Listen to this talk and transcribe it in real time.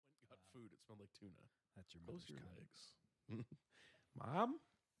smelled like tuna. That's your Close mother's your cunt. legs. Mom?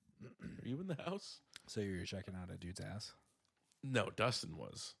 Are you in the house? So you're checking out a dude's ass? No, Dustin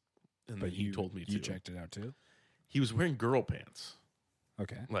was. And But then he told me you to. checked it out too? He was wearing girl pants.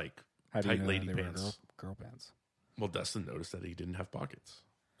 Okay. Like How do you tight know lady that they pants. were girl pants? Well, Dustin noticed that he didn't have pockets.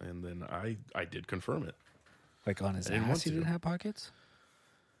 And then I did confirm it. Like on his I didn't want ass, he to. didn't have pockets?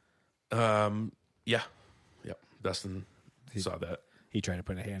 Yeah. Yep. Dustin saw that. He tried to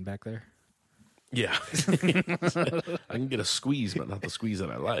put a hand back there? Yeah. I can get a squeeze, but not the squeeze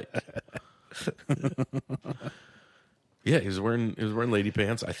that I like. Yeah, he was wearing lady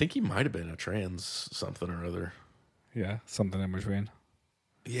pants. I think he might have been a trans something or other. Yeah, something in between.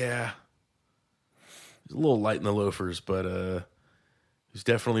 Yeah. He's a little light in the loafers, but he's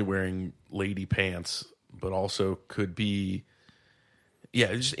definitely wearing lady pants, but also could be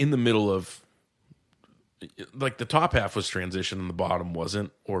just in the middle of, like, the top half was transition and the bottom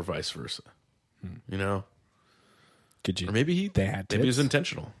wasn't, or vice versa. You know? Could you? Or maybe they had tits? maybe it was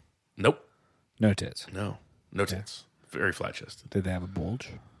intentional. Nope. No tits. No tits. Very flat chested. Did they have a bulge?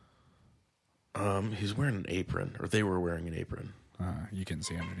 He's wearing an apron, or they were wearing an apron. You couldn't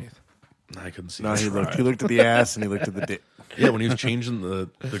see underneath. I couldn't see. No, he tried. looked at the ass and he looked at the dick. Yeah, when he was changing the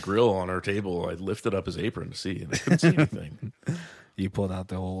grill on our table, I lifted up his apron to see, and I couldn't see anything. You pulled out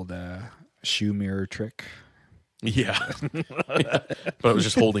the old shoe mirror trick. Yeah. But I was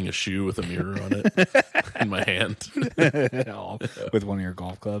just holding a shoe with a mirror on it in my hand. With one of your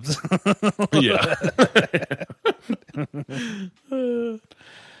golf clubs. Yeah.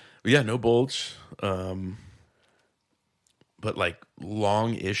 Yeah, no bulge. But like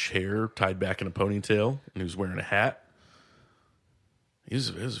long-ish hair tied back in a ponytail, and he was wearing a hat. It was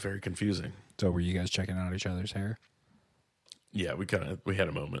very confusing. So were you guys checking out each other's hair? Yeah, we had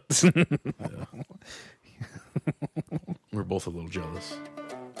a moment. Yeah. We're both a little jealous.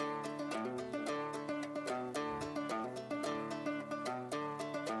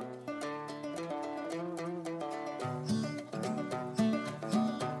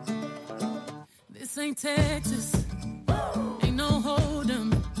 This ain't Texas. Ain't no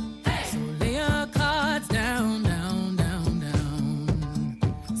hold'em. So lay your cards down, down, down, down.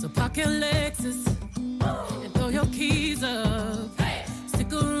 So park your Lexus and throw your keys up.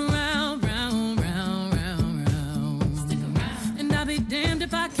 Stick around, round, round, round, round. Stick around. And I'll be damned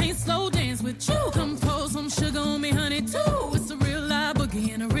if I can't slow dance with you. Come pour some sugar on me, honey, too. It's a real live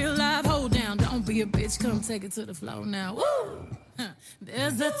boogie and a real live hold down. Don't be a bitch, come take it to the floor now. Woo!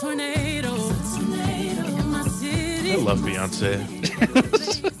 There's a tornado in my city. I love Beyonce.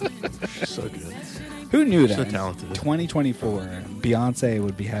 She's so good. Who knew that? So in talented. 2024, Beyonce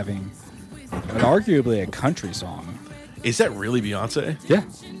would be having arguably a country song. Is that really Beyonce? Yeah.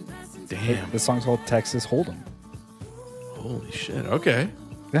 Damn. The song's called Texas Hold'em. Holy shit. Okay.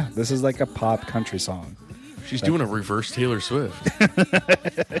 Yeah, this is like a pop country song. She's doing a reverse Taylor Swift.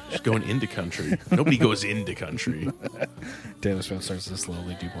 She's going into country. Nobody goes into country. Taylor Swift starts to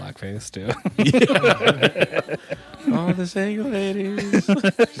slowly do blackface, too. All the single ladies.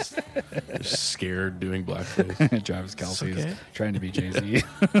 just scared doing blackface. Travis Kelce's okay. trying to be Jay-Z.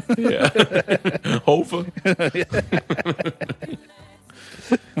 Yeah. Hova.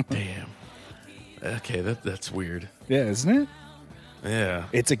 Damn. Okay, that's weird. Yeah, isn't it? Yeah.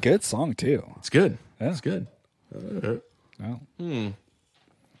 It's a good song, too. It's good. Yeah. It's good. Well, I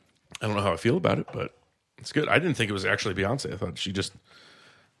don't know how I feel about it, but it's good. I didn't think it was actually Beyonce. I thought she just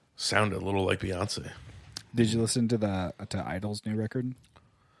sounded a little like Beyonce. did you listen to Idol's new record?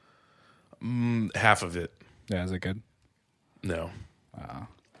 Half of it. Yeah, is it good? No.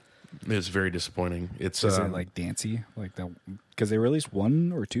 It's very disappointing. It's Is it like dancey? Like because they released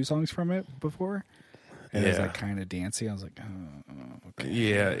 1 or 2 songs from it before, and it was Yeah. like kind of dancey. I was like, oh, okay.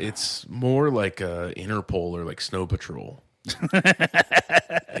 yeah, it's more like Interpol or like Snow Patrol.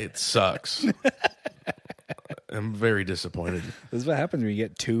 It sucks. I'm very disappointed. This is what happens when you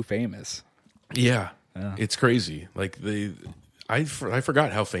get too famous. Yeah, Yeah. it's crazy. Like I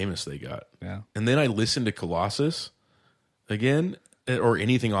forgot how famous they got. Yeah. And then I listened to Colossus again, or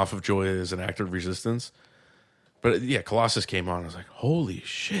anything off of Joy as an Act of Resistance. But yeah, Colossus came on. I was like, holy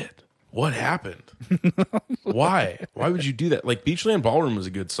shit, what happened? Why? Why would you do that? Like Beachland Ballroom was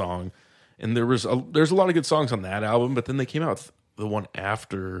a good song, and there's a lot of good songs on that album. But then they came out with the one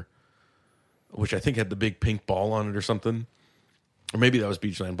after, which I think had the big pink ball on it or something, or maybe that was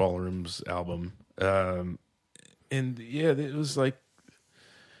Beachland Ballroom's album. And yeah, it was like,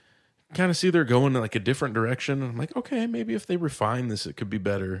 kind of see they're going in like a different direction. I'm like, okay, maybe if they refine this, it could be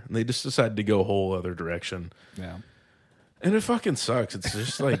better. And they just decided to go a whole other direction. Yeah. And it fucking sucks. It's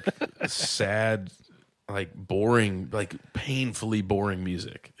just like sad. like boring, like painfully boring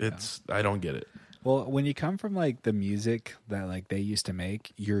music. I don't get it. Well, when you come from like the music that like they used to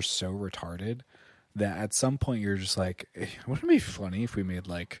make, you're so retarded that at some point you're just like, wouldn't it be funny if we made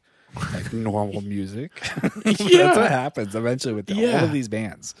like normal music? That's what happens eventually with all of these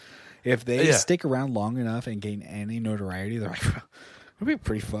bands. If they stick around long enough and gain any notoriety, they're like, it'd be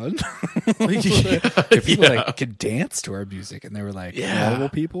pretty fun. If people like could dance to our music and they were like normal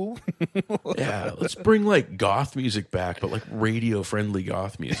people. Yeah, let's bring like goth music back, but like radio friendly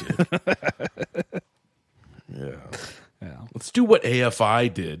goth music. Yeah. Let's do what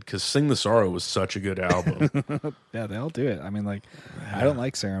AFI did, because Sing the Sorrow was such a good album. Yeah, they all do it. I mean, like, I don't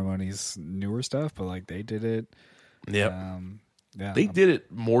like Ceremony's newer stuff, but like they did it. Yep. They did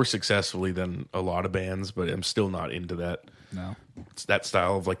it more successfully than a lot of bands, but I'm still not into that. No. It's that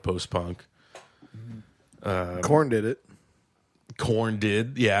style of like post-punk. Korn did it. Korn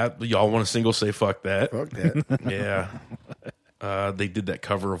did. Yeah. Y'all want a single, say fuck that. Fuck that. Yeah. They did that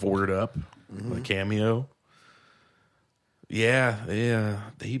cover of Word Up, the Cameo. Yeah.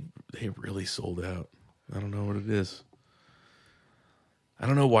 They really sold out. I don't know what it is. I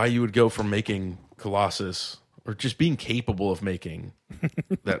don't know why you would go from making Colossus or just being capable of making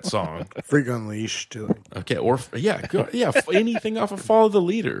that song. Freak Unleashed. Okay, or anything off of Follow the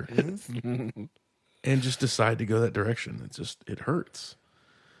Leader, and just decide to go that direction. It hurts.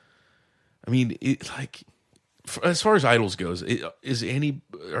 I mean, as far as Idols goes, are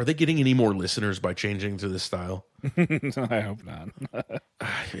they getting any more listeners by changing to this style? I hope not.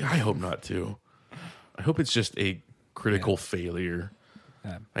 I hope not too. I hope it's just a critical failure.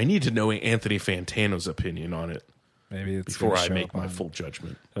 Yeah. I need to know Anthony Fantano's opinion on it. Maybe it's before I make my full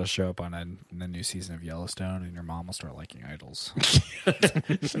judgment. It'll show up on the new season of Yellowstone, and your mom will start liking Idols.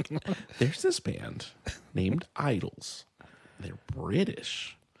 There's this band named Idols. They're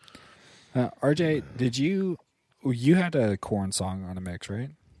British. RJ, did you had a Korn song on a mix, right?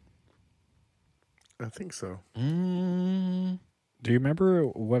 I think so. Do you remember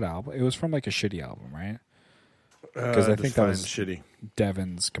what album? It was from like a shitty album, right? Because I think that was shitty.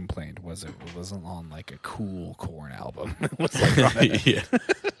 Devin's complaint it wasn't on like a cool Korn album. It was like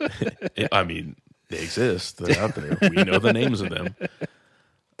yeah. I mean, they exist. They're out there. We know the names of them.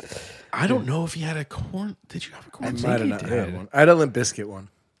 I don't know if he had a Korn. Did you have a Korn? I might have not had one. I had a Limp Bizkit one.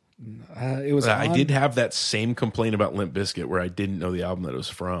 It was. I did have that same complaint about Limp Bizkit, where I didn't know the album that it was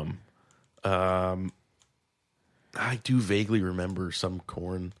from. I do vaguely remember some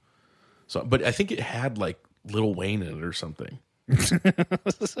Korn, but I think it had like Lil Wayne in it or something. No,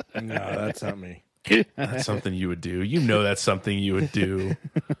 that's not me. That's something you would do. You know, that's something you would do.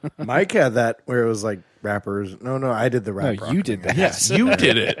 Mike had that where it was like rappers. No, I did the rap. No, you did that. Yes, you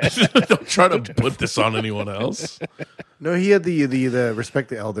did it. Don't try to put this on anyone else. No, he had the respect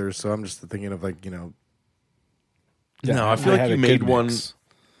the elders. So I'm just thinking of like No, I feel like you made one.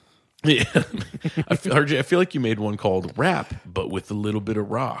 Yeah, I feel like you made one called Rap, but with a little bit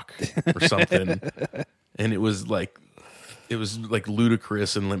of rock or something, and it was like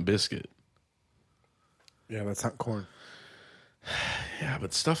Ludacris and Limp Bizkit. Yeah, that's not Korn. Yeah,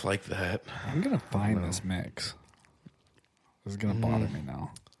 but stuff like that. I'm gonna find this mix. This is gonna bother me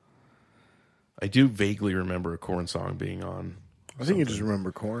now. I do vaguely remember a Korn song being on. I think you just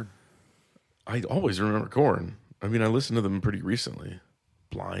remember Korn. I always remember Korn. I mean, I listened to them pretty recently.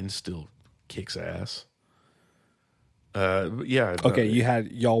 Blind still kicks ass. Yeah. Okay, you had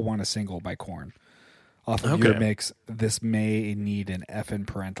Y'all Want a Single by Korn. Off of your mix, This May Need an Effin'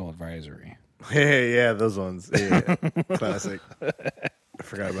 Parental Advisory. Yeah, those ones. Yeah. Classic. I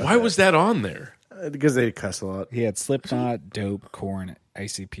forgot about that. Why was that on there? Because they cuss a lot. He had Slipknot, Dope, Korn,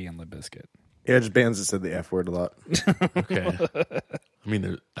 ICP, and Limp Bizkit. Yeah, just bands that said the F word a lot. Okay. I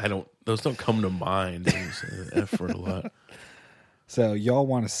mean, those don't come to mind. They say the F word a lot. So Y'all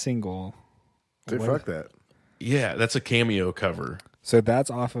Want a Single. Dude, fuck that. Yeah, that's a Cameo cover. So that's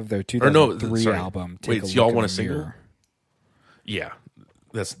off of their 2003 album. Wait, it's Y'all Want a Single? Yeah,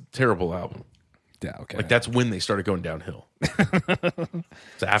 that's a terrible album. Yeah, okay. Like, that's when they started going downhill.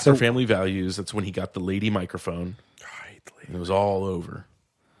 It's after Family Values. That's when he got the lady microphone. And it was all over.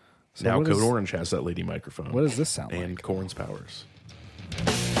 So now Code Orange has that lady microphone. What does this sound like? And Korn's powers.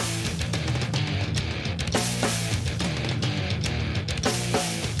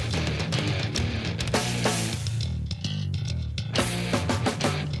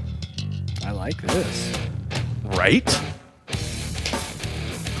 I like this. Right?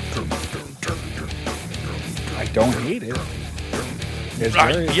 I don't hate it. It's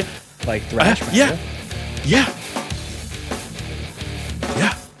Right, very, yeah. like, thrash metal. Yeah. Yeah.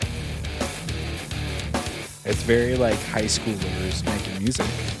 Yeah. It's very, like, high schoolers making music.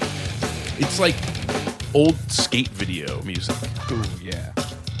 It's like old skate video music, Ooh, yeah.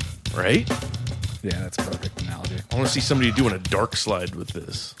 right? Yeah, that's a perfect analogy. I want to see somebody doing a dark slide with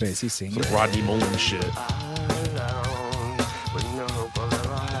this. Wait, is he singing? Some Rodney Mullen shit.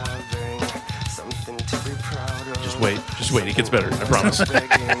 Just wait. Just wait. It gets better. I promise. See,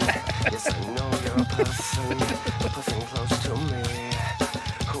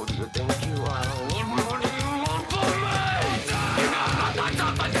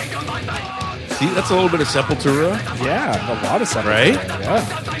 that's a little bit of Sepultura. Yeah, a lot of stuff. Right? Yeah.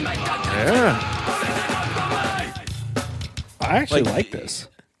 Yeah. I actually Like- like this.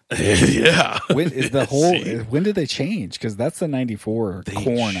 Yeah. When is the whole? See? When did they change? Because that's the '94 They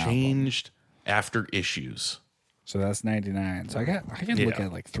Korn album. changed after Issues. So that's '99. So I can look Yeah.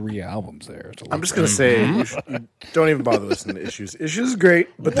 at like 3 albums there. To I'm look just gonna at. say, you don't even bother listening to Issues. Issues is great,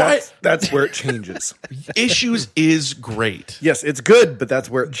 but that's where it changes. Issues is great. Yes, it's good, but that's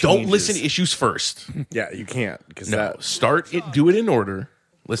where it changes. Don't listen to Issues first. Yeah, you can't because No. that. Start it. Do it in order.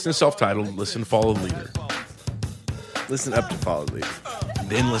 Listen to Self-Titled. Listen to Follow the Leader. Listen up to Follow the Lead.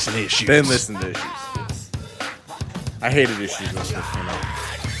 Then listen to Issues. Then listen to Issues. Yes. I hated Issues when it first came out.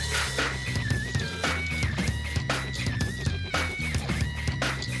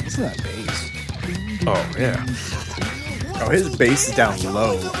 Listen to that bass. Oh, yeah. Oh, his bass is down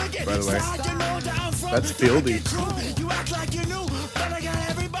low, by the way. That's fieldy.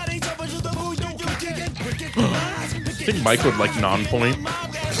 I think Mike would like Non-Point.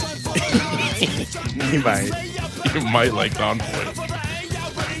 He might. You might like Non-Point.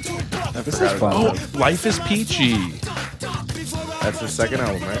 This is fun. Oh, Life is Peachy. That's their second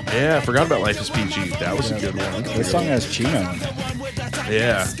album, right? Yeah, I forgot about Life is Peachy. That was a good one. This song has Chino in it.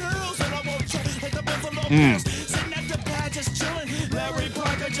 Yeah.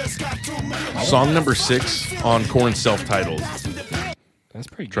 Song number 6 on Korn's Self-Titled. That's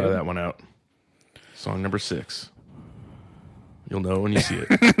pretty good. Try that one out. Song number 6. You'll know when you see it.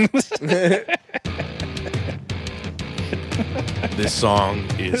 This song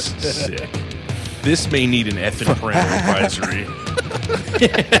is sick. This may need an effing parental advisory.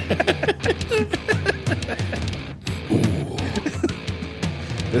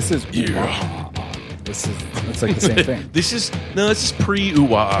 This is it's like the same thing. This is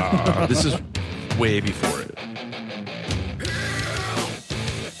pre-ooh-ah. This is way before it.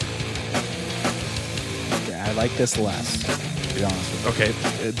 Yeah, I like this less. To be honest with Okay,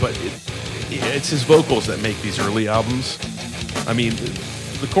 but it's his vocals that make these early albums. I mean,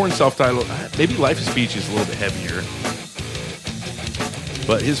 the Korn self-titled, maybe Life is Peachy is a little bit heavier,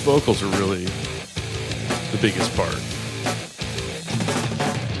 but his vocals are really the biggest part.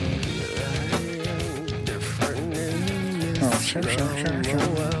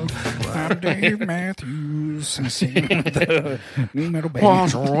 I'm Dave Matthews, singing with the new metal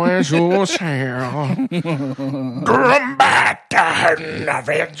band.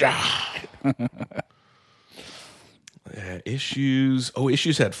 Issues. Oh,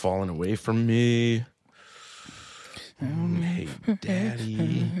 Issues had fallen away from me. Hey,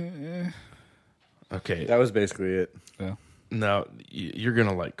 Daddy. Okay. That was basically it. Yeah. Now you're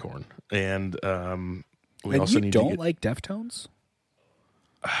gonna like Korn, and we And also you need don't to get, like Deftones?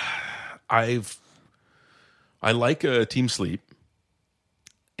 I like Team Sleep,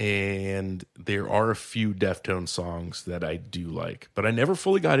 and there are a few Deftones songs that I do like, but I never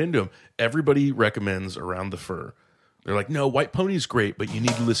fully got into them. Everybody recommends Around the Fur. They're like, no, White Pony's great, but you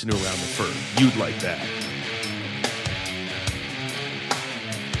need to listen to Around the Fur. You'd like that.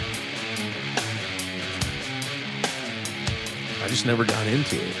 I just never got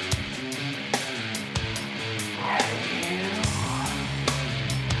into it.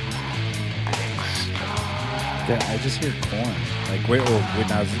 Yeah, I just hear Korn. Like, when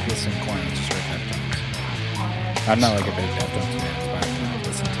I was listening to Korn, I just heard Deftones. I'm not like a big Deftones fan, but I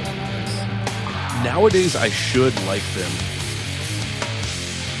listen to them. Nowadays, I should like them.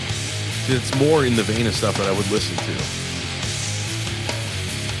 It's more in the vein of stuff that I would listen to.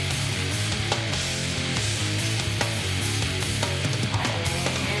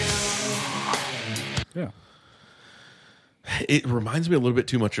 Yeah. It reminds me a little bit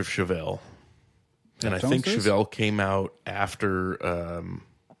too much of Chevelle. And I think Deftones does? Chevelle came out after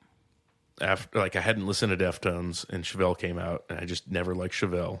like I hadn't listened to Deftones, and Chevelle came out, and I just never liked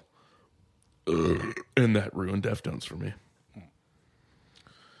Chevelle. And that ruined Deftones for me.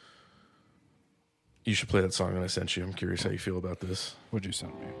 You should play that song that I sent you. I'm curious how you feel about this. What'd you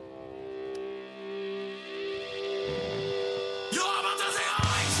send me?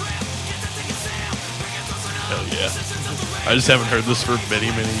 Hell yeah. I just haven't heard this for many,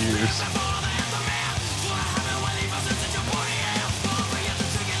 many years.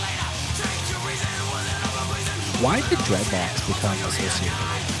 Why did dreadlocks become associated?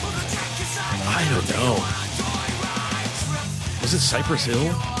 I don't know. Was it Cypress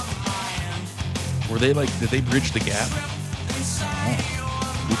Hill? Were they like? Did they bridge the gap?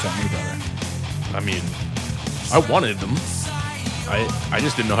 You tell me, brother. I mean, I wanted them. I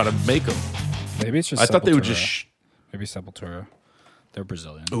just didn't know how to make them. Maybe it's just. I thought they would Sepultura. just. Maybe Sepultura. They're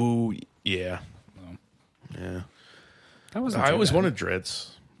Brazilian. Oh yeah, yeah. That wasn't I too always bad. wanted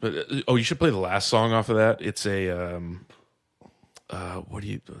dreads, but you should play the last song off of that. It's a what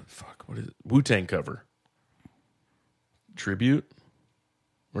is it? Wu-Tang cover tribute,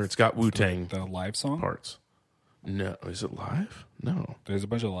 where it's got Wu-Tang the live song. parts. No, is it live? No. There's a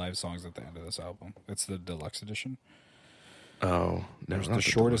bunch of live songs at the end of this album. It's the deluxe edition. Oh, no. There's not the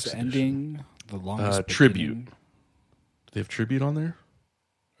shortest deluxe edition. ending, the longest tribute. beginning. Do they have tribute on there?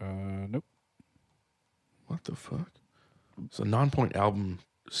 Nope. What the fuck? It's a non-point album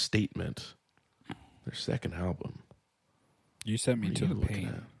statement. Their second album. You sent me What are to you the looking pain,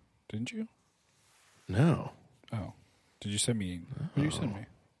 at? didn't you? No. Oh, did you send me? What did you send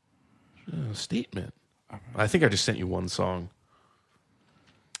me? Statement. I think I just sent you one song.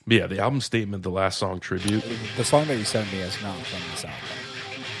 But yeah, the album statement, the last song, Tribute. The song that you sent me is not from this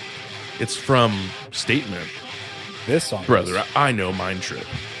album. It's from Statement. This song, Brother, is- I know Mind Trip.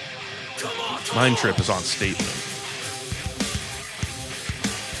 Mind Trip is on Statement.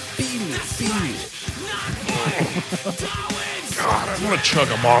 God, I want to chug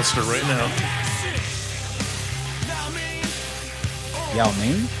a monster right now. Yao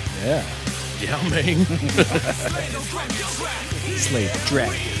Ming. Yeah, Yeah, man. Slave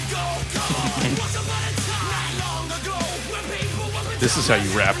Dragon. This is how you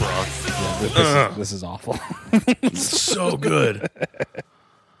rap rock. This is awful. So good.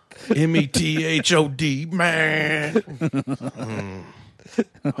 METHOD, man.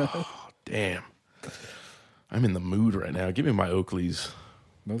 Oh, damn. I'm in the mood right now. Give me my Oakley's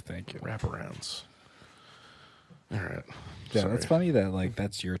No, thank you. wraparounds. All right. Yeah, Sorry. that's funny that like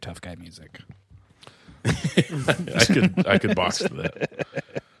that's your tough guy music. I could box to that.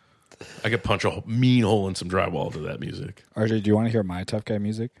 I could punch a mean hole in some drywall to that music. RJ, do you want to hear my tough guy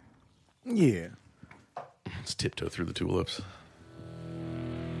music? Yeah. Let's tiptoe through the tulips.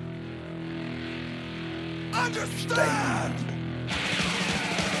 Understand.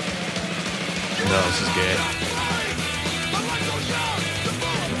 No, this is gay.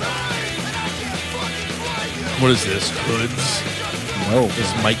 What is this? Hoods? No,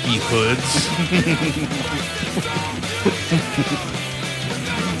 This is Mikey Hoods?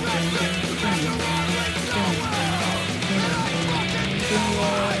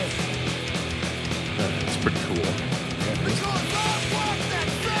 It's pretty cool.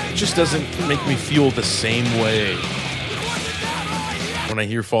 It just doesn't make me feel the same way when I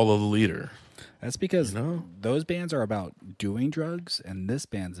hear Follow the Leader. that's because No. those bands are about doing drugs, and this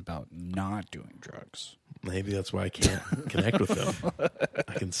band's about not doing drugs. Maybe that's why I can't connect with them.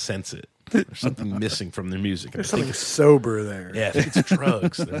 I can sense it. There's something missing from their music. There's something sober there. Yeah, I think it's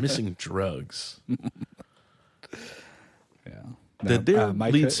drugs. They're missing drugs. Yeah. Did their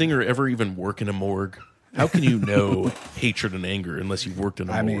lead singer ever even work in a morgue? How can you know hatred and anger unless you worked in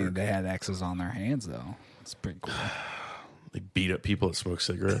a I morgue? mean, they had X's on their hands though. It's pretty cool. They beat up people that smoke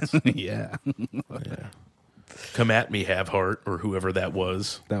cigarettes. Yeah, Yeah. Come at me, have heart, or whoever that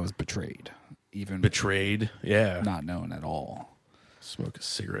was. that was Betrayed. Even Betrayed. Yeah. not known at all. Smoke a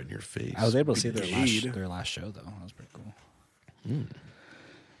cigarette in your face. I was able to see Betrayed. their last show though. That was pretty cool.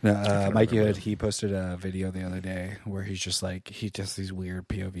 No, Mikey Hood, he posted a video the other day where he's just like, he does these weird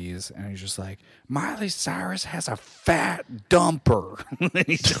POVs and he's just like, Miley Cyrus has a fat dumper. And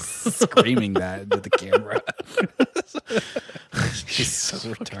he's just screaming that into the camera. He's so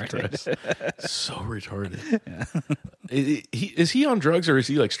retarded. so retarded. Is he on drugs or is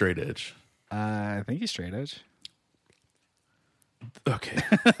he like straight edge? I think he's straight edge. Okay.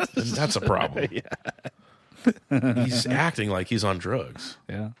 Then that's a problem. He's acting like he's on drugs.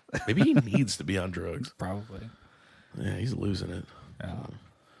 Yeah, Maybe he needs to be on drugs. probably. Yeah, he's losing it. Yeah.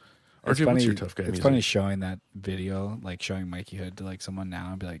 RJ, what's your tough guy It's music? funny showing that video, like showing Mikey Hood to like someone now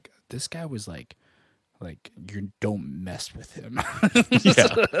and be like, this guy was like you don't mess with him. Yeah.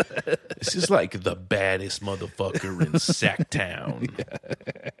 This is like the baddest motherfucker in Sacktown.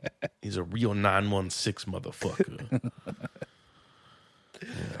 He's a real 916 motherfucker.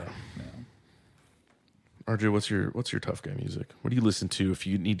 Yeah. RJ, what's your tough guy music? What do you listen to if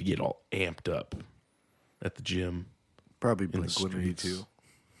you need to get all amped up at the gym? Probably In the Blink 182. streets.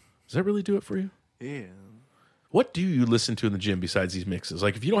 Does that really do it for you? Yeah. What do you listen to in the gym besides these mixes?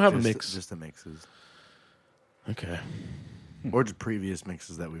 Like if you don't have a mix, Just the mixes. okay. or just previous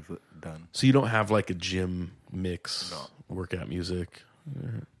mixes that we've done. So you don't have like a gym mix workout music?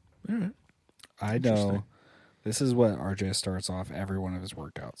 All right. I know. This is what RJ starts off every one of his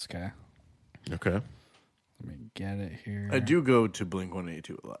workouts. Okay. Let me get it here. I do go to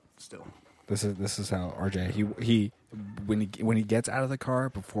Blink-182 a lot still. This is how RJ he when he gets out of the car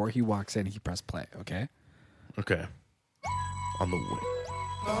before he walks in, he press play. Okay. On the way.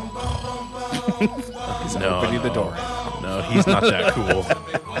 He's opening the door. No, he's not that cool.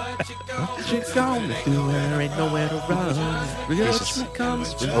 What you gonna do? There ain't nowhere to run.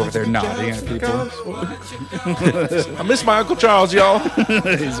 Over there nodding at people. I miss my Uncle Charles, y'all.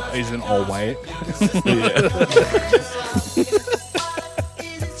 he's in all white.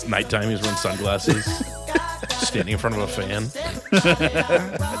 It's nighttime. He's wearing sunglasses, standing in front of a fan.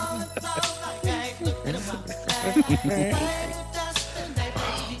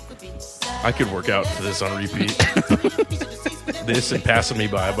 I could work out to this on repeat. This and Passing Me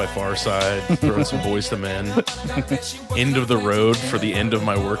By Far Side, throwing some Boys to Men. End of the Road for the end of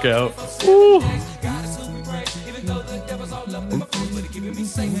my workout. Ooh.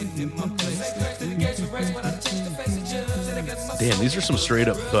 Damn, these are some straight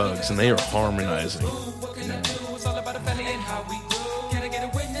up thugs, and they are harmonizing.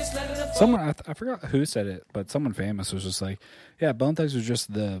 Someone, I forgot who said it, but someone famous was just like, yeah, Bone Thugs was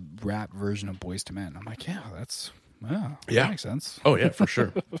just the rap version of Boys to Men. I'm like, that makes sense. Oh, yeah, for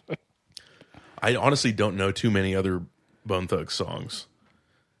sure. I honestly don't know too many other Bone Thugs songs.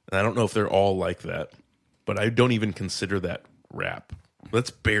 And I don't know if they're all like that, but I don't even consider that rap.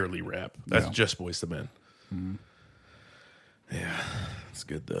 That's barely rap. That's just Boys to Men. Mm-hmm. Yeah, it's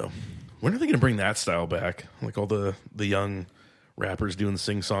good, though. When are they going to bring that style back? Like all the young rappers doing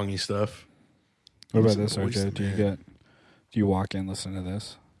sing-songy stuff. What about this, RJ? Do you walk in, listen to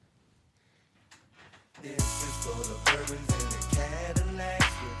this?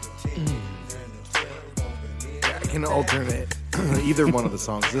 I can alternate either one of the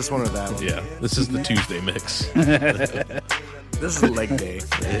songs, this one or that one. Yeah, this is the Tuesday mix. This is leg day.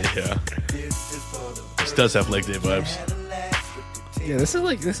 Yeah. This does have leg day vibes. Yeah, this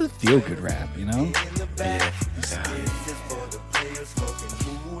is feel good rap, you know? Yeah.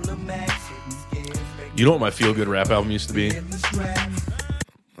 You know what my feel good rap album used to be?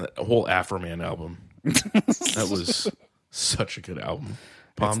 A whole Afroman album. That was such a good album.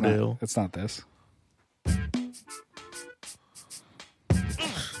 Palmdale. It's not this.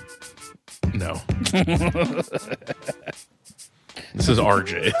 No. This is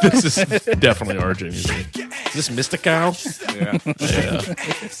RJ. This is definitely RJ music. Is this Mystical? Yeah.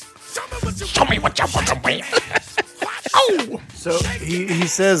 Show me what you want to wear. Oh! So he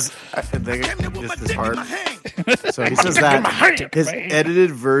says, just this part. So he says that his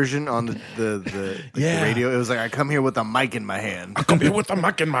edited version on the radio, it was like, I come here with a mic in my hand. I come here with a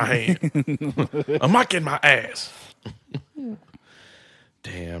mic in my hand. A mic in my ass.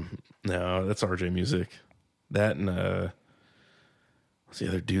 Damn. No, that's RJ music. That and, what's the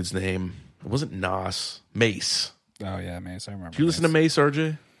other dude's name? It wasn't Nas. Mace. Oh, yeah, Mace. I remember. Did you listen to Mace,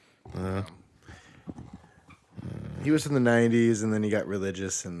 RJ? He was from the 90s, and then he got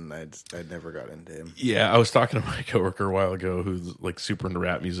religious, and I never got into him. Yeah, I was talking to my coworker a while ago who's like super into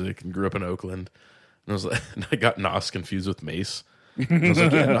rap music and grew up in Oakland. And I was like, and I got Nas confused with Mace. And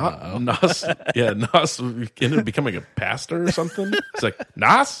I was like, Nas ended up becoming a pastor or something. It's like,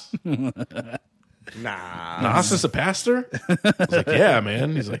 Nas? Nah. Nas is a pastor? I was like, yeah,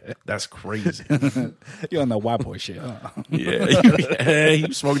 man. He's like, that's crazy. You on that white boy shit, huh? Yeah, he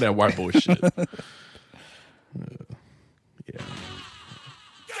was smoking that white boy shit. Yeah.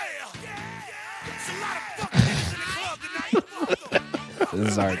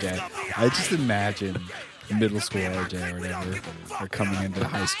 This is RJ. I just imagine middle school RJ or whatever, or coming into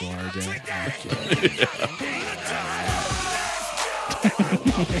high school RJ.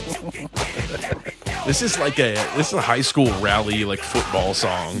 This is a high school rally like football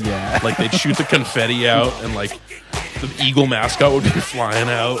song. Yeah. Like they'd shoot the confetti out and like the Eagle mascot would be flying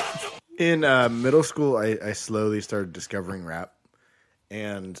out. In middle school, I slowly started discovering rap,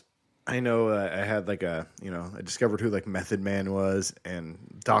 and I know I had I discovered who like Method Man was and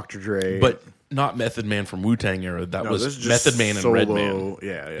Dr. Dre, But not Method Man from Wu-Tang era. That this is was just Method Man and solo, Redman.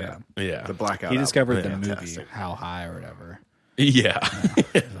 Yeah. The Blackout. He discovered album. the Fantastic. movie How High or whatever. Yeah.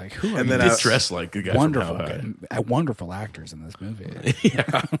 Like, who are And you? then He did dress like a guy Wonderful, from How High. wonderful actors in this movie. Yeah.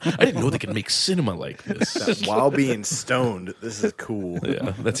 I didn't know they could make cinema like this. While being stoned, this is cool.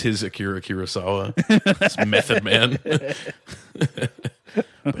 Yeah, that's his Akira Kurosawa. It's Method Man.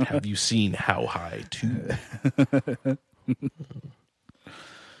 But have you seen How High 2?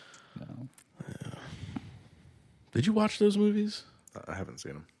 Did you watch those movies? I haven't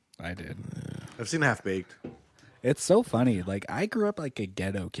seen them. I did. I've seen Half Baked. It's so funny. Like, I grew up like a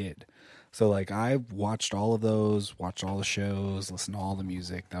ghetto kid. So, like, I watched all of those, watched all the shows, listened to all the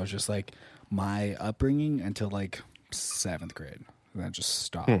music. That was just, like, my upbringing until, like, 7th grade. And then just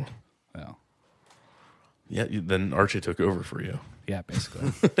stopped. Yeah. Yeah, then Archie took over for you Yeah,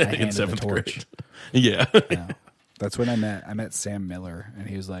 basically. I handed in the 7th torch. grade. Yeah. Yeah. That's when I met Sam Miller, and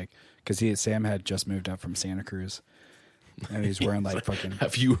he was like, because Sam had just moved up from Santa Cruz, and he's wearing like fucking.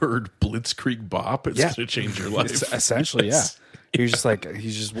 Have you heard Blitzkrieg Bop? It's Yeah. going to change your life. Essentially, yeah. He was just like he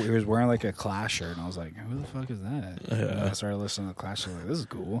was wearing like a Clash shirt, and I was like, who the fuck is that? And I started listening to the Clash. I was like, this is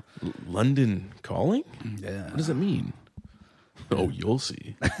cool. London Calling? Yeah. What does it mean? Oh, you'll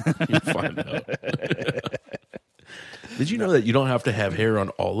see. You'll find out. Did you know that you don't have to have hair on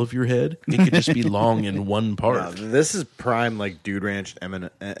all of your head? It could just be long in one part. This is prime like Dude Ranch, Enema.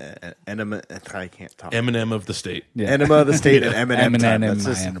 I can't talk. Eminem of the state. Yeah. Enema of the State and Eminem. time. Eminem, That's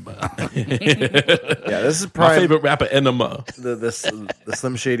just- Eminem. yeah, this is My prime. favorite rapper, Enema. The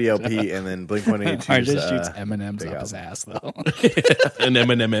Slim Shady LP and then Blink 182. I just shoots Eminem's big up his ass though. And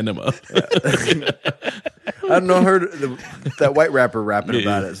Eminem Enema. I don't know. Heard that white rapper rapping Yeah.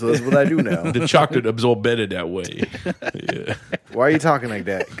 about it, so that's what I do know. The chocolate absorbed better that way. Yeah. Why are you talking like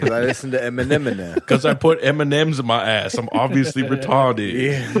that? Because I listen to Eminem now. Because I put M&M's in my ass. I'm obviously retarded.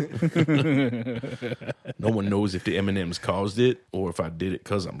 Yeah, No one knows if the M&M's caused it or if I did it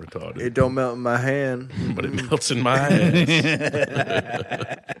because I'm retarded. it don't melt in my hand. But it melts in my ass.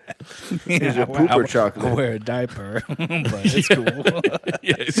 It's a pooper I chocolate. wear a diaper, but it's cool.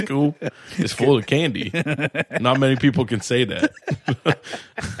 Yeah, it's cool. It's full of candy. Not many people can say that.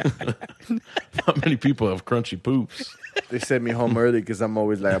 Not many people have crunchy poops. They send me home early because I'm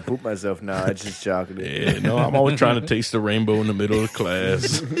always like I poop myself now. It's just chocolate. Yeah, no, I'm always trying to taste the rainbow in the middle of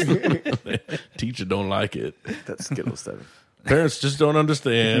class. Teacher don't like it. That's Skittles 7. Parents just don't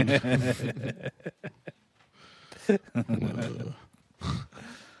understand.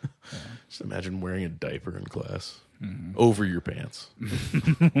 Just imagine wearing a diaper in class over your pants.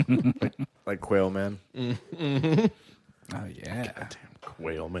 Like Quail Man. Oh yeah, Damn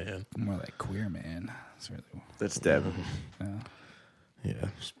quail, man. more like queer man. It's really That's Devin. Yeah,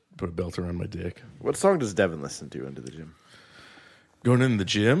 just put a belt around my dick. What song does Devin listen to into the gym? Going in the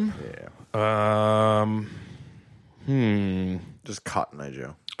gym? Yeah. Hmm. Just Cotton Eye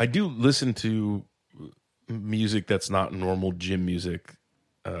Joe. I do listen to music that's not normal gym music,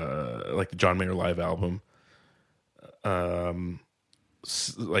 like the John Mayer live album.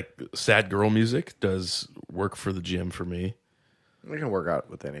 Like sad girl music does work for the gym for me. We can work out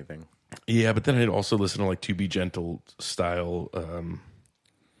with anything. Yeah, but then I'd also listen to like To Be Gentle style,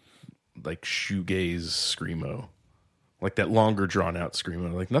 like shoegaze screamo, like that longer drawn out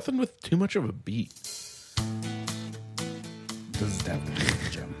screamo, like nothing with too much of a beat. This is definitely the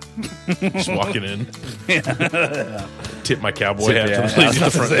gym. Just walking in, tip my cowboy Tip hat your to hat. the lady at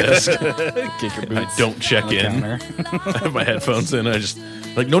the front desk. Kick your I boots. don't check on the in. counter. I have my headphones in. I just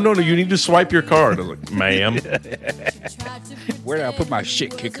like no, you need to swipe your card. I was like, ma'am, Where did I put my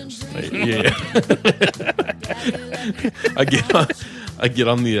shit kickers? yeah. I get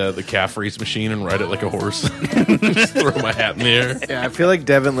on the calf raise machine and ride it like a horse. Just throw my hat in the air. Yeah, I feel like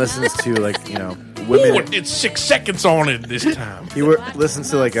Devin listens to like Ooh, women. it did 6 seconds on it this time. He listens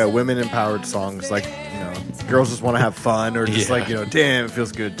to like women empowered songs, like girls just want to have fun, or just Yeah. like damn, it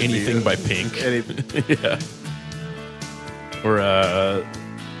feels good. To Anything be, by Pink. Any, Yeah. Or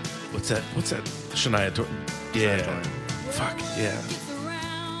what's that? Shania Twain. Yeah. Shania Twain. Fuck yeah.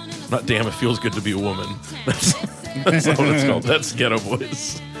 Not damn, it feels good to be a woman. That's not what it's called. That's Ghetto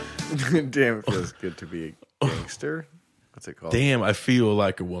Boys. damn, it feels good to be a gangster. What's it called? Damn, I feel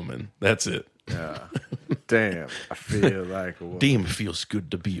like a woman. That's it. Yeah. Damn, I feel like a woman. Damn, it feels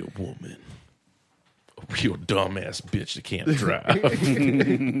good to be a woman. A real dumbass bitch that can't drive.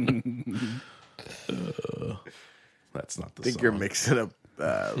 That's not the I think song. you're mixing up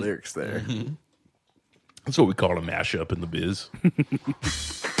lyrics there. That's what we call a mashup in the biz.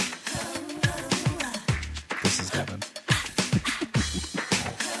 This is Devin.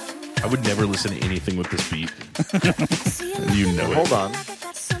 I would never listen to anything with this beat. And you know it. Hold on.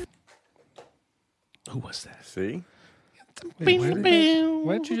 Who was that? See? Wait,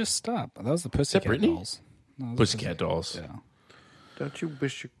 why did you just stop? That was the Pussycat Brittany? Dolls. No, that was Pussycat Dolls. Yeah. Don't you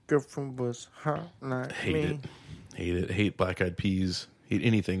wish your girlfriend was hot like Hate me? it. Hate it. Hate Black Eyed Peas. Hate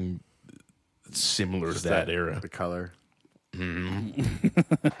anything similar to that era. The color. Don't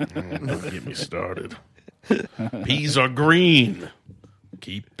get me started. Peas are green.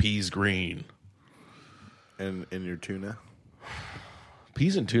 Keep peas green. And in your tuna.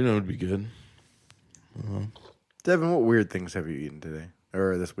 Peas and tuna would be good. Devin, what weird things have you eaten today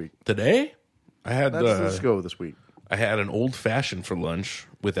or this week? Today, I had Let's go this week. I had an old fashioned for lunch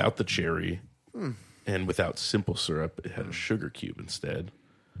without the cherry and without simple syrup. It had a sugar cube instead.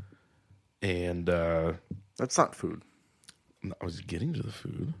 And That's not food. I was getting to the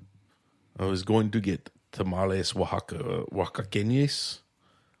food. I was going to get tamales oaxaqueños.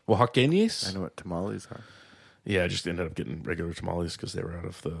 I know what tamales are. Yeah, I just ended up getting regular tamales because they were out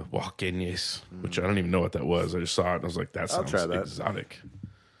of the oaxaqueños, which I don't even know what that was. I just saw it and I was like, that sounds try that. exotic.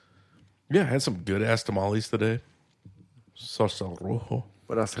 Yeah, I had some good ass tamales today. Salsa rojo.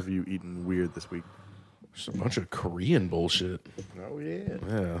 What else have you eaten weird this week? Just a bunch of Korean bullshit. Oh, yeah.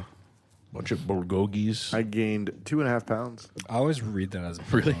 Yeah. Bunch of bulgogis. I gained 2.5 pounds. I always read that as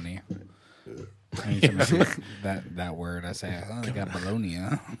Really? baloney. Anytime I see that word, I say, "Oh, they got bologna."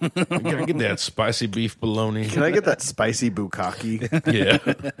 Can I get that spicy beef bologna? Can I get that spicy bukkake?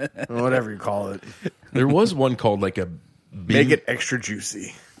 Yeah. Whatever you call it. There was one called like a Make it extra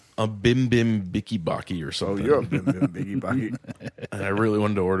juicy. a bim bim bicky baki or Oh, something. you're a bim bim biggie buggy. And I really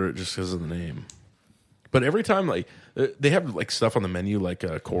wanted to order it just because of the name. But every time, like, they have like stuff on the menu like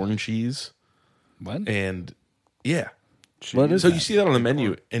corn cheese, What? and yeah. What is So that? you see that on the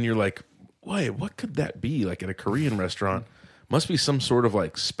menu, and you're like, "Wait, what could that be?" Like at a Korean restaurant, must be some sort of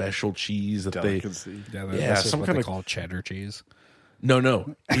like special cheese that Delicacy. Yeah, Yeah, that's just some what kind they of- call cheddar cheese.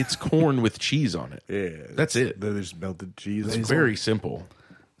 No, it's corn with cheese on it. Yeah. That's it. They just melted cheese. It's very simple.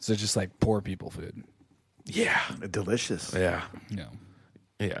 So just like poor people food. Yeah, delicious. yeah, No.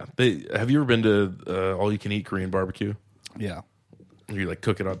 yeah. Have you ever been to all you can eat Korean barbecue? Yeah. You like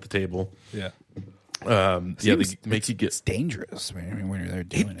cook it at the table. Yeah. Yeah, they make you get. It's dangerous when you're there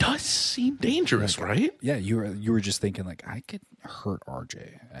doing it. It does seem dangerous, right? Yeah, you were just thinking like I could hurt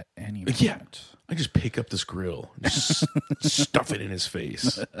RJ at any moment. Yeah. I just pick up this grill, and just stuff it in his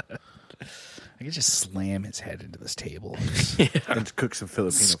face. I could just slam his head into this table And cook some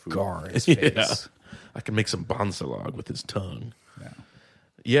Filipino food. scar his face. Yeah, I can make some bansalog with his tongue. Yeah.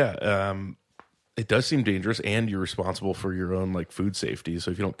 Yeah, it does seem dangerous, and you're responsible for your own like food safety.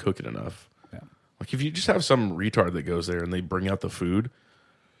 So if you don't cook it enough, Yeah. like if you just have some retard that goes there and they bring out the food,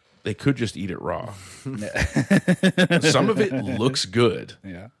 they could just eat it raw. Some of it looks good.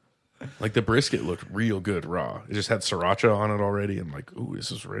 Yeah. Like the brisket looked real good raw. It just had sriracha on it already. I'm like, ooh,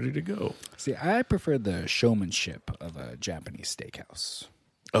 this is ready to go. See, I prefer the showmanship of a Japanese steakhouse.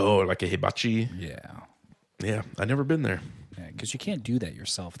 Oh, like a hibachi. Yeah. Yeah, I've never been there. Yeah, because you can't do that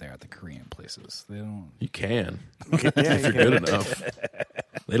yourself there at the Korean places. They don't. You can if you're good enough.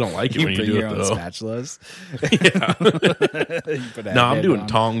 They don't like it when you bring do your it own though. spatulas. You put a No, I'm head doing on.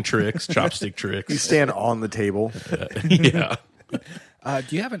 tong tricks, chopstick You tricks. stand on the table. Yeah,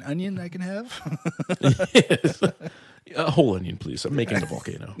 Do you have an onion I can have? a whole onion, please. I'm making the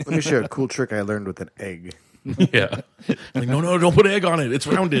volcano. Let me show you a cool trick I learned with an egg. Yeah, like no, don't put egg on it. It's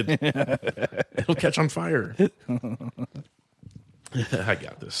rounded. It'll catch on fire. I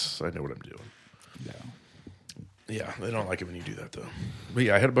got this. I know what I'm doing. Yeah. Yeah, they don't like it when you do that though. But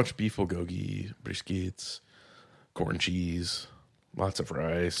yeah, I had a bunch of beef bulgogi, briskets, corn cheese, lots of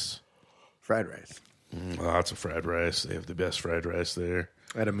rice, Fried rice. lots of fried rice. They have the best fried rice there.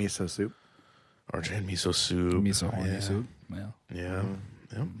 I had a miso soup. RJ and miso soup. Miso horny yeah. soup. Yeah. Yeah.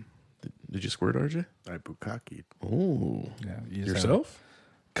 Yep. Did you squirt, RJ? I bukkake. Oh, Yeah. You just yourself?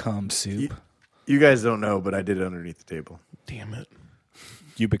 have cum soup. You guys don't know, but I did it underneath the table. Damn it.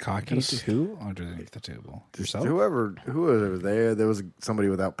 You bukkake to who underneath the table? Yourself? Whoever was there was somebody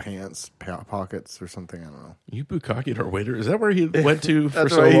without pants, pockets, or something. I don't know. You bukkakied our waiter. Is that where he went to for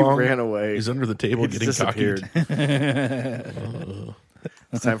That's so why he long? ran away. He's under the table He getting disappeared. cockeyed.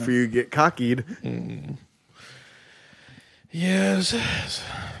 It's time for you to get cockeyed. Yeah, it's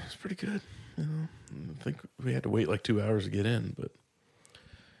pretty good. You know, I think we had to wait like 2 hours to get in, but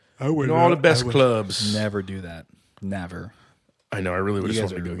all the best clubs. Never do that. Never. I know. I really would You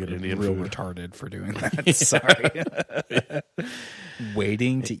just guys want to are go get Indian real food. retarded for doing that. Sorry.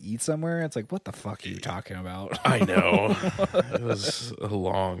 Waiting to eat somewhere. It's like, what the fuck are you talking about? I know. It was a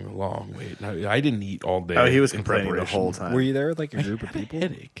long, long wait. No, I didn't eat all day. Oh, he was in complaining the preparation. whole time. Were you there with like a group of I had a people?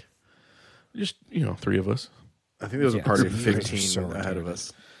 headache. Just 3 of us. I think there was a Yeah, party of you guys are 15 so ahead of retarded.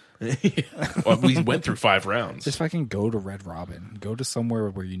 us. Well, we went through 5 rounds. Just fucking go to Red Robin. Go to somewhere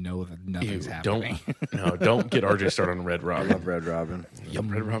where you know that nothing's happening. Don't get RJ started on Red I Robin. love Red Robin.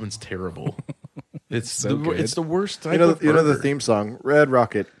 Red Robin's terrible. It's So good. it's the worst type You know of the burger. theme song, Red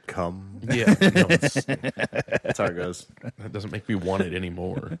Rocket, come. Yeah, no, That's how it goes. that doesn't make me want it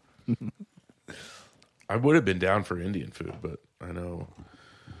anymore. I would have been down for Indian food, but I know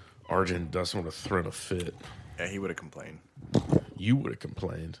Arjun doesn't want to throw a fit. Yeah, he would have complained. You would have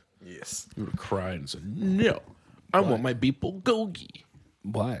complained. Yes. You would have cried and said, "No, I want my people gogi.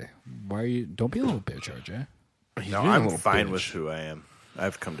 Why? Why are you? Don't be a little bitch, RJ. No, I'm fine with who I am.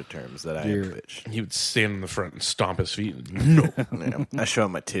 I've come to terms that I am a bitch. He would stand in the front and stomp his feet. And, no, Yeah, I show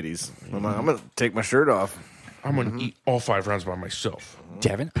him my titties. I'm going to take my shirt off. I'm going to eat all 5 rounds by myself.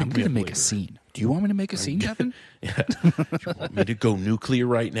 Devin, I'm going to make a scene. Do you want me to make a scene, Devin? Yeah. You want me to go nuclear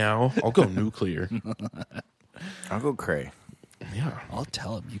right now? I'll go nuclear. I'll go cray. Yeah. I'll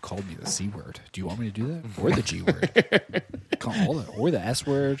tell him you called me the C word. Do you want me to do that? Or the G word? Or the S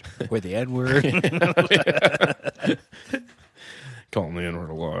word? Or the N word? Call him the N-word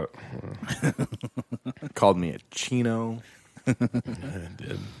a lot. Called me a chino.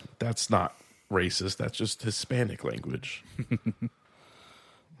 And that's not racist. That's just Hispanic language.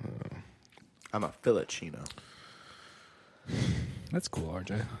 I'm a Filipino. That's cool,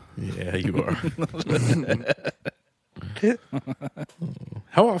 RJ. Yeah, you are.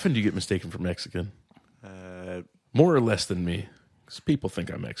 How often do you get mistaken for Mexican? More or less than me. Because people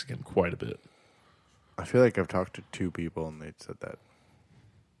think I'm Mexican quite a bit. I feel like I've talked to 2 people and they said that.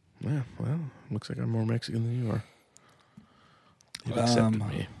 Yeah, well, looks like I'm more Mexican than you are. You've accepted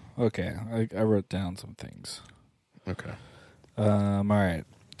me. Okay, I wrote down some things. Okay. All right.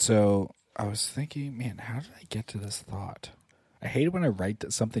 So I was thinking, man, how did I get to this thought? I hate it when I write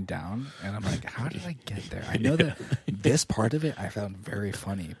something down and I'm like, how did I get there? I know that this part of it I found very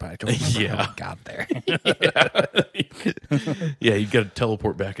funny, but I don't remember how I got there. Yeah, you got to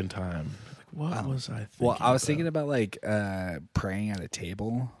teleport back in time. Like, what was I thinking? Well, I was thinking about like praying at a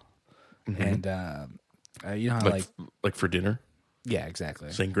table, and you know how like for dinner, yeah,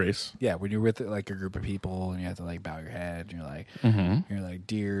 exactly. saying grace. Yeah, when you're with like a group of people and you have to like bow your head and you're like,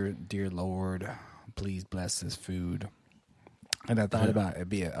 dear Lord, please bless this food. And I thought about it'd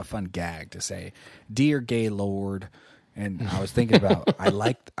be a fun gag to say, dear gay Lord. And I was thinking about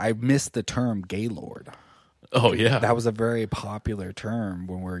I missed the term gay Lord. Oh yeah, That was a very popular term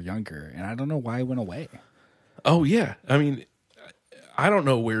when we were younger, and I don't know why it went away. Oh yeah. I mean, I don't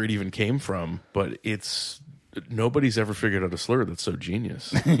know where it even came from, but nobody's ever figured out a slur that's so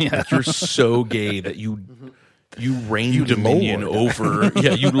genius. Like, you're so gay that you reign dominion over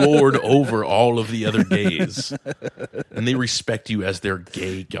you lord over all of the other gays, and they respect you as their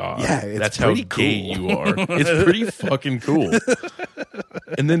gay god. Yeah, that's how gay cool. you are. It's pretty fucking cool.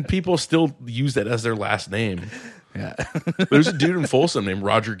 And then people still use that as their last name. Yeah. There's a dude in Folsom named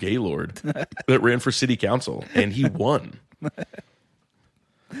Roger Gaylord that ran for city council, and he won.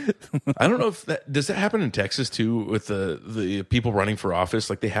 I don't know if does that happen in Texas too with the people running for office?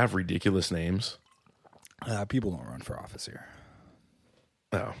 Like, they have ridiculous names. People don't run for office here.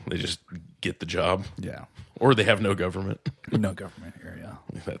 Oh, they just get the job. Yeah. Or they have no government. No government here, yeah.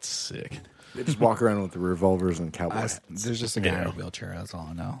 That's sick. They just walk around with the revolvers and cowboy hats. There's just a guy in a wheelchair, that's all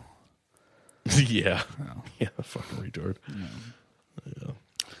I know. Yeah. Yeah, fucking retard. Yeah.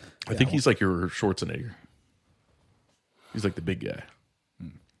 I think he's like your Schwarzenegger. He's like the big guy.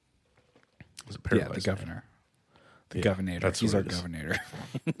 He's a Yeah, paralyzed the governor. The Yeah, governor. that's He's what our it is. governor.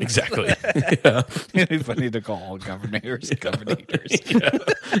 man. Exactly. Yeah. It'd be funny to call all governors governors.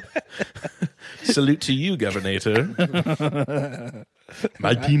 Salute to you, Governor.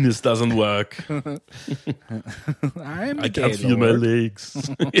 My penis doesn't work. I'm the I gay can't feel my lord. legs.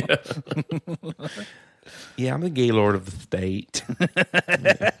 Yeah, I'm the gay lord of the state.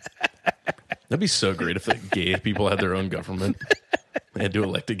 That'd be so great if the gay people had their own government. They had to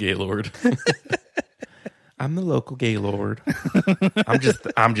elect a gay lord. I'm the local gay lord. I'm just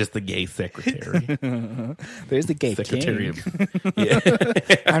the gay secretary. There's the gay Secretary king. of, yeah.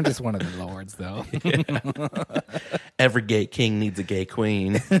 I'm just one of the lords, though. Every gay king needs a gay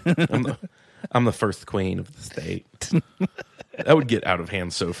queen. I'm the first queen of the state. That would get out of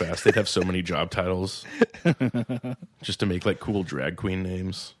hand so fast. They'd have so many job titles just to make like cool drag queen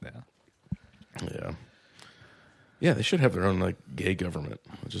names. Yeah. Yeah, they should have their own like gay government.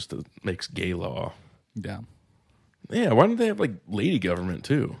 Just makes gay law. Yeah. Yeah, why don't they have like lady government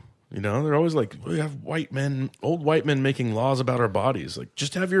too? You know, they're always like, we have old white men making laws about our bodies. Like,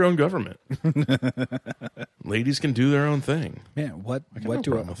 just have your own government. Ladies can do their own thing. Man, what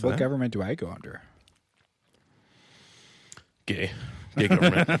problem with that. government do I go under? Gay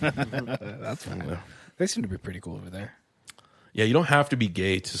government. That's fine. Yeah. They seem to be pretty cool over there. Yeah, you don't have to be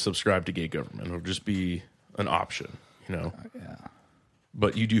gay to subscribe to gay government. It'll just be an option, you know. Yeah.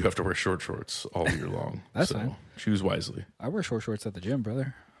 But you do have to wear short shorts all year long. That's fine. Choose wisely. I wear short shorts at the gym,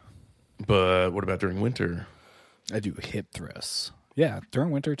 brother. But what about during winter? I do hip thrusts. Yeah,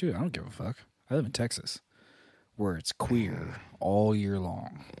 during winter too. I don't give a fuck. I live in Texas, where it's queer all year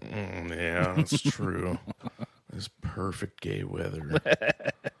long. Yeah, that's true. It's perfect gay weather.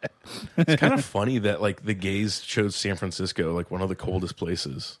 It's kind of funny that like the gays chose San Francisco, like one of the coldest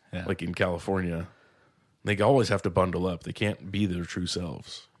places, Yeah. like in California. They always have to bundle up. They can't be their true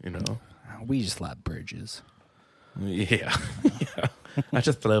selves, you know? We just love bridges. Yeah. Yeah. I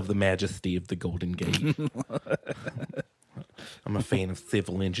just love the majesty of the Golden Gate. I'm a fan of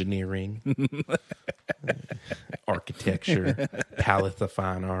civil engineering, architecture, Palace of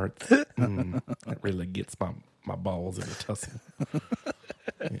Fine Arts. That really gets my balls in a tussle.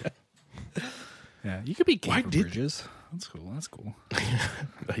 Yeah, you could be gay Why for did- bridges. That's cool. That's cool.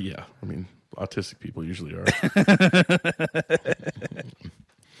 Yeah, I mean, autistic people usually are.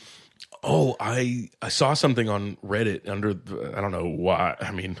 Oh, I saw something on Reddit under, I don't know why. I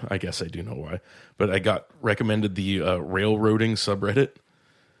mean, I guess I do know why. But I got recommended the railroading subreddit,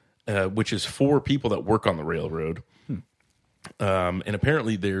 which is for people that work on the railroad. And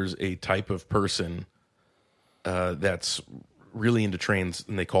apparently there's a type of person that's really into trains,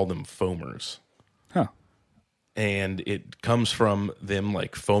 and they call them foamers. Huh. And it comes from them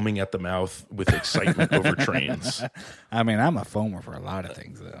like foaming at the mouth with excitement over trains. I mean, I'm a foamer for a lot of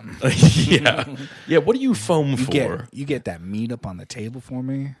things, though. Yeah. Yeah. What do you foam for? You get that meat up on the table for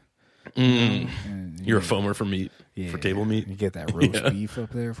me. You're a foamer for meat, for table meat. You get that roast beef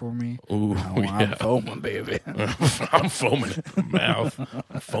up there for me. Ooh, I'm yeah. foaming, baby. I'm foaming at the mouth.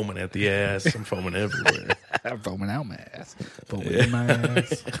 I'm foaming at the ass. I'm foaming everywhere. I'm foaming out my ass. Foaming in my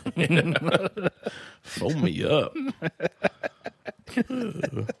ass. Foam me up.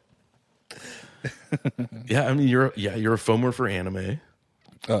 Yeah, I mean you're a foamer for anime.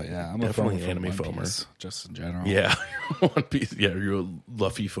 Oh yeah, I'm Definitely a foamer for anime One foamer. Piece, just in general. Yeah, One Piece. Yeah, you're a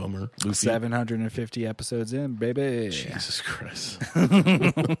Luffy foamer. Luffy. 750 episodes in, baby. Jesus Christ,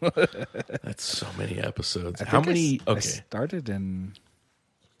 that's so many episodes. I How think many? I Okay, started in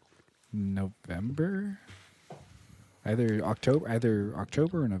November. Either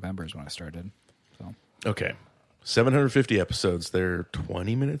October or November is when I started. So okay. 750 episodes. They're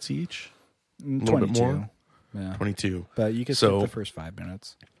 20 minutes each. A little 22. bit more. Yeah. 22. But you can skip the first 5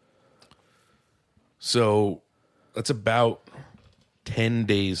 minutes. So that's about 10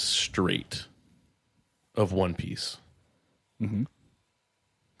 days straight of One Piece. Mm-hmm.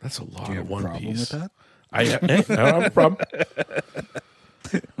 That's a lot Do you of have a One problem Piece. with that? I don't have a problem.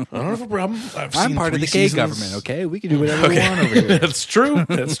 I don't have a problem. I'm part of the gay government, okay? We can do whatever we want over here. That's true.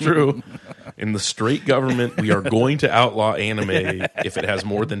 That's true. In the straight government, we are going to outlaw anime if it has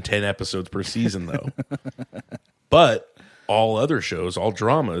more than 10 episodes per season, though. But all other shows, all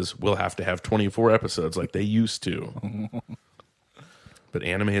dramas, will have to have 24 episodes like they used to. But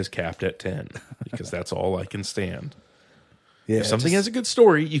anime is capped at 10 because that's all I can stand. Yeah, If something has a good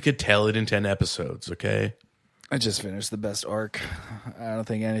story, you could tell it in 10 episodes, okay? I just finished the best arc. I don't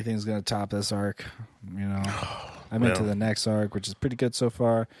think anything's going to top this arc. You know, I'm into well. the next arc, which is pretty good so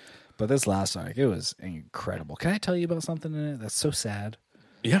far. But this last arc, it was incredible. Can I tell you about something in it that's so sad?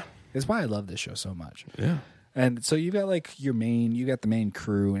 Yeah. It's why I love this show so much. Yeah. And so you got like you got the main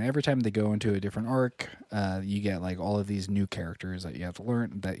crew, and every time they go into a different arc, you get like all of these new characters that you have to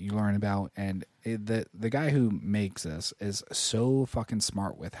learn about. And the guy who makes this is so fucking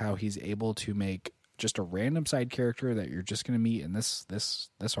smart with how he's able to make just a random side character that you're just going to meet in this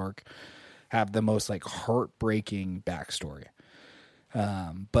arc have the most like heartbreaking backstory.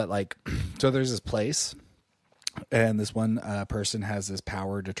 But like, so there's this place, and this one person has this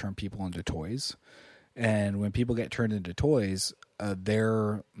power to turn people into toys. And when people get turned into toys,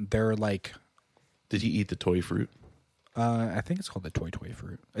 they're like, Did he eat the toy fruit? I think it's called the toy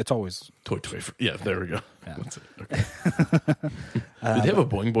fruit. It's always Toy fruit. Yeah, there we go. Yeah. That's it. Okay. Did they have a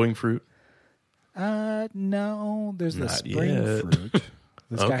boing boing fruit? no. There's the Not spring yet. fruit.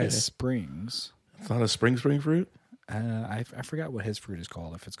 This guy Okay. has springs. It's not a spring fruit? I forgot what his fruit is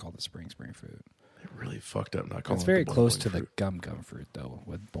called. If it's called the spring fruit, They really fucked up not calling it's it very the boing close boing to fruit. the gum fruit though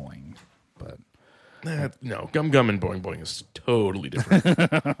with boing, but. No, Gum Gum and Boing Boing is totally different.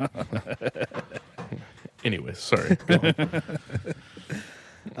 Anyway, sorry. Go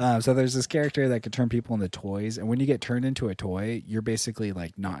on. So there's this character that could turn people into toys, and when you get turned into a toy, you're basically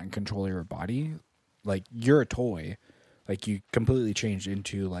like not in control of your body. Like you're a toy, like you completely changed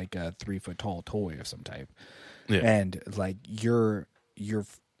into like a 3-foot tall toy of some type, Yeah. and like your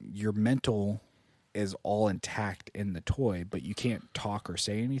mental is all intact in the toy, but you can't talk or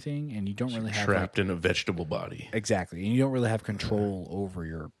say anything, and you don't really have Trapped in a vegetable body. exactly, and you don't really have control over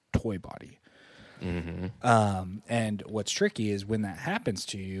your toy body. And what's tricky is when that happens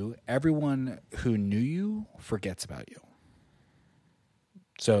to you, everyone who knew you forgets about you.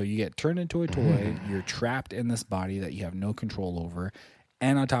 So you get turned into a toy, you're trapped in this body that you have no control over,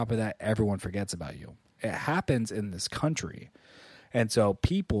 and on top of that, everyone forgets about you. It happens in this country, And so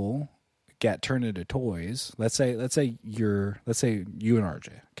people get turned into toys. Let's say you and RJ,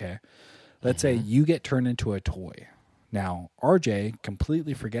 okay? Let's say you get turned into a toy. Now, RJ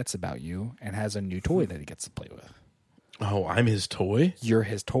completely forgets about you and has a new toy that he gets to play with. Oh, I'm his toy? You're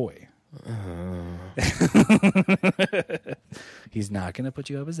his toy. He's not going to put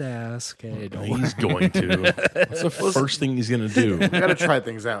you up his ass. Okay, don't worry. He's going to. That's the first thing he's going to do. We got to try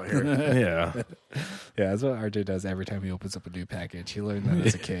things out here. Yeah. Yeah, that's what RJ does every time he opens up a new package. He learned that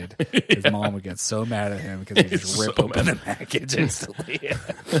as a kid. His mom would get so mad at him because he'd just rip open the package instantly.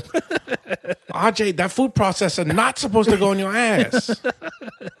 RJ, that food processor not supposed to go in your ass.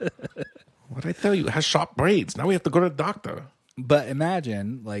 What I tell you? It has sharp braids. Now we have to go to the doctor. But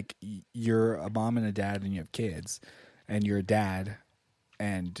imagine, like, you're a mom and a dad and you have kids, and you're a dad,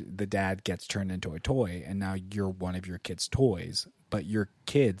 and the dad gets turned into a toy, and now you're one of your kids' toys. But your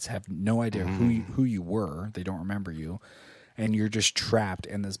kids have no idea who you were. They don't remember you. And you're just trapped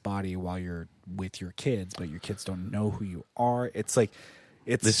in this body while you're with your kids, but your kids don't know who you are. It's like...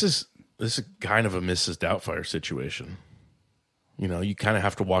 This is kind of a Mrs. Doubtfire situation. You know, you kind of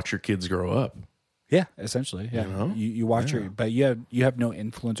have to watch your kids grow up. Yeah, essentially. Yeah, You know? you watch but you have no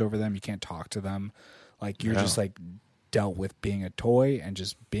influence over them. You can't talk to them. Like you're just like dealt with being a toy and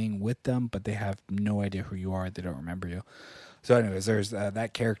just being with them, but they have no idea who you are. They don't remember you. So, anyways, there's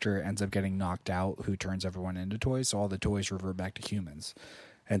that character ends up getting knocked out, who turns everyone into toys. So all the toys revert back to humans,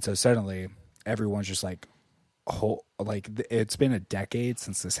 and so suddenly everyone's just like, it's been a decade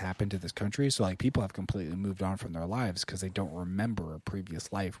since this happened to this country. So like people have completely moved on from their lives because they don't remember a previous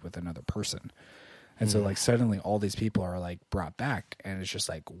life with another person. And so, like, suddenly all these people are, like, brought back, and it's just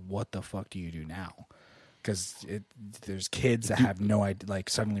like, what the fuck do you do now? Because there's kids that have no idea, like,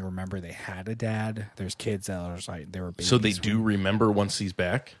 suddenly remember they had a dad. There's kids that are just like, they were babies. So they do remember once he's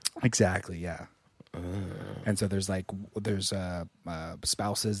back? Exactly, yeah. And so there's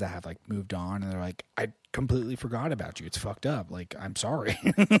spouses that have, like, moved on, and they're like, I completely forgot about you. It's fucked up. Like, I'm sorry.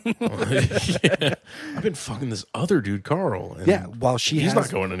 Yeah. I've been fucking this other dude, Carl. And Yeah, while he's not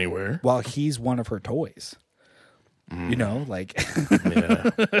going anywhere. While he's one of her toys. You know, like Yeah. it's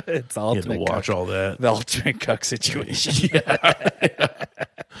the You had to ultimate watch cuck, all that. the ultimate cuck situation.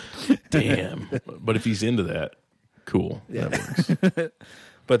 Damn. But if he's into that, cool. That works.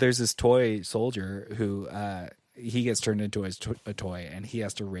 But there's this toy soldier who he gets turned into a toy, and he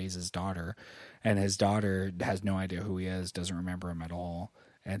has to raise his daughter, and his daughter has no idea who he is, doesn't remember him at all.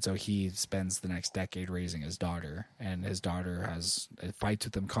 And so he spends the next decade raising his daughter, and his daughter fights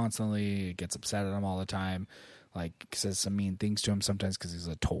with him constantly, gets upset at him all the time, like says some mean things to him sometimes because he's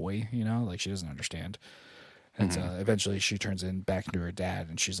a toy, you know, like she doesn't understand. And so eventually she turns back into her dad,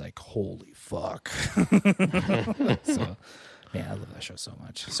 and she's like, holy fuck. So, man, I love that show so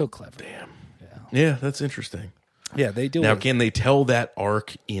much. So clever. Damn. Yeah. Yeah, that's interesting. Yeah, they do. Now, it. can they tell that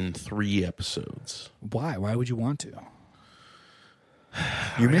arc in 3 episodes? Why? Why would you want to?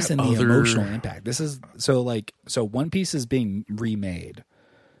 You're missing the other- emotional impact. This is so One Piece is being remade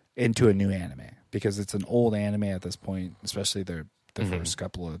into a new anime because it's an old anime at this point, especially the first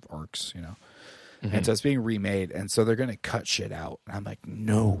couple of arcs, you know. And so it's being remade, and so they're going to cut shit out. And I'm like,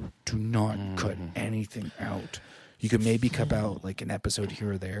 no, do not cut anything out. You can maybe cut out like an episode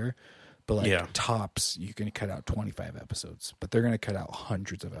here or there, but like tops, you can cut out 25 episodes. But they're going to cut out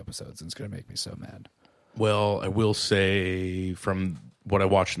hundreds of episodes, and it's going to make me so mad. Well, I will say from what I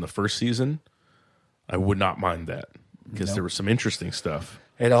watched in the first season, I would not mind that because there was some interesting stuff.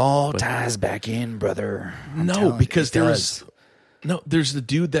 It all ties back in, brother. No, because there's the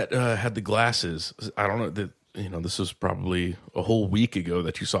dude that had the glasses. I don't know that. You know, this was probably a whole week ago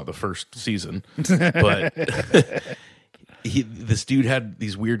that you saw the first season, but this dude had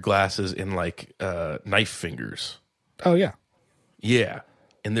these weird glasses and like knife fingers. Oh yeah, yeah.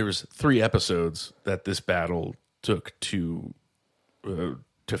 And there was 3 episodes that this battle took to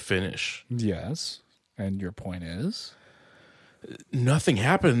finish. yes. And your point is, Nothing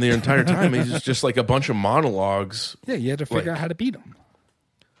happened the entire time. It was just like a bunch of monologues. yeah, you had to figure out how to beat him.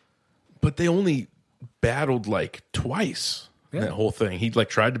 But they only battled like twice. Yeah. That whole thing. He like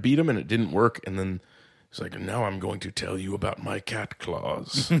tried to beat him and it didn't work. And then he's like, now I'm going to tell you about my cat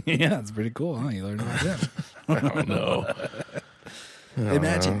claws. Yeah, it's pretty cool, huh? You learned about them. I don't know.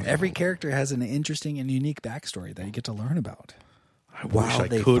 Imagine every character has an interesting and unique backstory that you get to learn about. I wish while I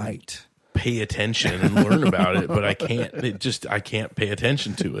they could fight. pay attention and learn about it, but I can't. I can't pay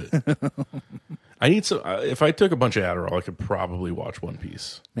attention to it. I need some. If I took a bunch of Adderall, I could probably watch One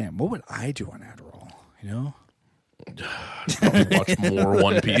Piece. Man, what would I do on Adderall? You know? Probably watch more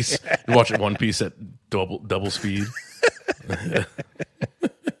One Piece. Watch One Piece at double speed.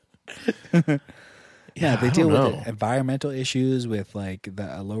 Yeah, they I deal don't with know. environmental issues with like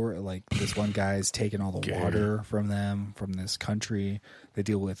the lower, like this one guy's taking all the water from them from this country. They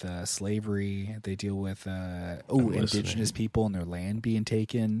deal with slavery. They deal with indigenous people and their land being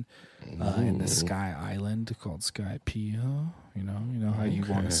taken in the Sky Island called Sky Pia. You know how you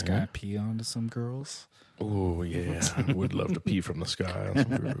want to Sky Pia onto some girls. Oh yeah, I would love to pee from the sky on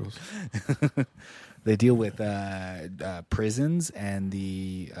some girls. They deal with prisons and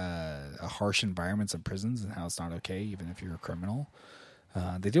the harsh environments of prisons and how it's not okay, even if you're a criminal.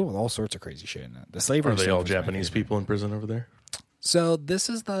 They deal with all sorts of crazy shit in it. The slavery. Are they stuff all is my Japanese favorite. people in prison over there? So this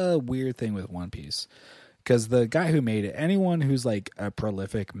is the weird thing with One Piece, because the guy who made it, anyone who's like a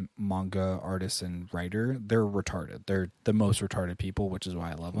prolific manga artist and writer, they're retarded. They're the most retarded people, which is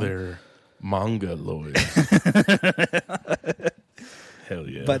why I love them. They're manga lawyers. Hell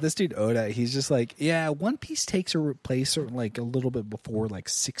yeah. But this dude Oda, he's just like, yeah, One Piece takes a place like a little bit before like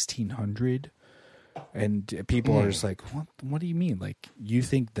 1600, and people are just like, what do you mean? Like, you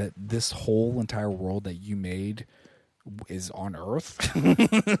think that this whole entire world that you made is on Earth?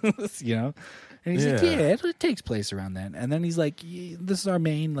 You know? And he's like, yeah, it takes place around then. And then he's like, this is our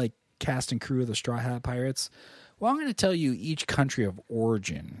main like cast and crew of the Straw Hat Pirates. Well, I'm going to tell you each country of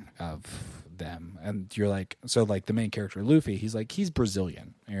origin of them. And you're like, so like the main character, Luffy, he's like, he's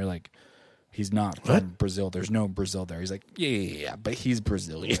Brazilian. And you're like, he's not from Brazil. There's no Brazil there. He's like, yeah, but he's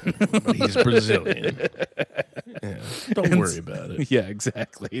Brazilian. But he's Brazilian. Yeah, don't worry about it. Yeah,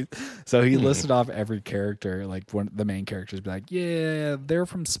 exactly. So he listed off every character, like one the main characters, be like, yeah, they're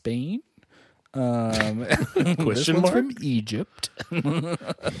from Spain. This Question one's mark? from Egypt.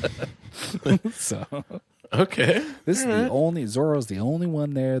 So Okay. this is the only Zoro's the only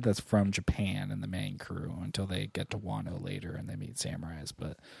one there that's from Japan in the main crew until they get to Wano later and they meet samurais.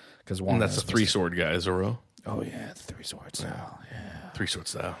 But because Wano, And that's a three-sword guy, Zoro. Oh yeah, the three swords. Yeah. Three-sword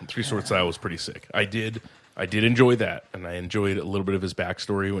style. Three-sword style was pretty sick. I did enjoy that, and I enjoyed a little bit of his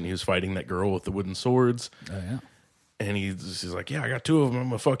backstory when he was fighting that girl with the wooden swords. Oh yeah. And he's like, yeah, I got two of them. I'm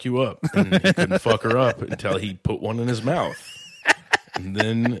going to fuck you up. And he couldn't fuck her up until he put one in his mouth. And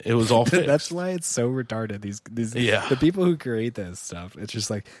then it was all fixed. That's why it's so retarded. These Yeah. the people who create this stuff. It's just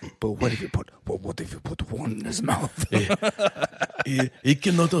like, but what if you put one in his mouth? He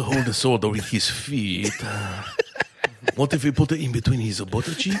cannot hold the sword with his feet. What if we put it in between his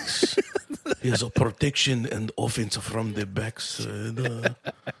butter cheeks? He has a protection and offense from the backside.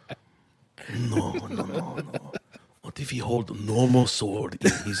 No. What if he hold a normal sword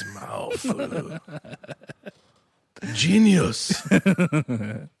in his mouth? Genius.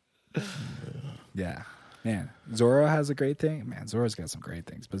 Yeah, man. Zoro has a great thing. Man, Zoro's got some great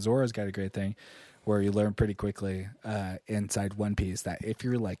things, but Zoro's got a great thing where you learn pretty quickly inside One Piece that if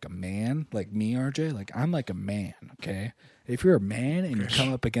you're like a man, like me, RJ, like I'm like a man. Okay, if you're a man and you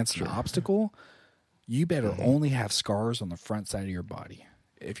come up against an obstacle, you better only have scars on the front side of your body.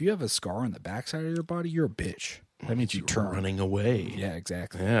 If you have a scar on the back side of your body, you're a bitch. That means you turn. Running away. Yeah,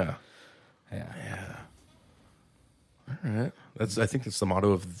 exactly. Yeah. Yeah. All right. I think that's the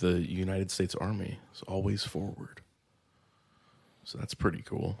motto of the United States Army. It's always forward. So that's pretty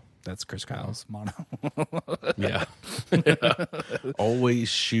cool. That's Chris Kyle's motto. Yeah. Yeah. Always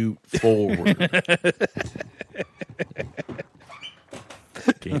shoot forward.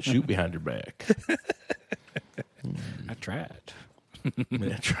 Can't shoot behind your back. I tried.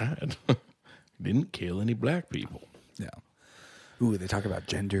 I tried. Didn't kill any black people. Yeah. Ooh, they talk about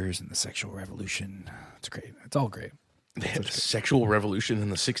genders and the sexual revolution. It's great. It's all great. They had a sexual revolution in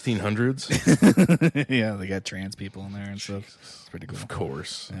the 1600s. Yeah, they got trans people in there and stuff. It's pretty cool. Of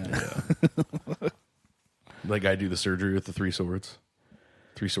course. Yeah. Like I do the surgery with the three swords.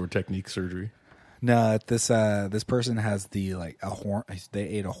 Three-sword technique surgery. No, this person has the like they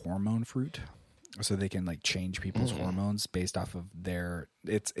ate a hormone fruit, so they can like change people's hormones based off of their.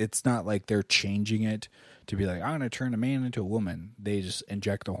 It's not like they're changing it to be like I'm going to turn a man into a woman. They just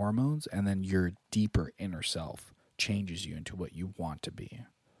inject the hormones, and then your deeper inner self changes you into what you want to be.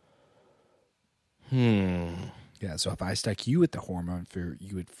 Yeah, so if I stuck you with the hormone fruit,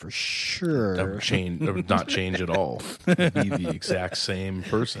 you would for sure That would change, or not change at all. It'd be the exact same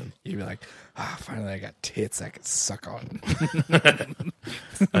person. You'd be like, finally I got tits I could suck on.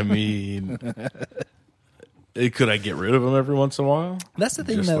 I mean, could I get rid of them every once in a while? That's the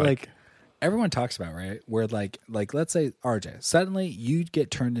thing Just that like everyone talks about, right? Where like let's say RJ, suddenly you get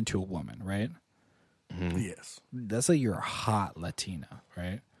turned into a woman, right? Yes. Let's say you're a hot Latina,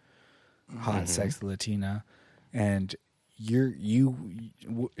 right? Hot, sexy Latina, and are you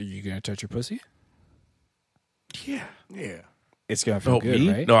gonna touch your pussy? Yeah. Yeah. It's gonna feel good, me?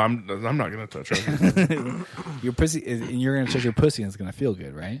 right? No, I'm not gonna touch her. Your pussy, and you're gonna touch your pussy, and it's gonna feel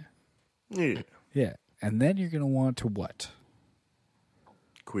good, right? Yeah. Yeah. And then you're going to want to what?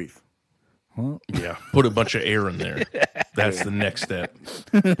 Queef. Well, Yeah, put a bunch of air in there. That's the next step.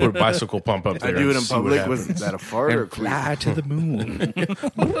 Put a bicycle pump up there. I do it and in see what public. happens. Was that a fart or a and queef? fly to the moon.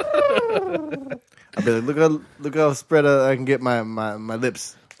 I'd be like, look how spread I can get my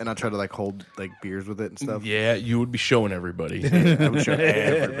lips, and I try to like hold like beers with it and stuff. Yeah, you would be showing everybody. I would show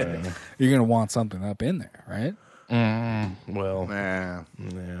everybody. You're going to want something up in there, right? Well, Nah.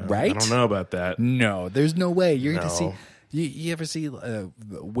 yeah, Right? I don't know about that. No, there's no way. You're going to see. No. You ever see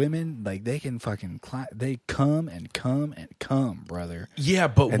women, like, they can fucking they come and come and come, brother. Yeah,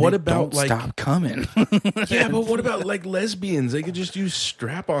 but And what they about don't like? stop coming? Yeah, but what about like lesbians? They could just use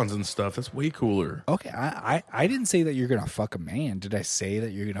strap-ons and stuff. That's way cooler. Okay, I didn't say that you're gonna fuck a man. Did I say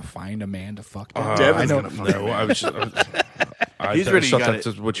that you're gonna find a man to fuck? Them? Devin's I gonna know. fuck No, I was. He's I ready. thought Got that's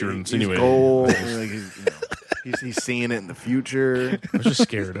it. what you were He's insinuating. goal. Like, he's seeing it in the future. I was just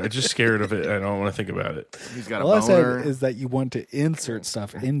scared. I'm just scared of it. I don't want to think about it. He's got All a I boner. said is that you want to insert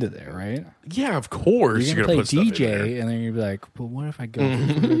stuff into there, right? Yeah, of course You're you're gonna gonna play put stuff in there. DJ, and then you're gonna be like, "But what if I go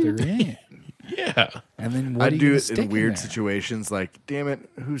further in?" Yeah. And then what I are you do gonna it stick in weird there? situations. Like, damn it,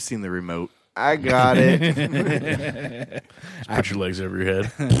 who's seen the remote? I got it. Put your legs over your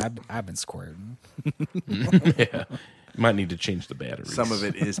head. I've been squirting. Yeah. You might need to change the batteries. Some of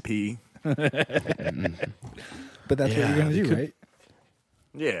it is pee. But that's what Yeah, you're gonna you do, could- right?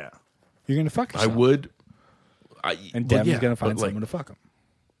 Yeah. You're gonna fuck I yourself. would. And well, Devin's yeah, gonna find but, like, someone to fuck him.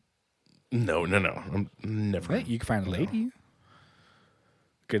 No. I'm never. Right? You can find a lady.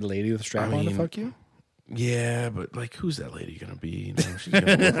 Good lady with a strap on to mean, fuck you. Yeah, but like, who's that lady gonna be? No, she's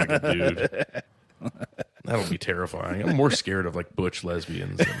gonna look like a dude. That'll be terrifying. I'm more scared of like butch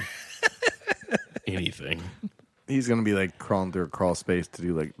lesbians than anything. He's gonna be like crawling through a crawl space to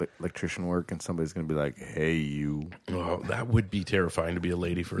do like electrician work, and somebody's gonna be like, "Hey, you." Oh, that would be terrifying to be a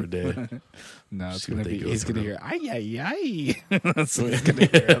lady for a day. No, it's See gonna what they be. go He's gonna through. hear ay ay ay. That's what he's gonna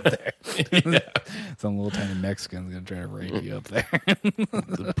hear up there. Some little tiny Mexican's gonna try to rape you up there.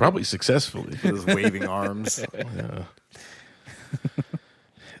 Probably successfully. Those waving arms. Yeah.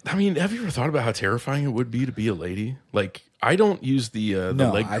 I mean, have you ever thought about how terrifying it would be to be a lady? Like, I don't use the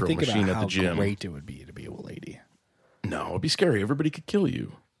No, leg I curl think machine about at how the gym. great it would be to be a lady. No, it'd be scary. Everybody could kill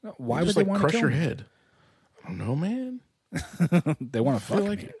you. Why You'd would just, they like, want crush to your kill me? head? I don't know, man. They want to fuck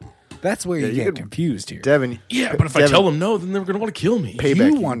like me. That's where you you get could- confused here. Devin. Yeah, but if I Devin, tell them no, then they're going to want to kill me. Payback, you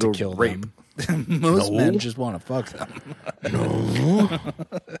you want can to go kill rape. them. Most No. men just want to fuck them. No.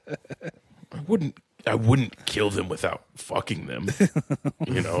 I wouldn't kill them without fucking them.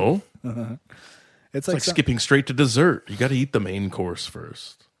 You know? It's It's like skipping straight to dessert. You got to eat the main course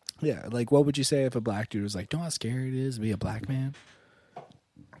first. yeah, like what would you say if a black dude was like, "Don't know how scary it is to be a black man"?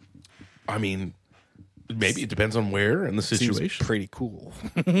 I mean, maybe it depends on where and the Seems situation. pretty cool.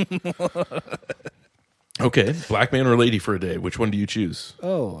 Okay, black man or lady for a day. Which one do you choose?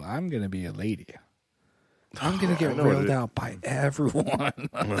 Oh, I'm gonna be a lady. I'm gonna get know what railed it- out by everyone.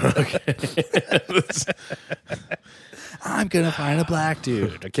 I'm gonna find a black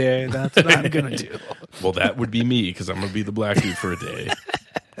dude. Okay, that's what I'm gonna do. Well, that would be me because I'm going to be the black dude for a day.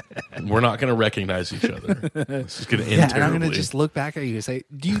 We're not going to recognize each other. This is going to end Yeah, and I'm terribly. gonna just look back at you and say,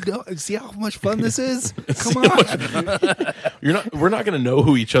 "Do you know? See how much fun this is? Come on!" We're not going to know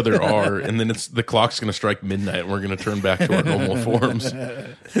who each other are, and then the clock's going to strike midnight, and we're going to turn back to our normal forms. Yeah,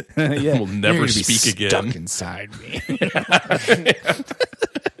 We'll never you're gonna be speak again. Stuck inside me.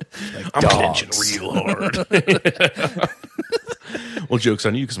 I'm dogs. clenching real hard. Well, joke's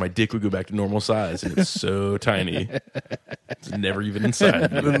on you because my dick would go back to normal size, and it's so tiny. It's never even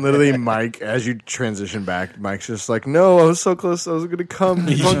inside me. Then literally, Mike, as you transition back, Mike's just like, "No, I was so close. I was gonna come.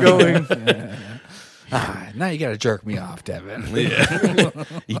 Keep on going." Now you gotta jerk me off, Devin. Yeah.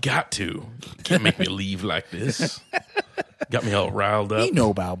 You got to. You can't make me leave like this. Got me all riled up. You know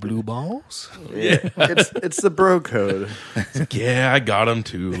about blue balls. Yeah. It's the bro code. Yeah, I got him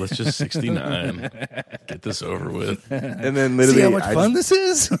too. Let's just 69. Get this over with. And then literally, See how much fun this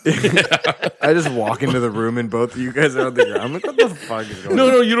is? I just walk into the room and both of you guys are on the ground. I'm like, what the fuck is going on?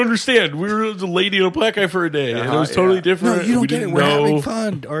 No, you don't understand. We were a lady and a black guy for a day, and it was totally Yeah. different. No, you don't we get it. didn't We're know. having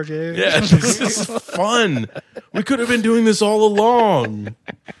fun, RJ. Yeah, this is fun. We could have been doing this all along.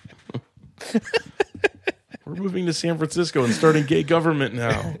 We're moving to San Francisco and starting gay government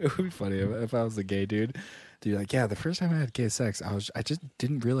now. It would be funny if I was a gay dude. Dude, like, yeah, the first time I had gay sex, I just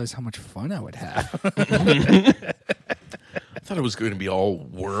didn't realize how much fun I would have. I thought it was going to be all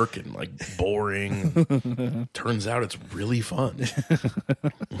work and like boring. Turns out it's really fun.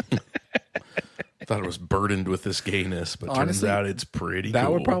 I thought thought it was burdened with this gayness, but Honestly, turns out it's pretty That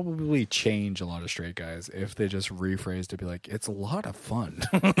cool. would probably change a lot of straight guys if they just rephrased to be like, it's a lot of fun.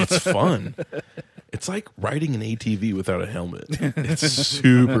 It's fun. It's like riding an ATV without a helmet. It's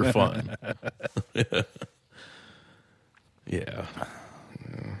super fun. Yeah.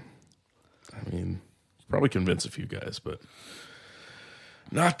 I mean, probably convince a few guys, but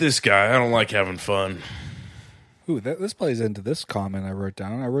not this guy. I don't like having fun. Ooh, this plays into this comment I wrote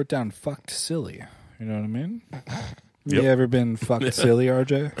down. I wrote down fucked silly. You know what I mean? Yep. You ever been fucked silly,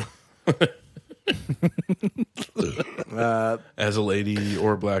 RJ? As a lady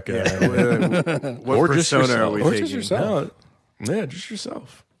or a black guy. What Or just persona yourself. are we Or taking? just yourself. No, yeah, just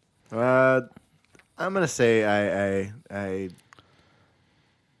yourself. I'm gonna say I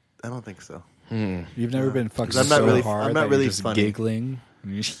don't think so. You've never been fucked 'Cause I'm so not really- hard I'm that not really you're just funny. giggling.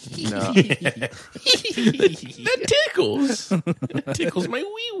 No. That tickles. That tickles my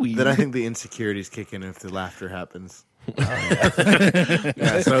wee wee. Then I think the insecurities kick in if the laughter happens.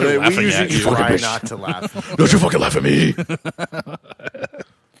 Yeah, so we Laughing usually at you. try not to laugh. Don't you fucking laugh at me.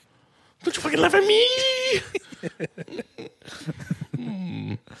 Don't you fucking laugh at me.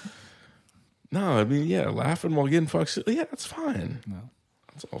 No, I mean, yeah, laughing while getting fucked. Yeah, that's fine. No.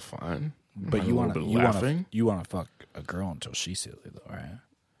 That's all fine. But Mind you a want little to bit of laughing. you want to fuck a girl until she's silly though, right?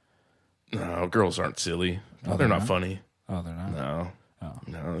 No, girls aren't silly. Oh, they're not not? funny. Oh, they're not. No. Oh.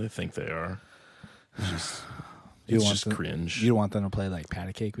 No, they think they are. It's just, You it's want just them- cringe. You don't want them to play like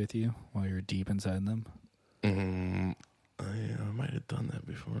patty cake with you while you're deep inside them. Yeah, I might have done that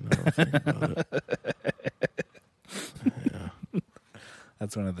before. Now I think about it.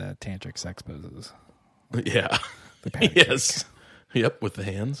 That's one of the tantric sex poses. Yeah. The patty Yes. Yep, with the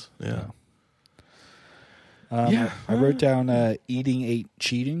hands. Yeah. Yeah. I wrote down eating ain't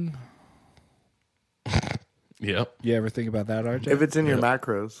cheating. Yep. You ever think about that, RJ? If it's in your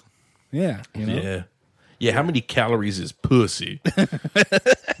macros. Yeah, you know. Yeah. Yeah, how many calories is pussy? That's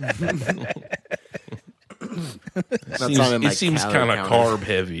not in my It seems calorie kind of counter. carb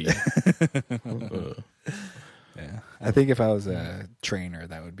heavy. Yeah. I think if I was a trainer,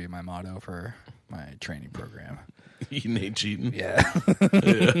 that would be my motto for my training program. Eating ain't cheating. Yeah.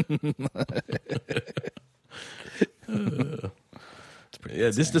 Yeah,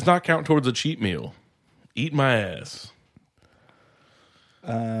 this does not count towards a cheat meal. Eat my ass.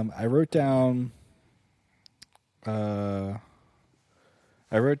 I wrote down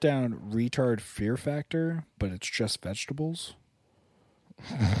retard fear factor, but it's just vegetables.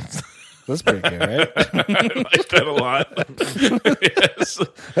 That's pretty good, right? I like that a lot. Yes.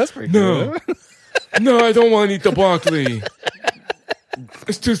 That's pretty No. good. No, I don't want to eat the broccoli.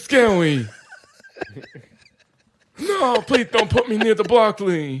 It's too scary. No, please don't put me near the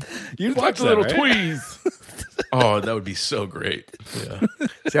broccoli. You Watch touched the that, little right? tweeze. Oh, that would be so great. Yeah.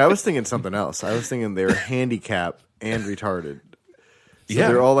 See, I was thinking something else. I was thinking they were handicapped and retarded. So Yeah.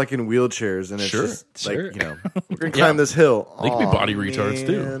 they're all like in wheelchairs, and it's Sure, just sure. like, you know, we're gonna climb this hill. They could be Aw, body retards,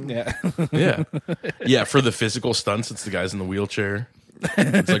 too. man. Yeah. Yeah. Yeah, for the physical stunts, it's the guys in the wheelchair.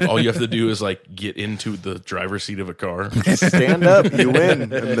 It's like all you have to do is like get into the driver's seat of a car. Stand up, you win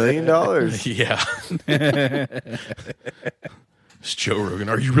 $1 million. Yeah. It's Joe Rogan.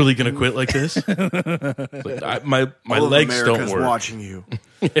 Are you really going to quit like this? Like, my All of legs America's don't work. watching you.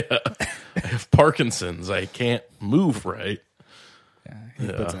 I have Parkinson's. I can't move right. Yeah, he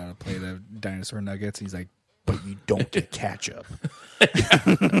puts out a plate of dinosaur nuggets. He's like, but you don't get ketchup.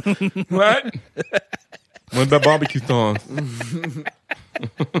 What? What about barbecue sauce?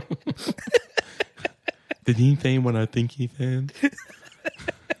 Did he say what I think he said?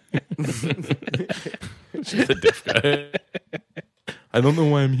 She's a deaf guy. I don't know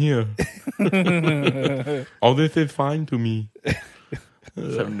why I'm here. All this is fine to me. I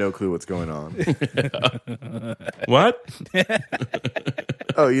just have no clue what's going on. What?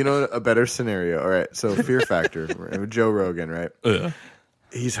 Oh, you know a better scenario. All right, so Fear Factor, Joe Rogan, right?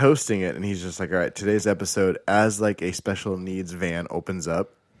 He's hosting it, and he's just like, all right, today's episode, as like a special needs van opens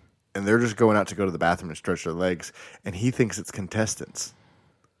up, and they're just going out to go to the bathroom and stretch their legs, and he thinks it's contestants.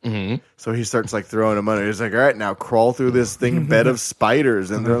 Mm-hmm. So he starts like throwing them under. He's like, all right, now crawl through this thing bed of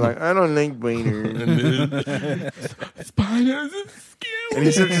spiders, and they're like, I don't like spiders. Spiders are scary. And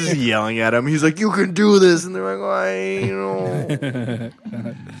he starts just yelling at him. He's like, you can do this, and they're like, why, you know.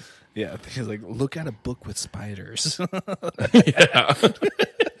 Yeah, he's like, look at a book with spiders. Yeah.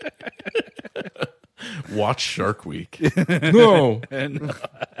 Watch Shark Week. No.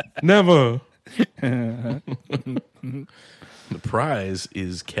 Never. The prize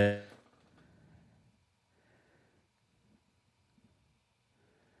is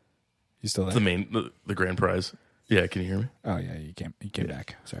You still there? the grand prize. Yeah, can you hear me? Oh yeah, you came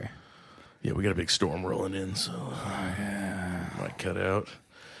back. Sorry. Yeah, we got a big storm rolling in, so might cut out.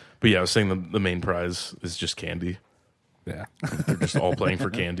 But yeah, I was saying the main prize is just candy. Yeah. They're just all playing for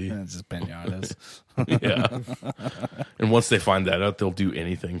candy. It's just pinatas. Yeah. And once they find that out, they'll do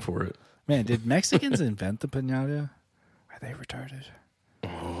anything for it. Man, did Mexicans invent the pinata? Are they retarded?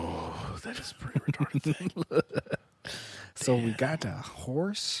 Oh, that is a pretty retarded thing. So we got a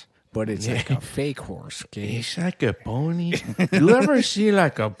horse, but it's like a fake horse, okay? It's like a pony. You ever see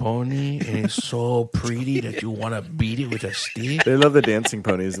like a pony and it's so pretty that you want to beat it with a stick? They love the dancing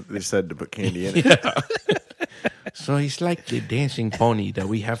ponies that they said to put candy in it. So it's like the dancing pony that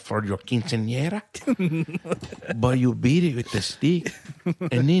we have for your quinceañera, but you beat it with the stick,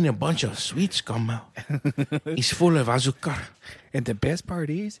 and then a bunch of sweets come out. It's full of azúcar. And the best part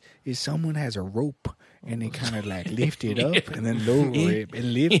is someone has a rope, and they kind of like lift it up and then lower it,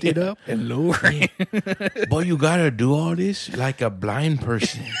 and lift it up and lower it. But you gotta do all this like a blind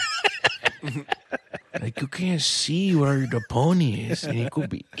person. Like you can't see where the pony is, and it could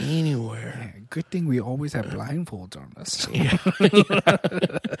be anywhere. Good thing we always have blindfolds on us.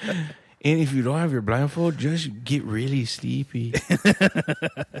 And if you don't have your blindfold, just get really sleepy.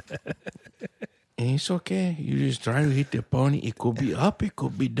 And it's okay. You just try to hit the pony. It could be up, it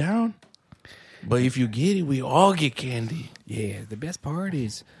could be down. But if you get it, we all get candy. Yeah, the best part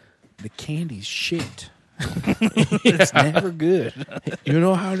is the candy's shit. It's never good. You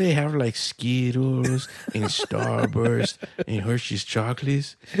know how they have like Skittles and Starburst and Hershey's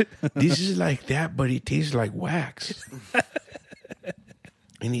chocolates? This is like that, but it tastes like wax.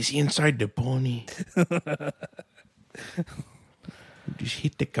 And it's inside the pony. Just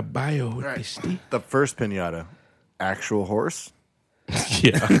hit the caballo with the stick. The first pinata, actual horse.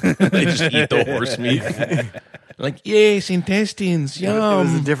 Yeah. They just eat the horse meat. Like, yes, intestines, It was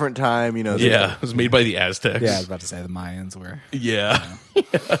a yum. different time, you know. Yeah, it was made by the Aztecs. Yeah, I was about to say the Mayans were. Yeah.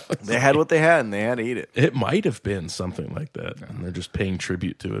 They had what they had, and they had to eat it. It might have been something like that. And they're just paying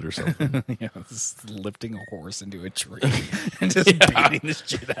tribute to it or something. Just lifting a horse into a tree and just beating the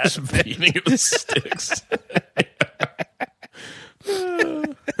shit out of it. Beating it with sticks.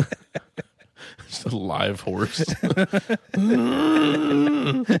 Just a live horse.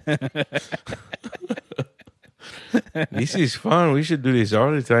 This is fun. We should do this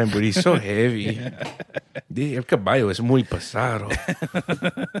all the time, but he's so heavy. El caballo es muy pesado.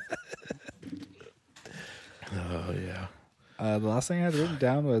 Oh, yeah. The last thing I had written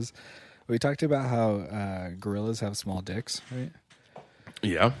down was we talked about how gorillas have small dicks, right?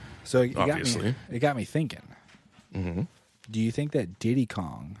 Yeah. So it Obviously. got me thinking. Mm-hmm. Do you think that Diddy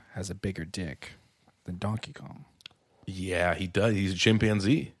Kong has a bigger dick than Donkey Kong? Yeah, he does. He's a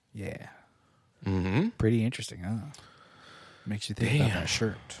chimpanzee. Yeah. Mm-hmm. Pretty interesting, huh? Makes you think about that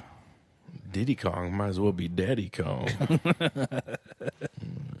shirt. Diddy Kong might as well be Daddy Kong.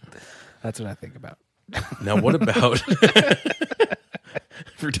 That's what I think about. Now, what about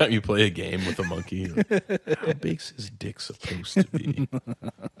every time you play a game with a monkey? How big's his dick supposed to be?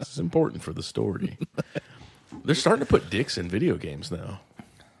 This is important for the story. They're starting to put dicks in video games now.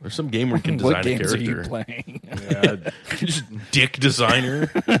 There's some game where you can design What a games character. are you playing? Just dick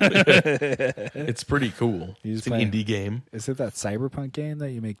designer. It's pretty cool. It's an indie game. Is it that Cyberpunk game that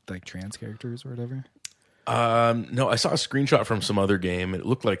you make like trans characters or whatever? No, I saw a screenshot from some other game. It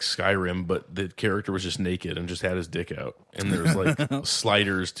looked like Skyrim, but the character was just naked and just had his dick out. And there's like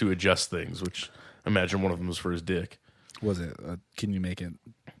sliders to adjust things, which I imagine one of them was for his dick. Was it? Can you make it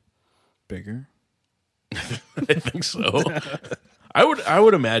bigger? I think so. I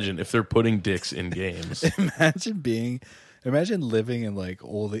would imagine if they're putting dicks in games. Imagine living in like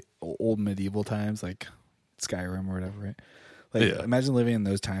old medieval times, like Skyrim or whatever, right? Like Yeah. imagine living in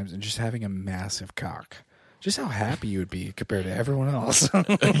those times and just having a massive cock. Just how happy you would be compared to everyone else.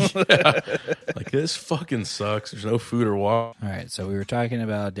 Like, this fucking sucks. There's no food or water. All right, so we were talking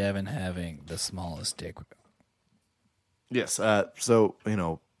about Devin having the smallest dick. Yes. So, you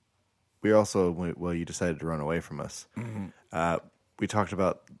know, we also, well, you decided to run away from us. Mm-hmm. We talked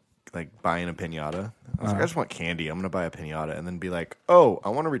about like buying a pinata. I was like, I just want candy. I'm going to buy a pinata, and then be like, oh, I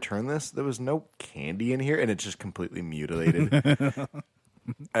want to return this. There was no candy in here, and it's just completely mutilated.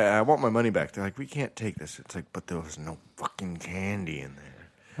 I want my money back. They're like, we can't take this. It's like, but there was no fucking candy in there.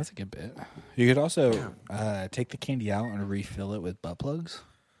 That's a good bit. You could also take the candy out and refill it with butt plugs.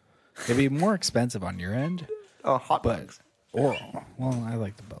 It'd be more expensive on your end, Oh, hot but dogs. well, I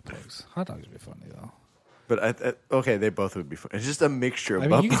like the butt plugs. Hot dogs would be funny though. But okay, they both would be fun. It's just a mixture of I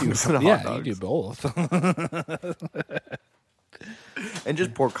mean, butt you could do plugs and hot yeah, dogs. you could do both. And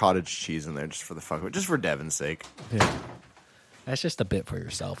just pour cottage cheese in there just for the fuck of it, just for Devin's sake. Yeah. That's just a bit for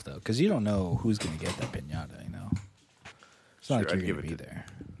yourself, though, because you don't know who's going to get that pinata, you know? It's not Sure, like I'd you're give going it to be to- there.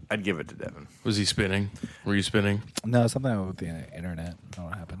 I'd give it to Devin. Was he spinning? Were you spinning? No, something with the internet. I don't know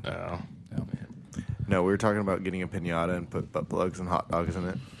what happened. Oh. No. No, we were talking about getting a pinata and put butt plugs and hot dogs in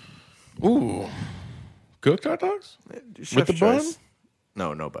it. Ooh. Cooked hot dogs? Chef's the bun? choice.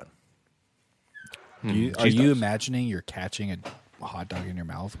 No bun. Are Cheese you dogs. imagining you're catching a hot dog in your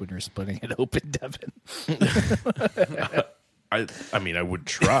mouth when you're splitting it open, Devin? I mean, I would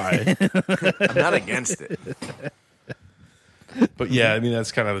try. I'm not against it. But yeah, I mean,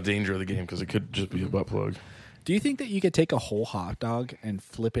 that's kind of the danger of the game because it could just be a butt plug. Do you think that you could take a whole hot dog and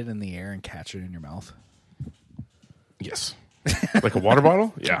flip it in the air and catch it in your mouth? Yes. Like a water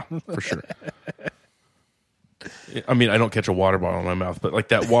bottle? Yeah, for sure. I mean, I don't catch a water bottle in my mouth, but like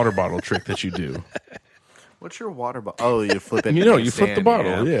that water bottle trick that you do. What's your water bottle? Oh, you flip it. You know, you flip the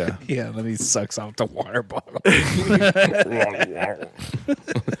bottle, yeah. Yeah, then he sucks out the water bottle.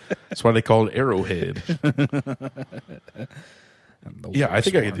 That's why they call it Arrowhead. Yeah, I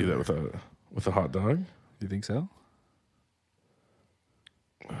think I could do that with a hot dog. You think so?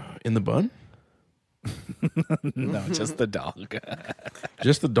 In the bun? No, just the dog.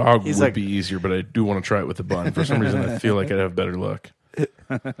 Just the dog He's would like- be easier, but I do want to try it with the bun. For some reason, I feel like I'd have better luck.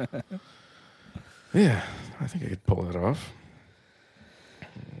 Yeah, I think I could pull that off.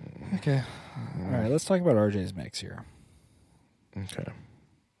 Okay. All right, let's talk about RJ's mix here. Okay.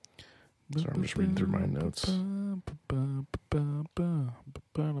 Sorry, I'm just reading through my notes.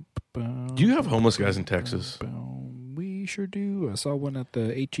 Do you have homeless guys in Texas? We sure do. I saw one at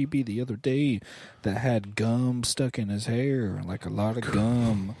the HEB the other day that had gum stuck in his hair, like a lot of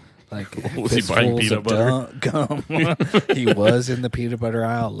gum. Like Was he buying fistfuls peanut of gum. He was in the peanut butter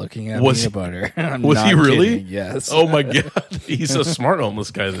aisle looking at Was peanut butter. I'm was he not really? kidding. Yes. Oh my god, he's a smart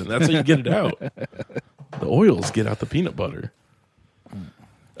homeless guy. Then that's how you get it out. The oils get out the peanut butter.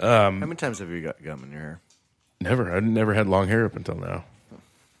 How many times have you got gum in your hair? Never. I never had long hair up until now.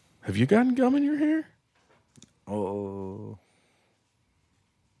 Have you gotten gum in your hair? Oh,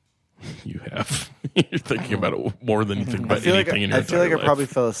 You have. You're thinking about it more than you think about I feel like anything in your I feel like I entire probably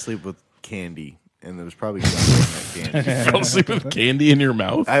life. fell asleep with candy, and there was probably gum in that candy. Fell asleep with candy in your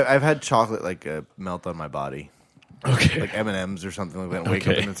mouth. I've had chocolate like melt on my body, Okay. like M&Ms or something like that. And wake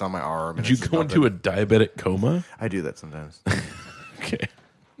up Okay. and it's on my arm. And Did you it's just go into melted. a diabetic coma? I do that sometimes. Okay.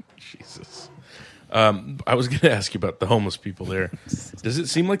 Jesus. I was going to ask you about the homeless people there. Does it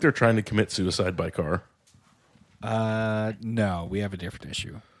seem like they're trying to commit suicide by car? No, we have a different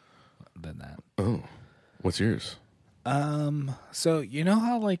issue than that. Oh. What's yours? So you know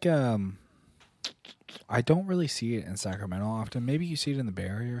how like I don't really see it in Sacramento often. Maybe you see it in the Bay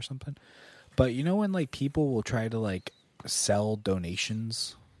Area or something. But you know when like people will try to like sell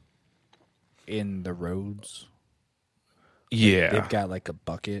donations in the roads? Yeah. They've got like a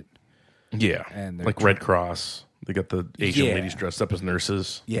bucket. Yeah. And they're like Red Cross. They got the Asian Yeah. ladies dressed up as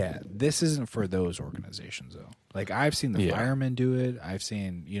nurses. Yeah, this isn't for those organizations though. Like I've seen the Yeah. firemen do it. I've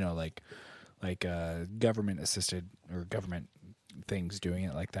seen, you know, like government assisted or government things doing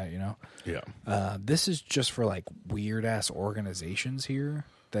it like that, you know. Yeah. This is just for like weird ass organizations here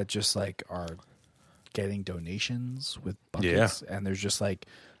that just like are getting donations with buckets, and there's just like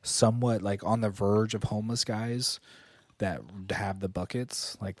somewhat like on the verge of homeless guys that have the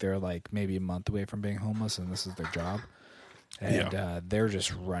buckets. Like they're like maybe a month away from being homeless, and this is their job, and they're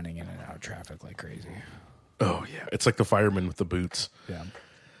just running in and out of traffic like crazy. Oh, yeah. It's like the firemen with the boots. Yeah.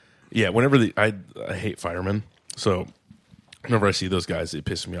 Yeah, whenever I hate firemen, so whenever I see those guys, it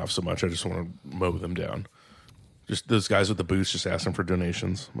pisses me off so much. I just want to mow them down. Just those guys with the boots just asking for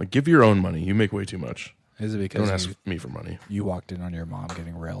donations. I'm like, give your own money. You make way too much. Is it Don't because ask me for money. you walked in on your mom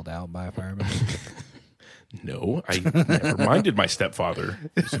getting railed out by a fireman? No, I never minded my stepfather.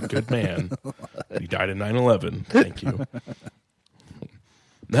 He's a good man. He died in 9/11. Thank you.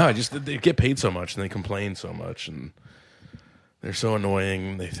 No, they get paid so much and they complain so much and they're so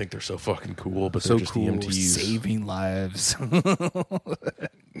annoying. They think they're so fucking cool, but they're just EMTs. saving lives.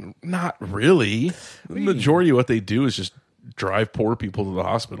 Not really. The majority of what they do is just drive poor people to the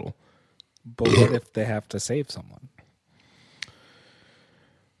hospital. But what if they have to save someone?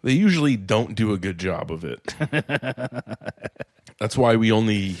 They usually don't do a good job of it. That's why we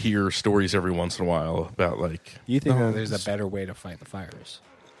only hear stories every once in a while about like You think that there's a better way to fight the fires?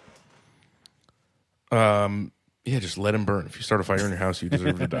 yeah, just let him burn. If you start a fire in your house, you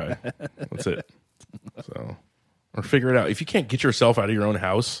deserve to die. That's it. So, or figure it out. If you can't get yourself out of your own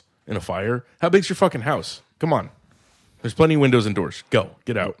house in a fire, how big's your fucking house? Come on. There's plenty of windows and doors. Go.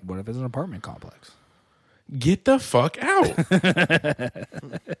 Get out. What if it's an apartment complex? Get the fuck out.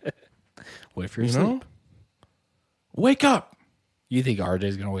 What if you're You asleep? know? Wake up. You think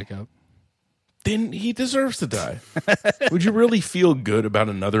RJ's gonna wake up? then he deserves to die. Would you really feel good about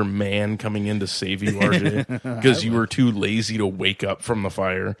another man coming in to save you, RJ, because you were too lazy to wake up from the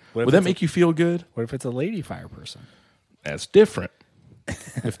fire? Would that make you feel good? What if it's a lady fire person? That's different.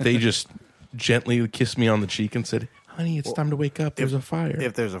 If they just gently kissed me on the cheek and said, honey, it's time to wake up. There's a fire.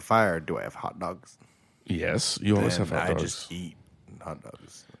 If there's a fire, do I have hot dogs? Yes, you always have Then hot I dogs. just eat hot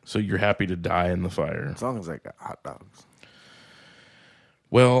dogs. So you're happy to die in the fire. As long as I got hot dogs.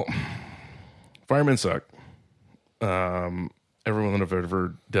 Well, firemen suck. Everyone that I've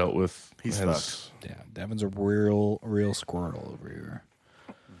ever dealt with He's has... Yeah, Devin's a real Squirtle over here.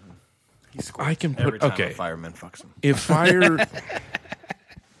 I can Every put... time Okay, a fireman fucks him. if fire...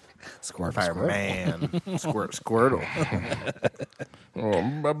 Squirt, Fireman. Squirtle. Oh,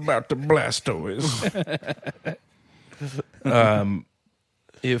 I'm about to Blastoise.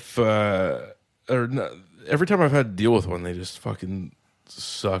 Every time I've had to deal with one, they just fucking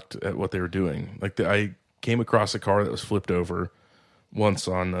sucked at what they were doing. Like I came across a car that was flipped over once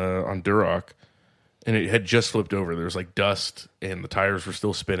on Duroc, and it had just flipped over. There was like dust, and the tires were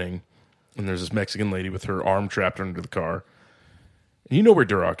still spinning. And there's this Mexican lady with her arm trapped under the car. And you know where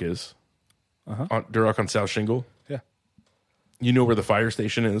Duroc is? On Duroc on South Shingle. Yeah. You know where the fire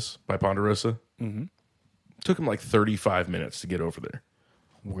station is by Ponderosa? Mm-hmm. Took him like 35 minutes to get over there.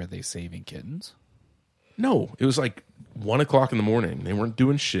 Were they saving kittens? No, it was like 1 o'clock in the morning. They weren't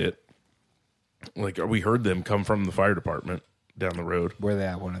doing shit. Like we heard them come from the fire department down the road. Were they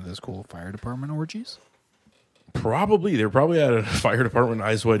at one of those cool fire department orgies? Probably. They're probably at a fire department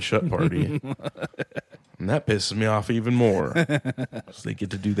Eyes Wide Shut party. And that pisses me off even more. So they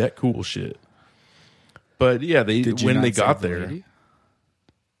get to do that cool shit. But yeah, when they got there, lady?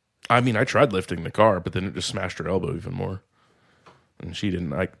 I mean, I tried lifting the car, but then it just smashed her elbow even more. And she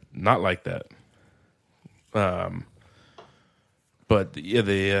didn't not like that. But yeah,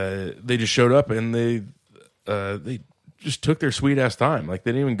 they just showed up and they just took their sweet ass time. Like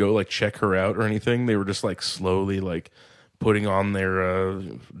they didn't even go like check her out or anything. They were just like slowly like putting on their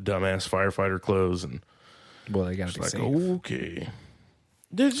dumbass firefighter clothes and Well, they got to be like, safe. okay.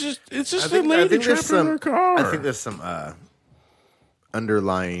 It's just I a lady think there's trapped in her car. I think there's some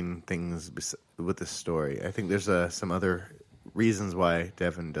underlying things with this story. I think there's some other reasons why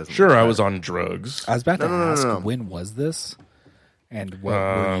Devin doesn't. Sure, I was on drugs. I was about to ask, no. when was this? And what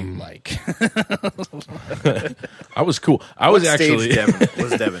were you like? I was cool. I What was actually. stage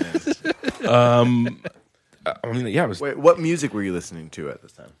was Devin in? I mean, yeah, I was Wait, what music were you listening to at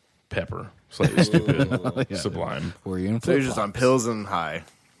this time? Pepper, slightly stupid, Sublime. Were you in So you're flip just on pills and high.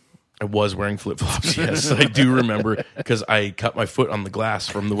 I was wearing flip flops. Yes, I do remember because I cut my foot on the glass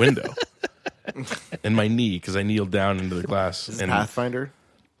from the window, and my knee because I kneeled down into the glass. Is this And Pathfinder?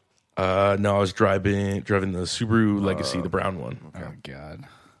 no, I was driving the Subaru Legacy, the brown one. Oh God!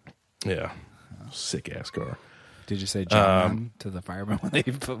 Yeah, sick ass car. Did you say John to the fireman when they?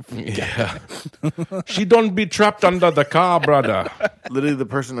 Yeah, she don't be trapped under the car, brother. Literally, the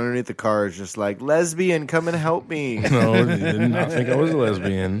person underneath the car is just like, lesbian, come and help me. No, he did not think I was a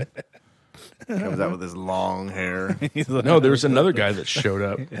lesbian. Comes out with his long hair. No, there was another guy that showed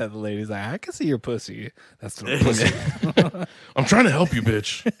up. Yeah, the lady's like, I can see your pussy. That's the pussy. I'm trying to help you,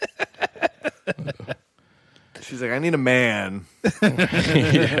 bitch. She's like, I need a man.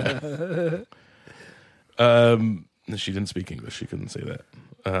 She didn't speak English. She couldn't say that.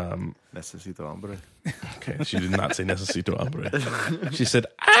 Necesito hombre. Okay, she did not say necesito hombre. She said,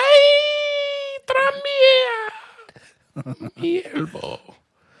 "Ay, tramia, mi elbow."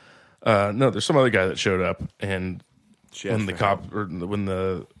 No, there's some other guy that showed up, and She asked for when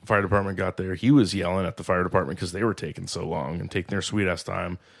the fire department got there, he was yelling at the fire department because they were taking so long and taking their sweet ass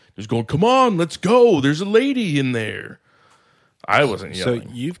time. He was going, "Come on, let's go! There's a lady in there." I wasn't So yelling,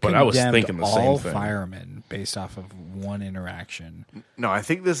 you've but I was condemned thinking the all same thing. firemen based off of one interaction No, I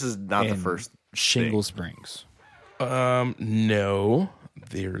think this is not the in first. Shingle Springs. No,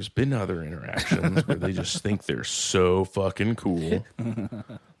 there's been other interactions where they just think they're so fucking cool.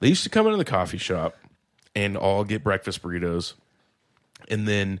 They used to come into the coffee shop and all get breakfast burritos and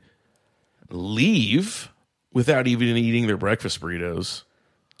then leave without even eating their breakfast burritos.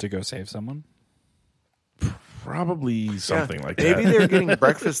 To go save someone? Probably something like Maybe that. they were getting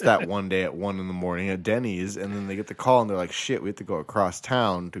breakfast that one day at 1 a.m. at Denny's, and then they get the call and they're like, "Shit, we have to go across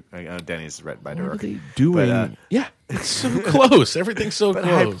town to Denny's is right by What are Duroc." they doing? But, Yeah, it's so close. Everything's so But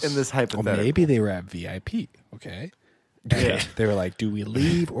close. in this Well, hypothetical, maybe they were at VIP. Okay. Yeah. They were like, do we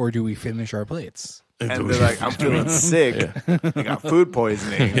leave or do we finish our plates? and they're like, "I'm feeling sick. I got food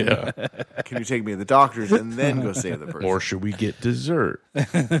poisoning. Yeah. Can you take me to the doctor's and then go save the person?" Or should we get dessert?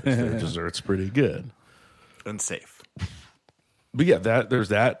 Their dessert's pretty good. Unsafe. but yeah, there's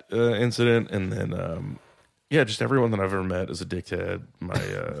that incident, and then just everyone that I've ever met is a dickhead.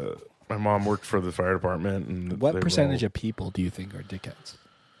 My mom worked for the fire department, and What percentage of people do you think are dickheads?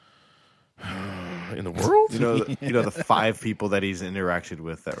 in the world? You know the 5 people that he's interacted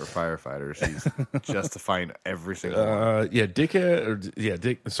with that were firefighters. He's justifying every single one.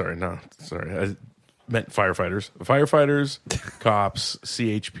 Sorry, I meant firefighters, cops,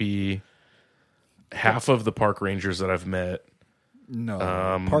 CHP. Half of the park rangers that I've met, No,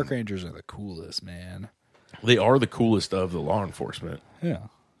 park rangers are the coolest, man. they are the coolest of the law enforcement. Yeah.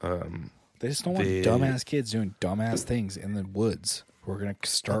 They just don't want dumbass kids doing dumbass things in the woods. We're gonna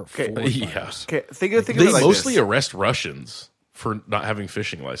start forest Yeah. fires. Okay, think of They it like mostly this. arrest Russians for not having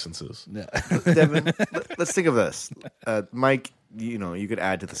fishing licenses. Devin, let's think of this. Mike, you could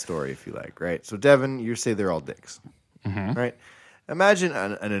add to the story if you like, right? So Devin, you say they're all dicks, right? Imagine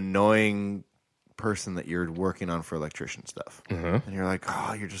an annoying person that you're working on for electrician stuff, and you're like,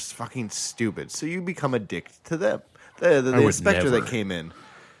 oh, you're just fucking stupid. So you become a dick to them. The would inspector never. that came in.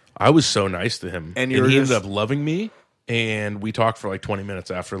 I was so nice to him, And and you were he ended just- up loving me. And we talked for like 20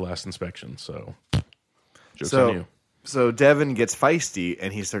 minutes after the last inspection. So, jokes on you. So Devin gets feisty,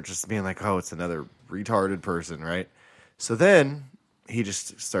 and he starts just being like, oh, it's another retarded person, right? So then he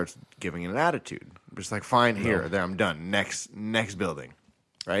just starts giving an attitude. Just like, fine, here, there, I'm done. Next building,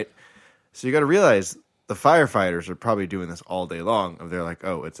 right? So you got to realize the firefighters are probably doing this all day long. They're like,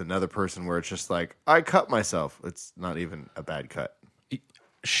 oh, it's another person where it's just like, I cut myself. It's not even a bad cut.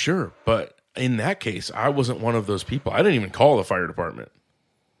 Sure, but in that case, I wasn't one of those people. I didn't even call the fire department.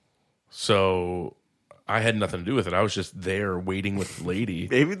 So I had nothing to do with it. I was just there waiting with the lady.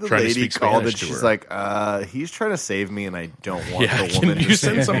 Maybe the trying to lady speak called Spanish and to she's her. like, he's trying to save me, and I don't want yeah, the woman can you to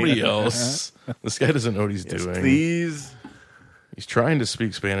send save somebody me. else? This guy doesn't know what he's Yes, doing. please. He's trying to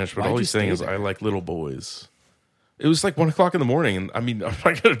speak Spanish, but Why'd all you he's saying stay is, there? I like little boys. It was like 1 o'clock in the morning, and I mean, I'm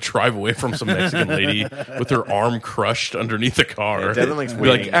not going to drive away from some Mexican lady with her arm crushed underneath the car. Yeah, Devin likes Be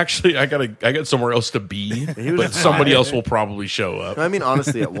like, waiting. actually, I got somewhere else to be, was but just somebody tired. else will probably show up. I mean,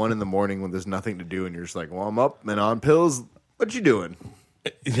 honestly, at 1 a.m. when there's nothing to do, and you're just like, well, I'm up and on pills. What you doing?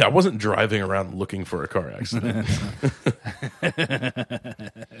 Yeah, I wasn't driving around looking for a car accident.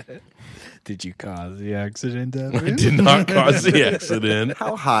 Did you cause the accident, I Devin? did not cause the accident.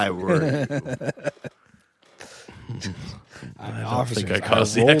 How high were you? Officers, think I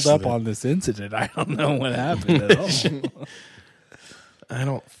caused the rolled accident. up on this incident. I don't know what happened at all. I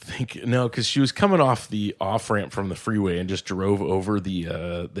don't think no, because she was coming off the off ramp from the freeway and just drove over the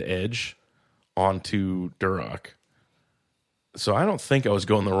edge onto Duroc. So I don't think I was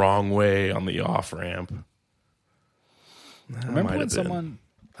going the wrong way on the off ramp. Remember when someone,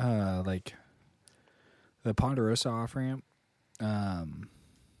 like the Ponderosa off ramp,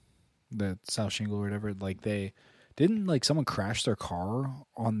 the South Shingle or whatever, like they didn't like someone crash their car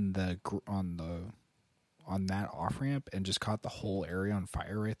on that off ramp and just caught the whole area on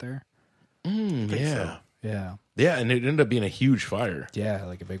fire right there. Yeah, Yeah, yeah, and it ended up being a huge fire. yeah,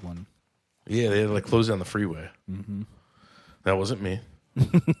 like a big one. Yeah, they had to like close down the freeway. Mm-hmm. That wasn't me.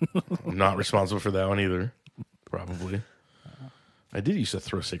 I'm not responsible for that one either. Probably. I did used to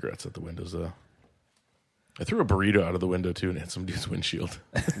throw cigarettes at the windows though. I threw a burrito out of the window too and hit some dude's windshield.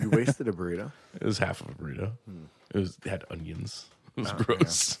 You wasted a burrito. It was half of a burrito. It had onions. It was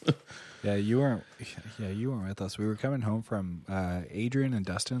gross. Yeah, you weren't. Yeah, you weren't with us. We were coming home from Adrian and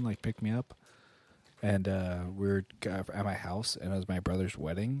Dustin like picked me up, and we were at my house, and it was my brother's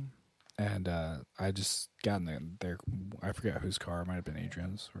wedding, and I just got in their I forget whose car. It might have been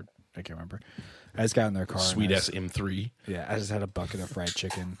Adrian's, or I can't remember. I just got in their car. and Sweet I ass just- M3. Yeah, I just had a bucket of fried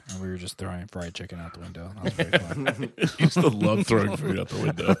chicken, and we were just throwing fried chicken out the window. That was very fun. I used to love throwing food out the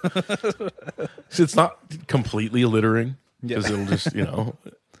window. So it's not completely littering because it'll just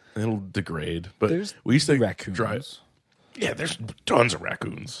it'll degrade. But There's we used to raccoons. drive. Yeah, there's tons of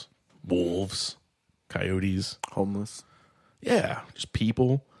raccoons, wolves, coyotes. Homeless. Yeah, just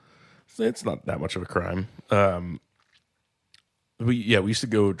people. It's not that much of a crime. We used to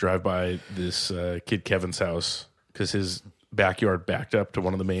go drive by this kid Kevin's house because his backyard backed up to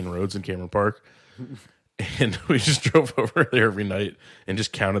one of the main roads in Cameron Park, and we just drove over there every night and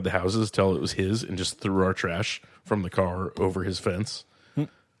just counted the houses till it was his, and just threw our trash from the car over his fence.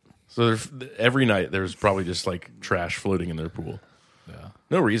 So every night there was probably just like trash floating in their pool. Yeah.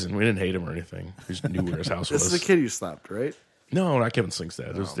 No reason. We didn't hate him or anything. We just knew where his house This was. is the kid you slapped, right? No, not Kevin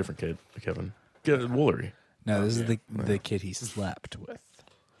Slingstad. It was a different kid. Kevin. Woolery. No, this is the kid he slept with.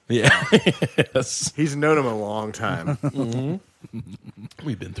 Yeah. Yes. He's known him a long time.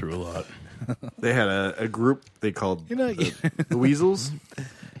 We've been through a lot. They had a group they called You know, the Weasels.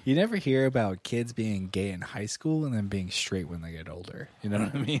 You never hear about kids being gay in high school and then being straight when they get older. You know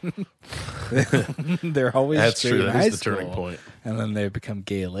what I mean? They're always That's straight true. in That high is the school, turning point. and then they become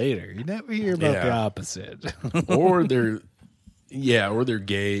gay later. You never hear about the Yeah. opposite. Or they're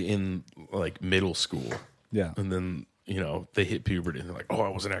gay in like middle school. Yeah. And then, they hit puberty and they're like, oh, I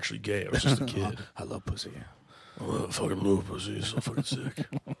wasn't actually gay. I was just a kid. I love pussy. Oh, I fucking love pussy. It's so fucking sick.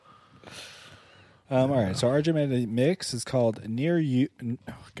 All right, so RJ made a mix. It's called Near You.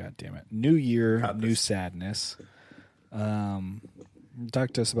 Oh, God damn it! New Year, New Sadness.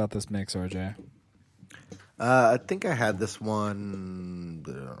 Talk to us about this mix, RJ. I think I had this one.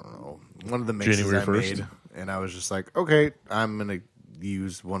 I don't know, one of the mixes January I 1st. made, and I was just like, okay, I'm gonna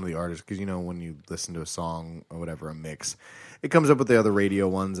use one of the artists because when you listen to a song or whatever, a mix, it comes up with the other radio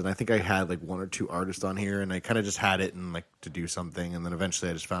ones, and I think I had like one or two artists on here, and I kind of just had it and like to do something, and then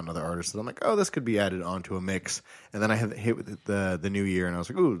eventually I just found another artist that I'm like, oh, this could be added onto a mix, and then I had hit with the new year, and I was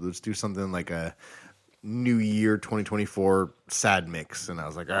like, ooh, let's do something like a New Year 2024 sad mix, and I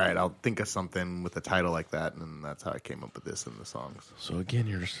was like, all right, I'll think of something with a title like that, and that's how I came up with this in the songs. So again,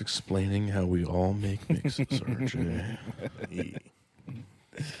 you're just explaining how we all make mixes, RJ. Yeah.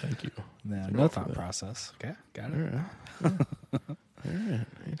 Thank you. No thought process. Okay, got it.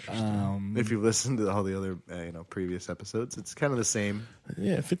 Interesting. If you listen to all the other previous episodes, it's kind of the same.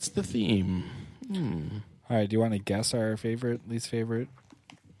 Yeah, it fits the theme. All right, do you want to guess our favorite, least favorite?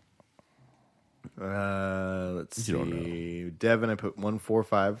 Let's You don't see. Devin, I put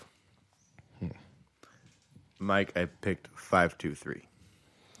 145. Mike, I picked 523.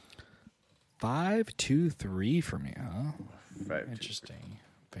 5, 2, 3 for me, huh? 5, Interesting.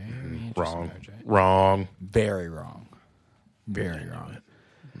 Very interesting. Wrong. RJ. Wrong. Very wrong. Very wrong.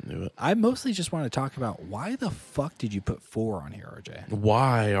 Knew it. I mostly just want to talk about why the fuck did you put 4 on here, RJ?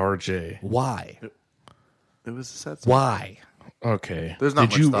 Why, RJ? Why? It was a sad song. Why? Okay. There's not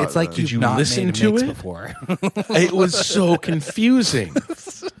Did much you? thought It's like Did you've you not listen made a to mix it? before. It was so confusing.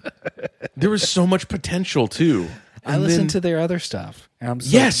 There was so much potential too. I listened to their other stuff. And I'm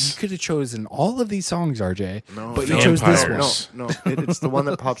just Yes. like, you could have chosen all of these songs, RJ. No, but no, you chose this Vampires. one. No, it's the one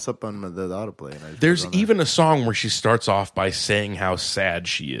that pops up on the autoplay. And I just There's put it on even a song where she starts off by saying how sad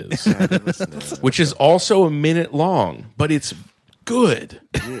she is, there. I didn't listen to it. which is also a minute long, but it's good.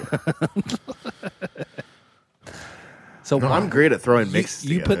 So No, I'm great at throwing you, mixes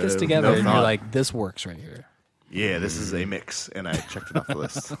you put this together No and you're thought. like, this works right here. yeah, this is a mix, and I checked it off the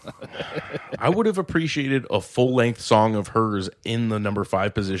list. I would have appreciated a full length song of hers in the number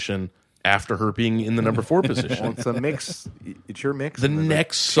 5 position after her being in the number 4 Well, position. it's a mix. It's your mix. The and there's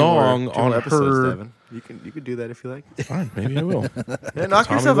next two more- song two more on episodes, her- Devin. You could do that if you like. Fine, maybe I will. Yeah, knock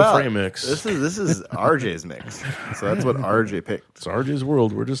Tommy yourself the out. Frame mix. This is RJ's mix, so that's what RJ picked. It's RJ's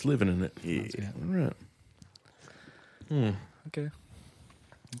world. We're just living in it. Yeah. All right. Okay.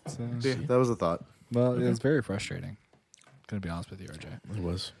 It's, Yeah, that was a thought. well, it was very frustrating. Gonna be honest with you, RJ, It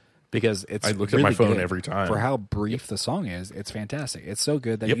was. because it's I looked at my really phone good. every time. For how brief the song is, it's fantastic. It's so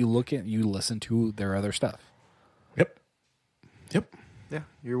good that Yep. you listen to their other stuff. Yep. Yep. Yeah,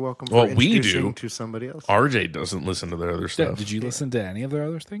 you're welcome. For Well, we introducing do. to somebody else. RJ doesn't listen to their other stuff. Did you listen to any of their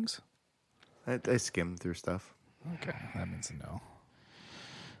other things? I skimmed through stuff. Okay, that means a no.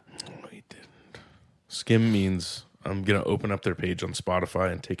 No, he didn't. Skim means I'm going to open up their page on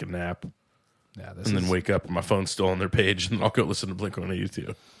Spotify and take a nap Yeah, this and is then wake up and my phone's still on their page and I'll go listen to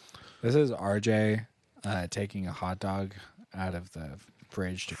Blink-182. this is RJ taking a hot dog out of the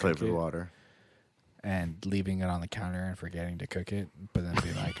fridge to cook Flavored it water. and leaving it on the counter and forgetting to cook it, but then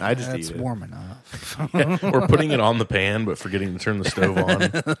be like, I just it's eat it." warm enough. Or putting it on the pan but forgetting to turn the stove on.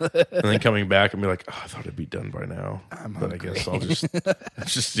 And then coming back and be like, oh, I thought it'd be done by now. But I guess I'll just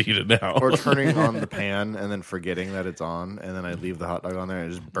eat it now. Or turning on the pan and then forgetting that it's on, and then I leave the hot dog on there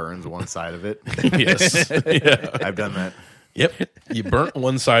and it just burns one side of it. Yes. Yeah. I've done that. Yep. You burnt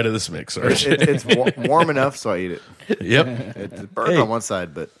one side of this mix, RJ. It's warm enough, so I eat it. Yep. It's burnt Hey. on one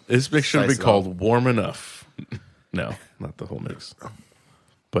side, but This mix should be Slice it called Warm Enough. No, not the whole mix.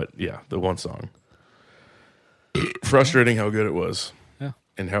 But yeah, the one song. Frustrating how good it was Yeah.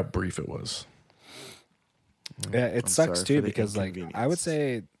 and how brief it was. Yeah, it sucks sorry too for the because like I would inconvenience.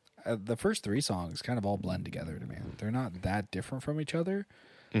 say the first 3 songs kind of all blend together to me. They're not that different from each other,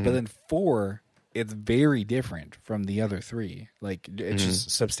 but then 4, it's very different from the other 3. Like it's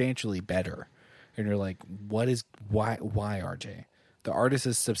just substantially better, and you're like, why RJ? The artist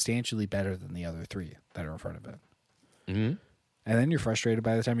is substantially better than the other 3 that are in front of it. Mm-hmm. And then you're frustrated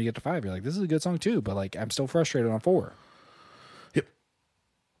by the time you get to 5. You're like, this is a good song too, but like I'm still frustrated on 4. Yep.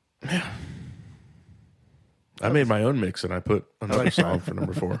 Yeah. I made my own mix and I put another song for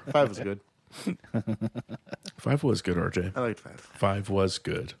number 4. 5 was good. 5 was good, RJ. I liked 5. 5 was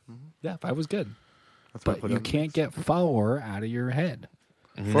good. Yeah, 5 was good. That's why I But put you it on the can't mix. get 4 out of your head.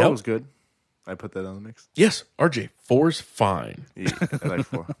 4 Nope. was good. I put that on the mix. Yes, RJ. 4's fine. Yeah, I like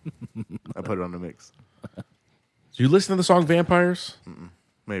 4. I put it on the mix. Do you listen to the song Vampires?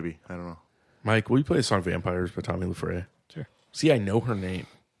 Maybe. I don't know. Mike, will you play the song Vampires by Tommy LaFrey? Sure. See, I know her name.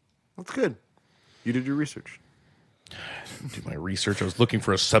 That's good. You did your research. Do my research. I was looking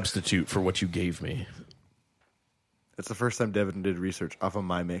for a substitute for what you gave me. It's the first time Devin did research off of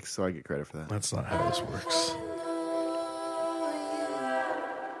my mix, so I get credit for that. That's not how this works.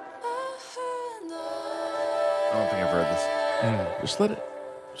 I don't think I've heard this.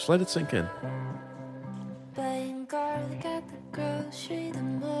 Just let it sink in. Buying garlic at the grocery the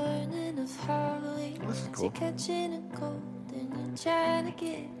morning of Halloween. This is cool. You're catching a cold and you're trying to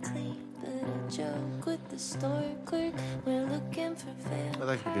get clean. But I joke with the store clerk. We're looking for I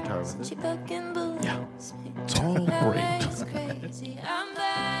like the guitar with vampires. it. She fucking believes me. It's all It's great. crazy. I'm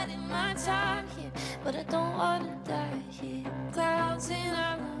bad in my time here, but I don't wanna die here. Clouds in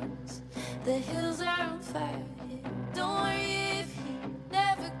our lungs, the hills are on fire here. Don't worry if he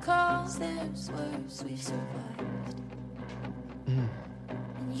never calls. There's worse, we've survived. And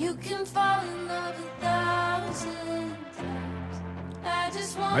you can fall in love 1,000 times. I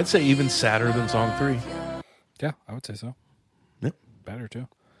just want I'd say even sadder than song 3. Yeah, I would say so. Yep. Better too.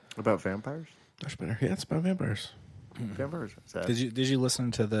 About vampires? Much better. Yeah, it's about vampires. Vampires. Sad. Did you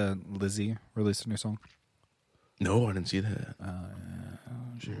listen to the Lizzie released a new song? No, I didn't see that.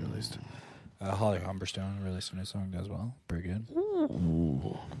 She released. Holly Humberstone released a new song as well. Pretty good.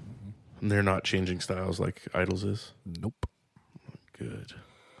 Ooh. And they're not changing styles like Idols is? Nope. Good.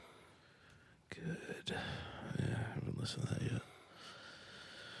 Good. Yeah, I haven't listened to that yet.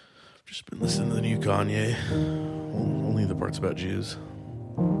 I've just been listening to the new Kanye. Well, only the parts about Jews.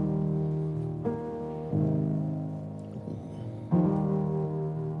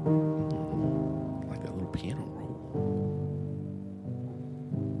 I like that little piano roll.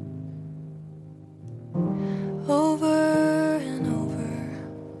 Over and over,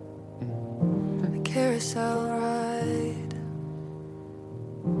 a carousel ride.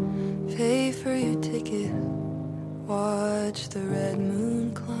 Pay for your ticket, watch the red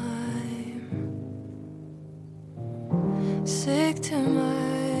moon climb. Sick to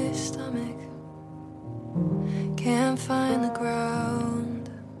my stomach, can't find the ground.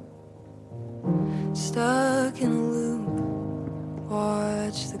 Stuck in a loop,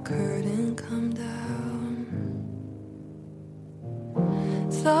 watch the curtain come down.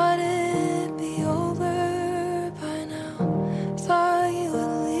 Thought it'd be over by now. Thought you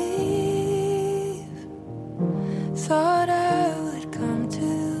would leave. Thought I would come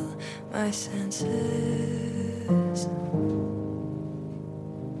to my senses.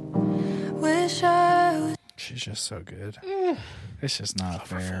 Wish I was. She's just so good. It's just not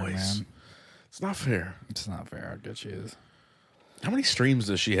her fair, voice. man. It's not fair. It's not fair how good she is. How many streams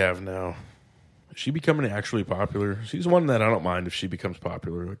does she have now? Is she becoming actually popular? She's one that I don't mind if she becomes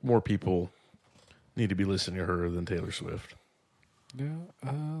popular. Like, more people need to be listening to her than Taylor Swift. Yeah,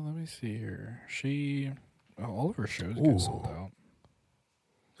 let me see here. All of her shows get sold out.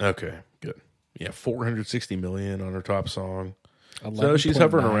 Okay, good. Yeah, 460 million on her top song. So she's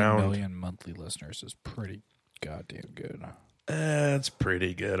hovering 11.9 around. million monthly listeners is pretty goddamn good. That's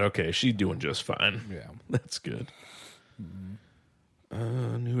pretty good. Okay, she's doing just fine. Yeah. That's good.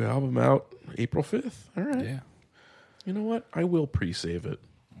 New album out April 5th. All right. Yeah. You know what? I will pre-save it.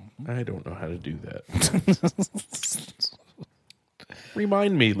 I don't know how to do that.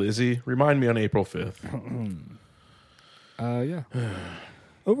 Remind me, Lizzie. Remind me on April 5th. Yeah.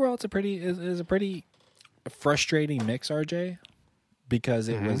 Overall, it's a pretty frustrating mix, RJ, because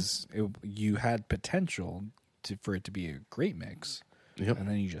you had potential for it to be a great mix, Yep. and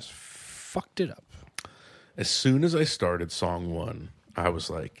then you just fucked it up. As soon as I started song 1, I was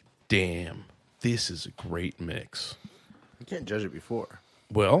like, damn, this is a great mix. You can't judge it before.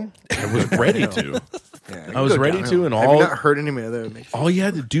 Well, I was ready to. Yeah, I was ready to, and Have all you not heard any of my other mixes? all you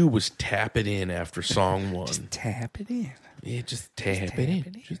had to do was tap it in after song 1. Tap it in. Yeah, just tap it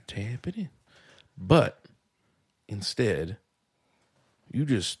in. Just tap it in. But instead, you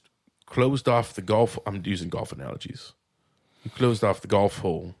just closed off the golf. I'm using golf analogies. You closed off the golf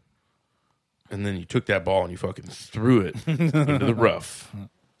hole, and then you took that ball and you fucking threw it into the rough.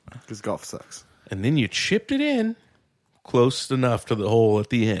 Because golf sucks. And then you chipped it in close enough to the hole at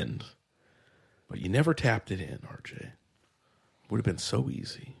the end. But you never tapped it in, RJ. Would have been so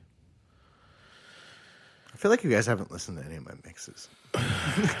easy. I feel like you guys haven't listened to any of my mixes.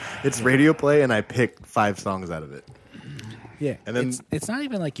 It's radio play, and I picked 5 songs out of it. Yeah, And then- it's not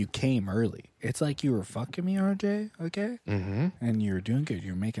even like you came early. It's like you were fucking me, RJ. Okay, and you were doing good.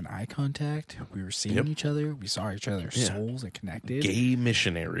 You were making eye contact. We were seeing Yep. each other. We saw each other's souls and connected. Gay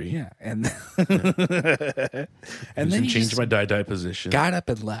missionary. Yeah, and And then you changed just my die position. got up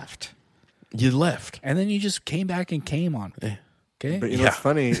and left, You left. and then you just came back and came on me. Okay, But you know what's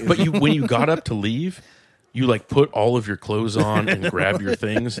funny? But when you got up to leave, you like put all of your clothes on and grabbed your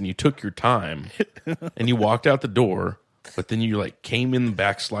things and you took your time and you walked out the door, but then you like came in the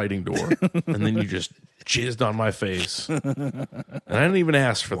backsliding door and then you just jizzed on my face. And I didn't even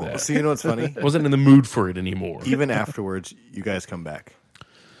ask for that. So you know what's funny? I wasn't in the mood for it anymore. Even afterwards, you guys come back.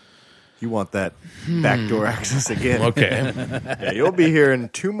 You want that backdoor access again? Okay. Yeah, you'll be here in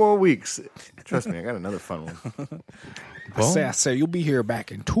 2 more weeks. Trust me, I got another fun one. I say you'll be here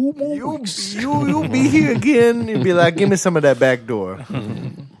back in 2 more weeks. You'll be here again. You'll be like, give me some of that back door.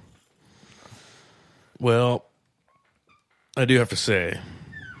 Well, I do have to say,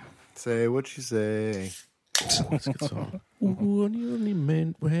 Say what you say. it's a good song. Ooh, you only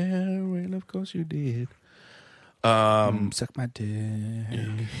meant well, and of course you did. Suck my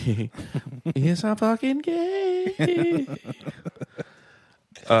dick. Yes, I'm fucking gay.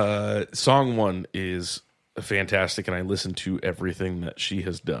 Song 1 is fantastic, and I listen to everything that she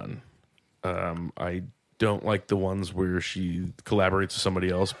has done. I don't like the ones where she collaborates with somebody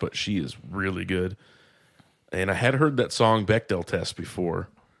else, but she is really good. And I had heard that song Bechdel Test before,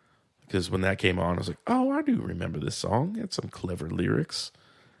 because when that came on, I was like, oh, I do remember this song. It had some clever lyrics.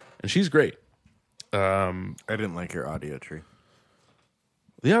 And she's great. I didn't like your audio tree.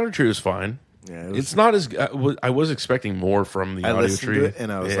 The audio tree is fine. Yeah, it was, It's not as I was expecting more from the I audio listened tree, to it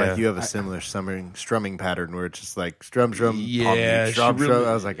and I was Yeah. like, you have a similar strumming pattern where it's just like strum, palm Yeah, mute, strum, she really- strum.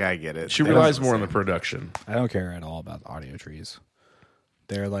 I was like, I get it. She They relies don't more on the same. production. I don't care at all about audio trees.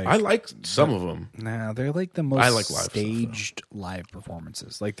 They're like I like some of them. Nah, they're like the most I like live stuff, though. staged live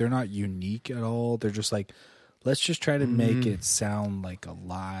performances. Like they're not unique at all. They're just like, let's just try to make it sound like a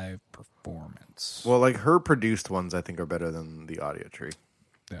live performance. Well, like her produced ones, I think are better than the audio tree.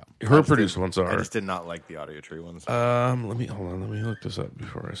 Yeah. Her produced ones I are. just did not like the audio tree ones. Let me look this up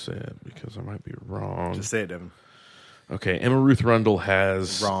before I say it because I might be wrong. Just say it, Devin. Okay, Emma Ruth Rundle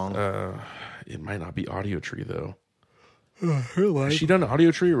has Wrong. It might not be audio tree though. Her live. Has she done audio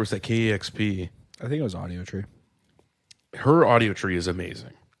tree or was that KEXP? I think it was audio tree. Her audio tree is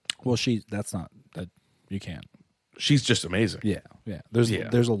amazing. Well, that's not that you can't. She's just amazing. Yeah. There's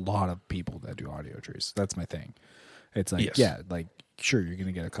a lot of people that do audio trees. That's my thing. It's like Yes. like sure you're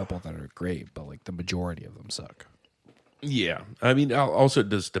gonna get a couple that are great, but like the majority of them suck. Yeah, I mean, also it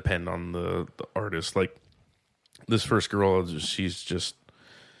does depend on the artist. Like this first girl, she's just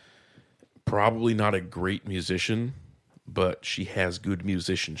probably not a great musician, but she has good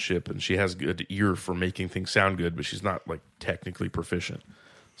musicianship and she has good ear for making things sound good. But she's not like technically proficient.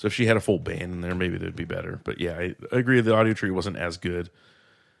 So if she had a full band in there, maybe they'd be better. But yeah, I agree. The audio tree wasn't as good,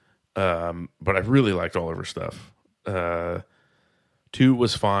 but I really liked all of her stuff. 2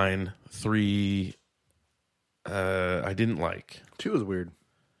 was fine. 3. I didn't like. 2 was weird.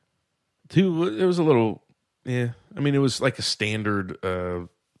 2. It was a little, yeah. I mean, it was like a standard I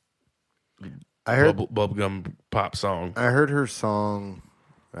heard bubblegum pop song. I heard her song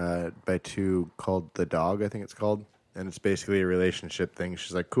by 2 called "The Dog." I think it's called, and it's basically a relationship thing.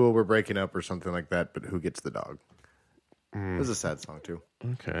 She's like, "Cool, we're breaking up" or something like that. But who gets the dog? It was a sad song too.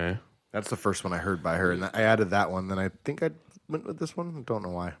 Okay, That's the first one I heard by her, and I added that one. Then I think I went with this one. I don't know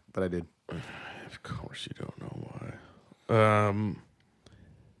why, but I did. of course you don't know why.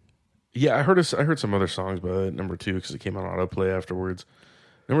 Yeah, I heard some other songs by number 2 because it came on autoplay afterwards.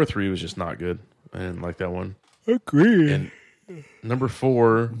 Number 3 was just not good. I didn't like that one. Agree. And number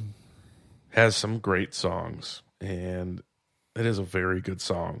 4 has some great songs, and it is a very good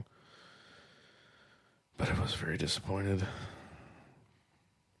song. But I was very disappointed.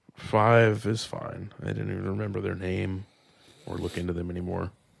 5 is fine. I didn't even remember their name or look into them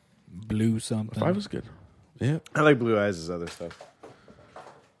anymore. Blue something. 5 was good. Yeah. I like Blue Eyes' other stuff.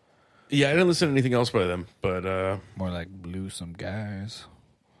 Yeah, I didn't listen to anything else by them, but More like blue some guys.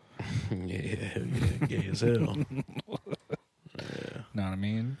 yeah, gay as hell. Know what I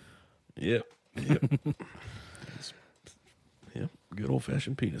mean? Yep. Yep. Good old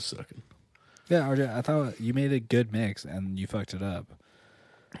fashioned penis sucking. Yeah, RJ, I thought you made a good mix and you fucked it up.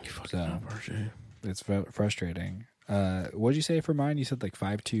 You fucking So- up, RJ. It's frustrating. What'd you say for mine? You said like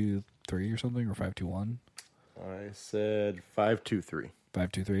 5-2-3 or something, or 5-2-1? I said 5-2-3.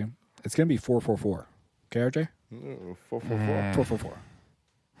 5-2-3. It's gonna be 4-4-4. Okay, RJ? 4-4-4. 4-4-4.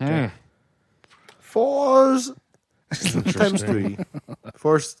 Okay. 4s times 3.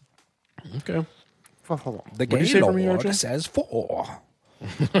 4s. Okay. The What'd you say for me, Gaylord RJ? says 4.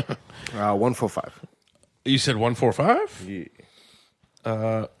 145. You said 145?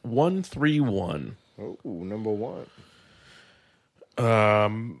 Yeah. 131. Oh, number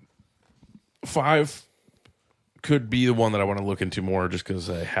 1. 5 could be the one that I want to look into more just because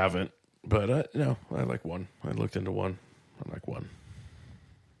I haven't. But no, I like 1. I looked into 1. I like 1.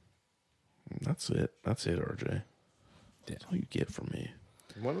 That's it. That's it, RJ. That's all you get from me.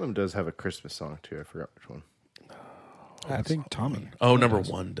 One of them does have a Christmas song, too. I forgot which one. I think Tommy. Oh, number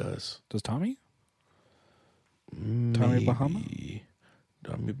 1 does. Does Tommy? Tommy Bahama?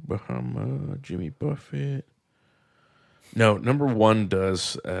 Tommy Bahama, Jimmy Buffett. No, number 1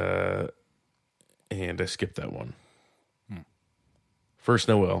 does, and I skipped that one. First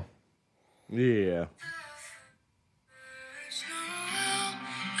Noel. Yeah.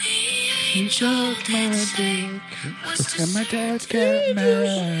 He sucked my dick, and my dad got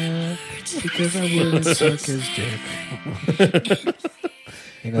mad because I wouldn't suck his dick.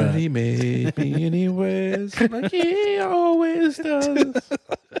 But he made me anyways, like he always does.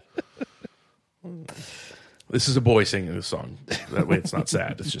 This is a boy singing this song. That way it's not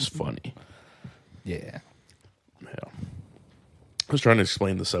sad. It's just funny. Yeah. Yeah. I was trying to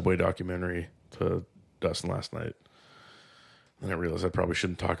explain the Subway documentary to Dustin last night. And I realized I probably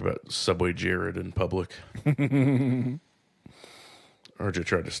shouldn't talk about Subway Jared in public. RJ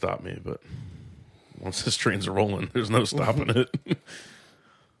tried to stop me, but once this train's rolling, there's no stopping it.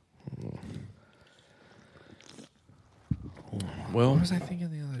 Well, What was I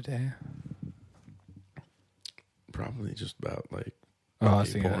thinking the other day? probably just about like I was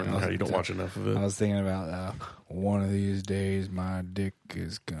gay thinking- porn I and was- how you don't watch enough of it. I was thinking about one of these days my dick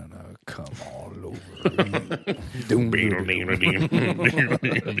is gonna come all over me. I was thinking about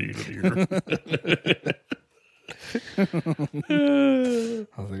that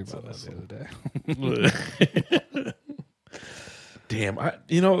the other day. Damn, I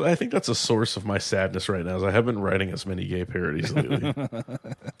think that's a source of my sadness right now. Is I haven't been writing as many gay parodies lately. I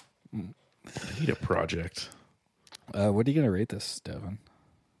need a project. What are you gonna rate this, Devin?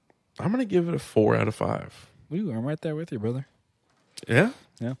 I'm gonna give it a 4 out of 5. Ooh, I'm right there with you, brother. Yeah,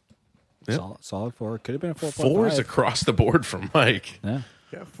 Yeah. Yeah. Solid 4. Could have been a 4.5. 4 is across the board from Mike. Yeah.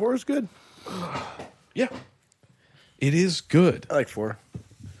 Yeah, 4 is good. Yeah, it is good. I like 4.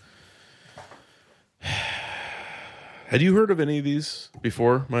 Had you heard of any of these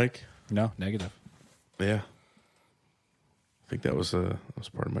before, Mike? No, negative. Yeah, I think that was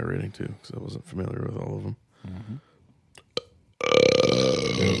part of my rating too, because I wasn't familiar with all of them.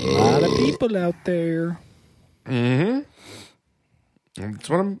 A lot of people out there. That's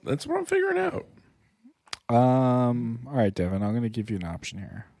what I'm figuring out. All right, Devin, I'm going to give you an option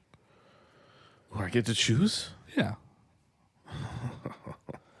here. Oh, I get to choose. Yeah.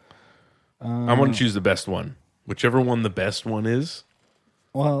 I want to choose the best one, whichever one the best one is.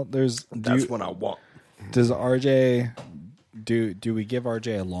 Well, there's. That's what I want. Does RJ. Do we give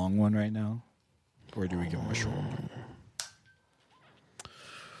RJ a long one right now? Or do we give him a short one?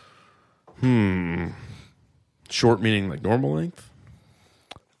 Short meaning like normal length.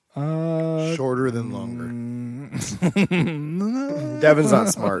 Shorter than longer. Devin's not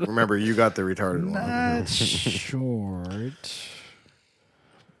smart. Remember, you got the retarded one. Not short.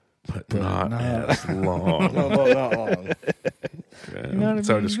 But not as long. No, not long. Okay. That's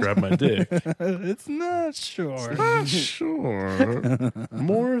how I describe my dick. It's not short. Not sure.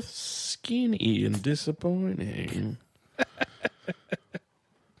 More skinny and disappointing.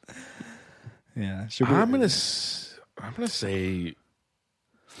 Yeah. I'm gonna say,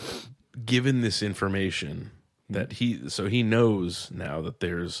 given this information that he knows now that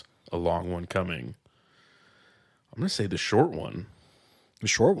there's a long one coming. I'm gonna say the short one. The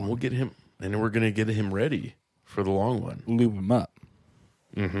short one. We'll get him, and we're gonna get him ready for the long one. Lube him up.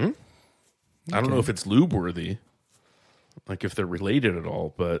 I don't know if it's lube worthy, like if they're related at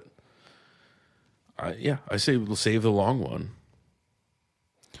all, but I say we'll save the long one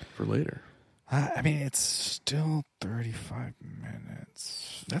for later. I mean, it's still 35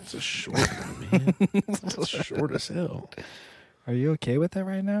 minutes. That's a short one, man. That's short as hell. Are you okay with that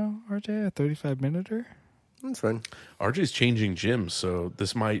right now, RJ? A 35-minuter? That's fine. RJ's changing gyms, so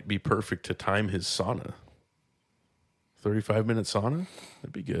this might be perfect to time his sauna. 35-minute sauna?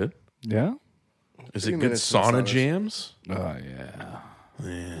 That'd be good. Yeah? Is 3 it good minutes in sauna saunas. jams? Oh, yeah.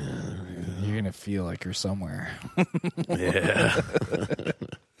 You're going to feel like you're somewhere. Yeah.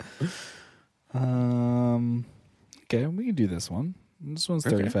 Okay, we can do this one. This one's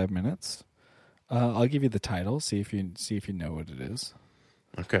Okay. 35 minutes. I'll give you the title. See if you know what it is.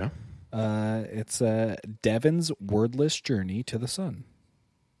 Okay. It's Devin's wordless journey to the sun.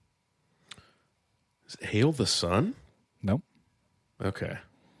 Hail the Sun? Nope. Okay.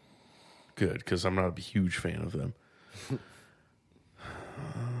 Good, because I'm not a huge fan of them.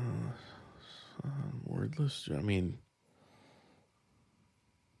 Wordless. I mean,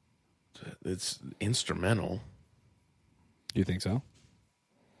 it's instrumental. You think so?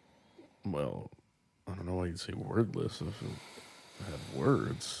 Well, I don't know why you'd say wordless if it had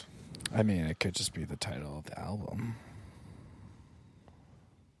words. I mean, it could just be the title of the album.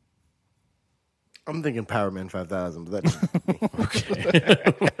 I'm thinking Power Man 5000, but that's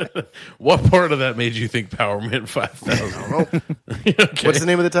Okay. What part of that made you think Power Man 5000? Okay. What's the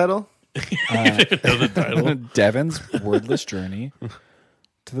name of the title? Know the title? Devin's wordless journey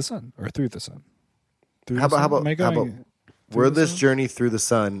to the sun, or through the sun. Through How the about sun? Am I how about going through the Wordless sun? Journey Through the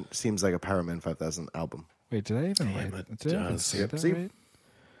Sun seems like a Power Man 5000 album. Wait, did I even Damn, write? it Did I even does. say that See? right?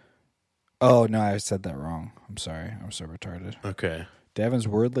 Oh no, I said that wrong. I'm sorry. I'm so retarded. Okay. Devin's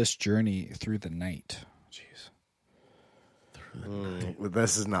wordless journey through the night. Jeez. Well,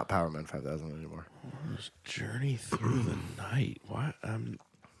 this is not Power Man 5000 anymore. Journey Through the Night. What?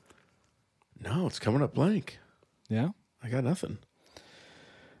 No, it's coming up blank. Yeah. I got nothing.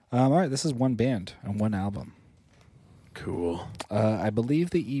 All right. This is one band and one album. Cool. I believe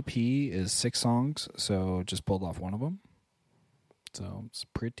the EP is 6 songs, so just pulled off one of them. So it's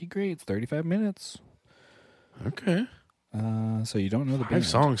pretty great. It's 35 minutes. Okay. So you don't know the 5 band.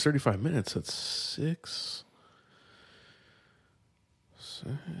 songs, 35 minutes. That's 6.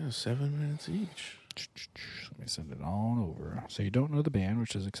 7 minutes each. Let me send it on over. So you don't know the band,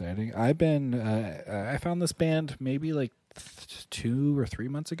 which is exciting. I've been, I found this band maybe like 2 or 3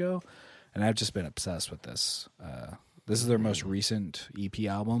 months ago, and I've just been obsessed with this. This is their most recent EP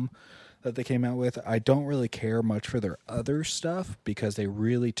album that they came out with. I don't really care much for their other stuff because they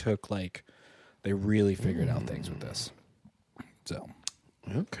really they really figured out things with this. So,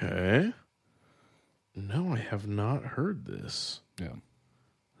 Okay. No, I have not heard this. yeah.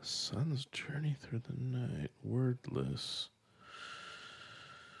 The Sun's Journey Through the Night. Wordless.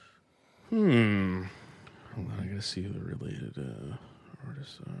 Hold on, I gotta see who the related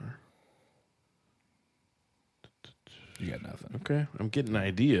artists are. You got nothing. Okay, I'm getting an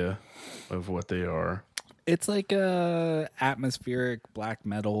idea of what they are. It's like atmospheric black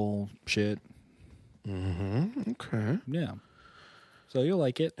metal shit. Okay. Yeah. So you'll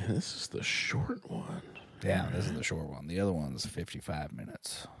like it. And this is the short one. Yeah, this is the short one. The other one's 55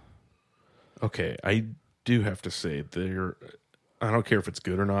 minutes. Okay, I do have to say I don't care if it's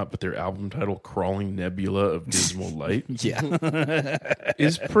good or not, but their album title, Crawling Nebula of Dismal Light, Yeah.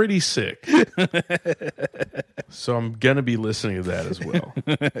 is pretty sick. So I'm going to be listening to that as well.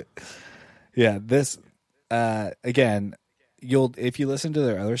 Yeah, this again, if you listen to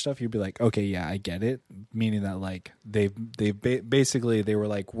their other stuff, you'll be like, okay, yeah, I get it. Meaning that like basically they were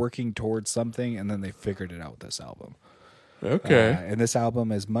like working towards something and then they figured it out with this album. Okay. And this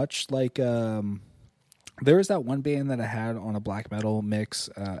album is much like there was that one band that I had on a black metal mix,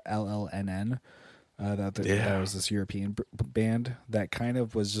 LLNN. That was this European band that kind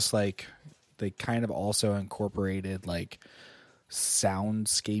of was just like they kind of also incorporated like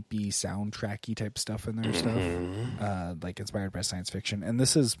soundscapey, soundtracky type stuff in their stuff, like inspired by science fiction. And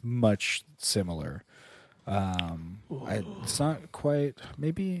this is much similar. It's not quite.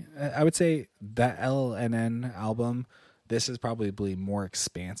 Maybe I would say that LNN album. This is probably more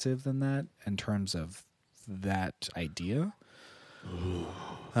expansive than that in terms of that idea.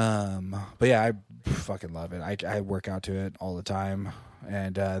 But yeah, I fucking love it. I work out to it all the time.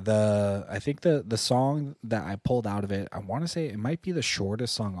 And I think the song that I pulled out of it, I want to say it might be the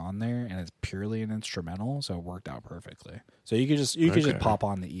shortest song on there, and it's purely an instrumental, so it worked out perfectly. So you could just pop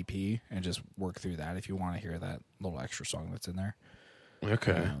on the EP and just work through that if you want to hear that little extra song that's in there.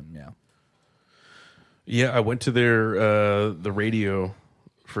 Okay. Yeah. Yeah, I went to their the radio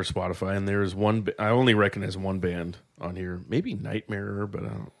for Spotify, and there's one. I only recognize one band on here, maybe Nightmare, but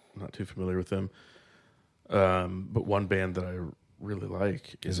I'm not too familiar with them. But one band that I really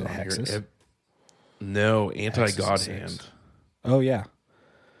like is it on Hexus? here. No, Anti Hexus God is Hand. six. Oh yeah.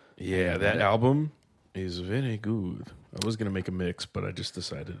 Yeah, that album is very good. I was gonna make a mix, but I just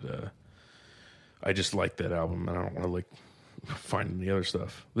decided I just like that album, and I don't want to like find any other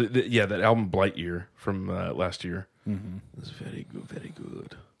stuff. Yeah, that album Blight Year from last year is very good, very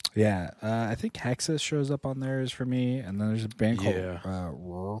good. Yeah, I think Hexus shows up on theirs for me, and then there's a band called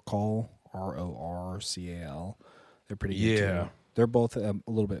Rorcal, Rorcal. They're pretty good Yeah. too. They're both a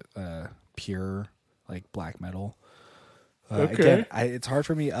little bit pure, like black metal. Okay. Again, it's hard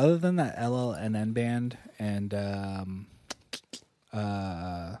for me. Other than that LLNN band and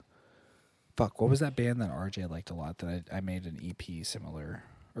what was that band that RJ liked a lot that I made an EP similar,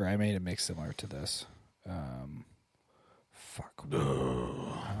 or I made a mix similar to this? Fuck.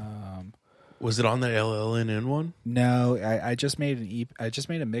 Was it on the LLNN one? No, I just made I just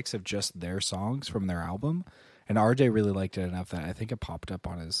made a mix of just their songs from their album, and RJ really liked it enough that I think it popped up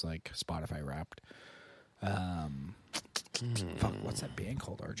on his like Spotify Wrapped. Fuck, what's that band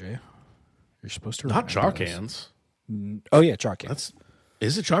called, RJ? You're supposed to Not remember Chalk this. Hands. Oh yeah, Chalk Hands.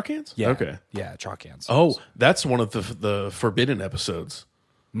 Is it Chalk Hands? Yeah, Okay. yeah, Chalk Hands. Oh, that's one of the Forbidden episodes.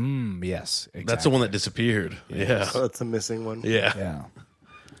 Yes, exactly. That's the one that disappeared. Yeah. Oh, that's a missing one. Yeah.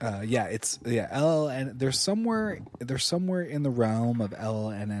 Yeah. It's LLN. There's somewhere in the realm of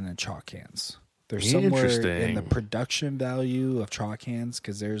LLN and Chalk Hands. There's somewhere in Interesting. the production value of Chalk Hands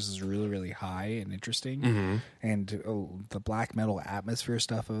because theirs is really, really high and interesting, and the black metal atmosphere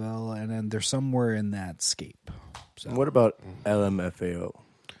stuff of LLN, and there's somewhere in that scape. So What about LMFAO?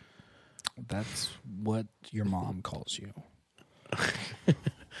 that's what your mom calls you.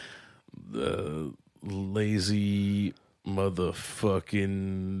 The lazy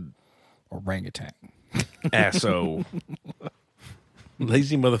motherfucking Orangutan. asso.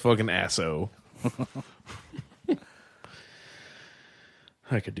 Lazy motherfucking asso.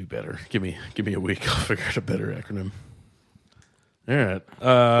 I could do better. Give me a week. I'll figure out a better acronym. All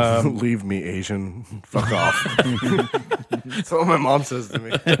right. Leave me, Asian. Fuck off. That's what my mom says to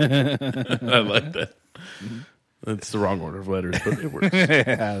me. I like that. That's the wrong order of letters, but it works.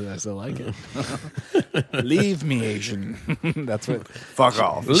 Yeah, I still like it. Leave me, Asian. That's what. Fuck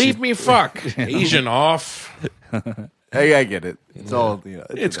off. Leave me fuck. Asian off. Hey, I get it. It's all,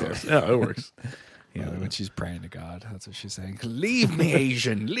 It's close. Yeah, it works. Yeah, when she's praying to God, that's what she's saying. Leave me,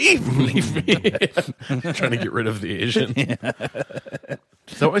 Asian. Leave me. Trying to get rid of the Asian.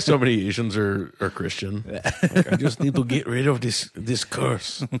 Is that why so many Asians are Christian? Like, I just need to get rid of this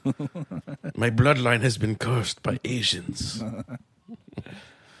curse. My bloodline has been cursed by Asians.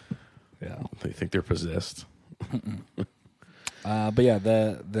 Yeah. They think they're possessed. But yeah,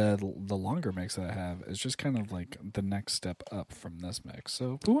 the longer mix that I have is just kind of like the next step up from this mix.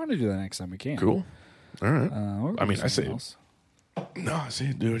 So if we want to do that next time, we can. Cool. All right. Or I mean, do I something say else. no. I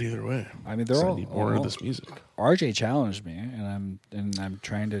say do it either way. I mean, they're I all need more of this music. RJ challenged me, and I'm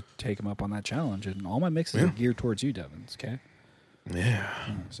trying to take him up on that challenge. And all my mixes are geared towards you, Devins. Okay. Yeah.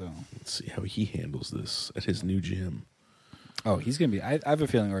 So, Let's see how he handles this at his new gym. oh, he's gonna be. I have a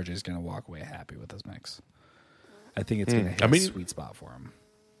feeling RJ is gonna walk away happy with this mix. I think it's gonna hit I mean- a sweet spot for him.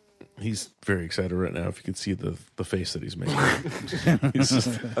 He's very excited right now. If you can see the face that he's making, he's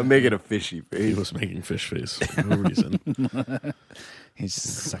just, I'm making a fishy he face. was making fish face for no reason. He's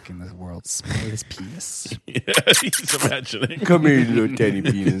just sucking the world's smallest penis. Yeah, he's imagining Come here, you little tiny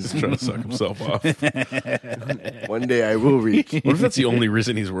penis. trying to suck himself off. One day I will reach. What if that's the only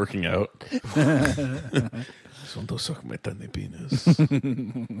reason he's working out? So don't suck my tiny penis.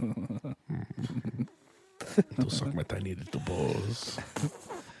 Don't suck my tiny little balls.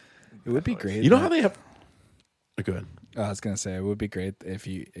 It would be great. You know how they have? Go ahead. I was gonna say it would be great if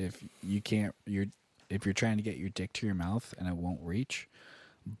you can't if you're trying to get your dick to your mouth and it won't reach,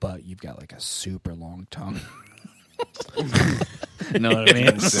 but you've got like a super long tongue. Know what I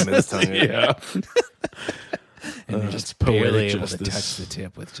mean? Simmons tongue. Yeah. And you're it's just barely poetic able to justice. touch the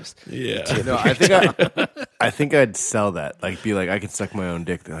tip with just. Yeah. No, I think I'd sell that. Like, be like, I can suck my own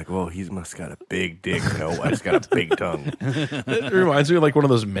dick. They're like, well, he must got a big dick. No, I just got a big tongue. It reminds me of like one of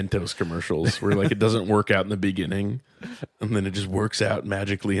those Mentos commercials where like it doesn't work out in the beginning and then it just works out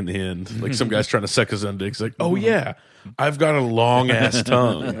magically in the end. Like some guy's trying to suck his own dick. He's like, oh yeah, I've got a long ass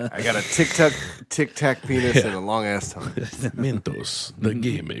tongue. I got a tic tac penis and a long ass tongue. Mentos, the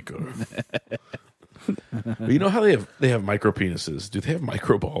game maker. But you know how they have micro penises? Do they have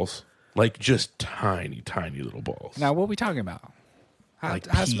micro balls? Like just tiny, tiny little balls. Now, what are we talking about? Like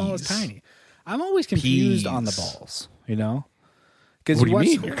how small is peas. tiny? I'm always confused on the Peas. balls. You know, because What do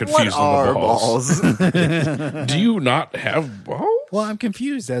you mean? You're confused on Are the balls. balls? Do you not have balls? Well, I'm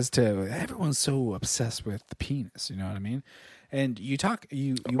confused as to everyone's so obsessed with the penis. You know what I mean? And you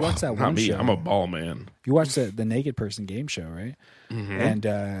watch that Not one me. show. I'm a ball man. You watch the Naked Person game show, right? Mm-hmm.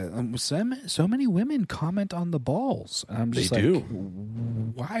 And so many women comment on the balls. And I'm just They like,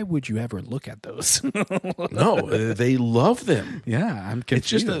 do. why would you ever look at those? No, they love them. Yeah, I'm It's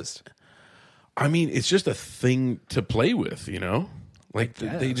confused. just it's just a thing to play with, you know? Like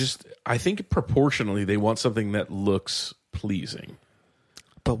they guess. just, I think proportionally they want something that looks pleasing.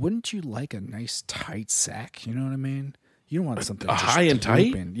 But wouldn't you like a nice tight sack? You know what I mean? You don't want something A just high and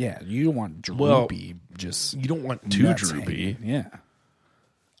tight? drooping. Yeah, you don't want droopy. Well, just You don't want too nuts droopy. hanging. Yeah,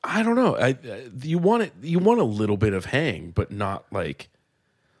 I don't know. You want a little bit of hang, but not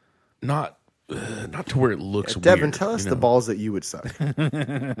not to where it looks Devin, weird. tell us you the know? balls that you would suck.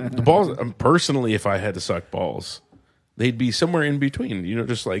 The balls, personally, if I had to suck balls, they'd be somewhere in between. You know,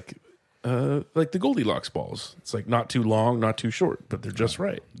 just like the Goldilocks balls. It's like not too long, not too short, but they're just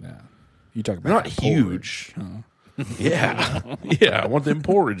right. Yeah. You talk about Not that huge. Yeah, yeah. I want them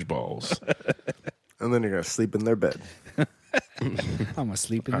porridge balls. And then you're going to sleep in their bed. I'm gonna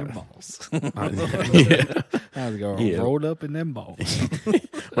sleep in them balls. Yeah. I was going Yeah. rolled up in them balls.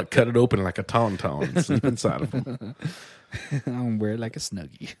 Like cut it open like a tauntaun and sleep inside of them. I'm gonna wear it like a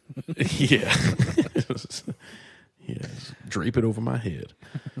snuggie. Yeah. Yeah. Just drape it over my head.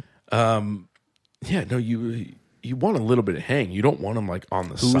 Yeah, no, you want a little bit of hang. You don't want them like on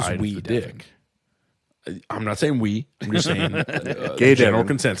the Who's side we, of the Devin? dick. I'm not saying we. I'm just saying Gay general Devin.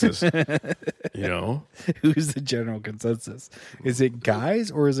 consensus. You know? Who's the general consensus? Is it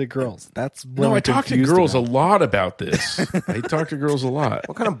guys or is it girls? That's what No, I'm I talk to confused girls about. a lot about this. I talk to girls a lot.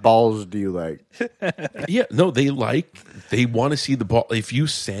 What kind of balls do you like? Yeah, no, they want to see the ball. If you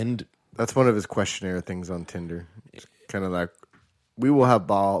send, That's one of his questionnaire things on Tinder. It's kind of like, we will have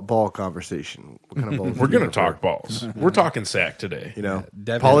ball conversation. What kind of balls? we're do you going to prefer? talk balls. We're talking sack today. You know,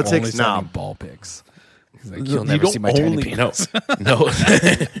 Devin politics. only sending Nah, ball pics. He's like, You you'll never see my tiny penis. No.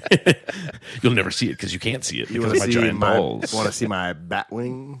 You'll never see it because you can't see it you because want of to my see giant my balls. want to see my bat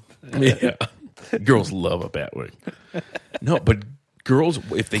wing? Yeah. Girls love a bat wing. No, but girls,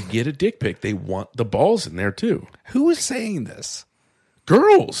 if they get a dick pic, they want the balls in there too. Who is saying this?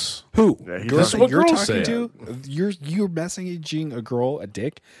 Girls. Who? Yeah, he Girls doesn't- that you're girls talking say. to? You're messaging a girl a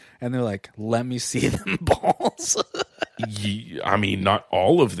dick, and they're like, "Let me see them balls." I mean, not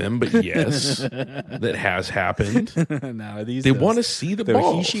all of them, but yes, that has happened. Now, are these They those- want to see the the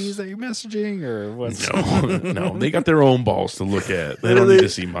balls. he-she's that you're messaging, or what's? No, they got their own balls to look at. They don't need to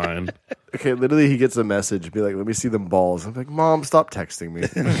see mine. Okay, literally, he gets a message, be like, "Let me see them balls." I'm like, "Mom, stop texting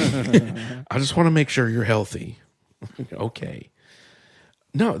me." I just want to make sure you're healthy. Okay.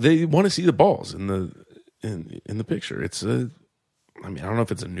 No, they want to see the balls in the picture. It's I mean, I don't know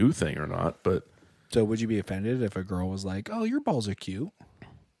if it's a new thing or not, but So, would you be offended if a girl was like, "Oh, your balls are cute"?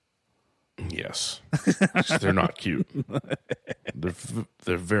 yes, they're not cute.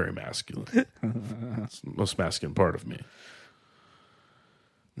 They're very masculine. It's the most masculine part of me.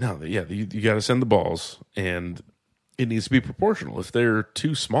 No, yeah, you got to send the balls, and it needs to be proportional. If they're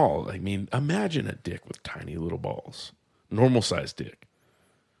too small, I mean, imagine a dick with tiny little balls, normal sized dick,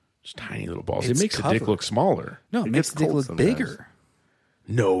 just tiny little balls. It's it makes the dick covered. look smaller. No, it It makes gets the dick cold look sometimes. bigger.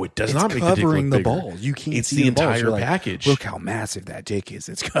 No, it does It's not make the dick look covering the bigger. balls. You can't It's see the balls. entire You're like, package. Look how massive that dick is.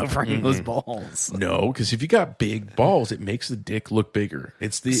 It's covering those balls. No, because if you got big balls, it makes the dick look bigger.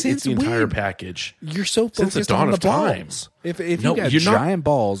 It's the Since entire when? package. You're so Since the focused dawn on the of time. balls. If No, you got you're not- giant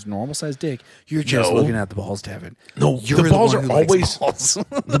balls, normal sized dick, you're just No. looking at the balls, Devin. No, You're the balls one are who likes always balls.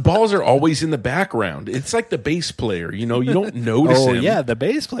 the balls are always in the background. It's like the bass player. You know, you don't notice Oh him. yeah, the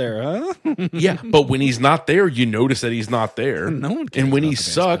bass player, huh? Yeah, but when he's not there, you notice that he's not there. No one cares and when about he the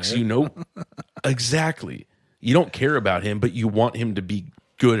bass sucks, player. you know exactly. You don't care about him, but you want him to be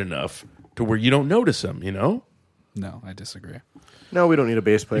good enough to where you don't notice him. You know. No, I disagree. No, we don't need a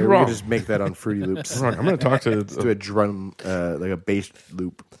bass player. You're We wrong. can just make that on Fruity Loops. I'm going to talk to. Do a drum, like a bass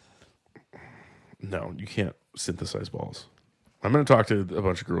loop. No, you can't synthesize balls. I'm going to talk to a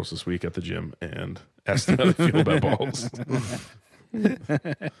bunch of girls this week at the gym and ask them how they feel about balls.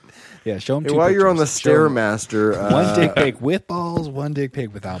 Yeah, show them Hey, two while you're on the pictures. Show 'em Stairmaster, one dick pic with balls, one dick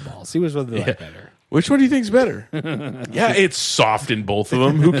pic without balls. See which one they like better. Which one do you think's better? Yeah, it's soft in both of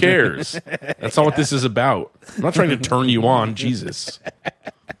them. Who cares? That's not what this is about. I'm not trying to turn you on. Jesus.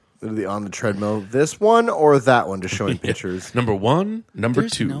 literally on the treadmill, this one or that one, just showing pictures. Number one, number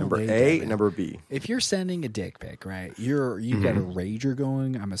There's two. no Number way, A, Devin. number B. If you're sending a dick pic, right? You've got a rager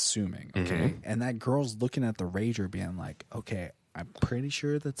going, I'm assuming, okay? And that girl's looking at the rager being like, okay, I'm pretty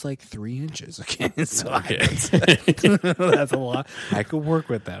sure that's like 3 inches, okay? So that's a lot. I could work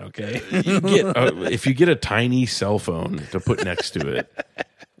with that, okay? You get if you get a tiny cell phone to put next to it,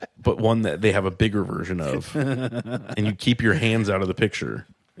 but one that they have a bigger version of, and you keep your hands out of the picture,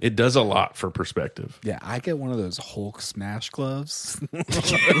 it does a lot for perspective. Yeah, I get one of those Hulk smash gloves. My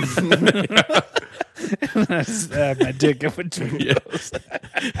dick in between. Yeah.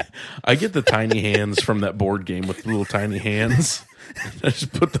 I get the tiny hands from that board game with the little tiny hands. I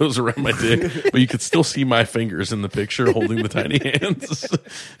just put those around my dick, but you could still see my fingers in the picture holding the tiny hands.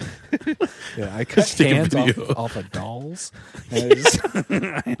 Yeah, I cut Just take a hands video. off of dolls. And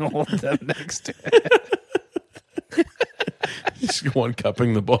I hold them next to it. Just one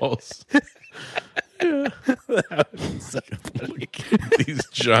cupping the balls. So funny. These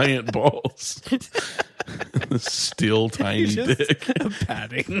giant balls. Still tiny dick.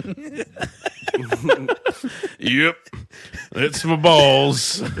 Padding. Yep. That's my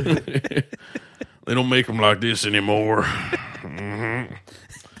balls. They don't make them like this anymore. Mm-hmm.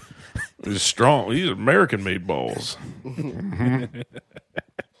 These strong. These are American-made balls. Mm-hmm.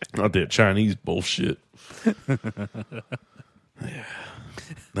 Not that Chinese bullshit. Yeah.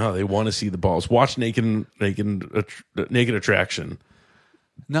 No, they want to see the balls. Watch Naked Attraction.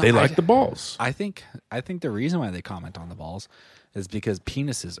 No, They like the balls. I think the reason why they comment on the balls is because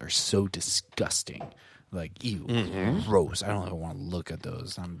penises are so disgusting. Like, ew, gross. I don't ever want to look at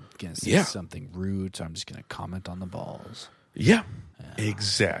those. I'm gonna say something rude, so I'm just gonna comment on the balls. Yeah,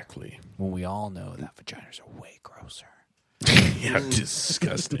 exactly. When we all know that vaginas are way grosser. Yeah,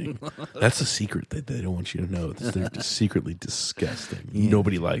 disgusting. That's a secret that they don't want you to know. They're just secretly disgusting.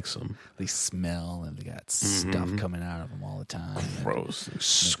 Nobody likes them. They smell and they got stuff coming out of them all the time. Gross.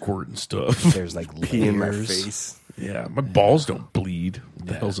 Squirting stuff. There's like Pee in my layers. face. Yeah, my balls don't bleed. What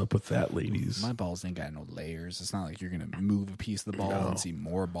the hell's up with that, ladies? My balls ain't got no layers. It's not like you're gonna move a piece of the ball and see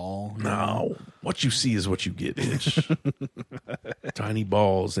more ball. No. What you see is what you get, bitch. Tiny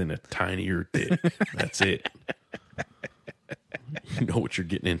balls and a tinier dick. That's it. You know what you're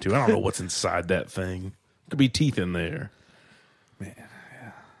getting into. I don't know what's inside that thing. Could be teeth in there. Man,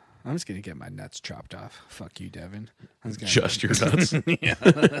 yeah. I'm just gonna get my nuts chopped off. Fuck you, Devin. I'm just gonna Just your nuts.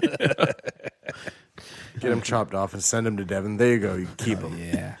 Get them chopped off and send them to Devin. There you go. You keep them.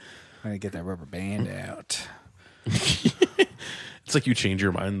 Yeah. I'm gonna get that rubber band out. It's like you change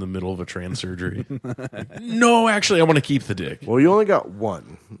your mind in the middle of a trans surgery. No, actually, I want to keep the dick. Well, you only got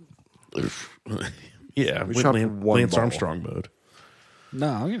one. Yeah, We with chopped Lance one ball. Armstrong mode.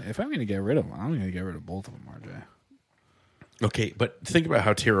 No, if I'm gonna get rid of one, I'm gonna get rid of both of them, RJ. Okay, but think about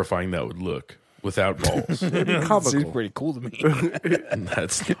how terrifying that would look without balls. Seems Comical. pretty cool to me.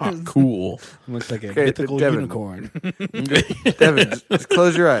 That's not cool. Looks like a Okay, mythical Devin. unicorn. Devin, just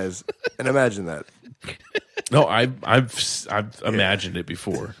close your eyes and imagine that. No, I've imagined it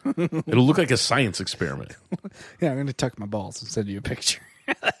before. It'll look like a science experiment. Yeah, I'm gonna tuck my balls and send you a picture.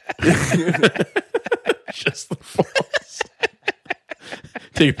 Just the balls.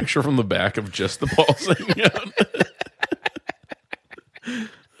 Take a picture from the back of just the balls hanging out.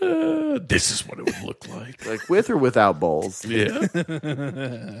 This is what it would look like. Like with or without balls. Yeah.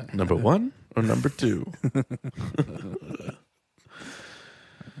 Number 1 or number 2? That's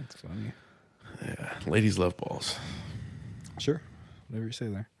funny. Yeah. Ladies love balls. Sure. Whatever you say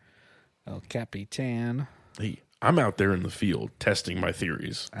there. El Capitan. Hey, I'm out there in the field testing my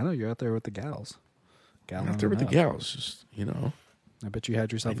theories. I know you're out there with the gals. I'm out there with the gals. Just, you know. I bet you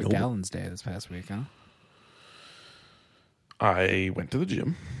had yourself a Gallons Day this past week, huh? I went to the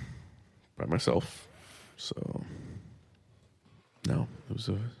gym by myself. So, no, it was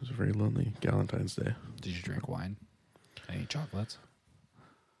a very lonely Galentine's Day. Did you drink wine? Any chocolates?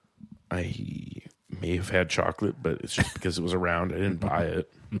 I may have had chocolate, but it's just because it was around. I didn't buy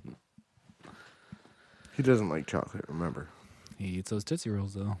it. He doesn't like chocolate, remember. He eats those Tootsie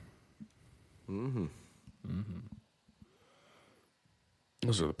Rolls, though.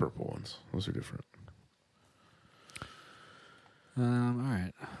 Those are the purple ones. Those are different. All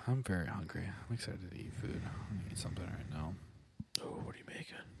right. I'm very hungry. I'm excited to eat food. I'm going to eat something right now. Oh, what are you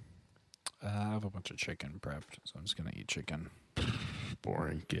making? I have a bunch of chicken prepped, so I'm just going to eat chicken.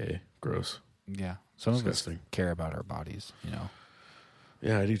 Boring, gay, gross. Yeah. Some Disgusting. of us care about our bodies, you know.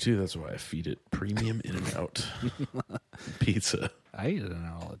 Yeah, I do too. That's why I feed it premium In-N-Out pizza. I eat it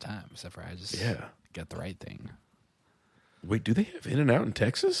all the time, except for I just get the right thing. Wait, do they have In-N-Out in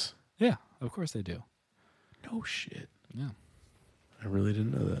Texas? Yeah, of course they do. No shit. Yeah. I really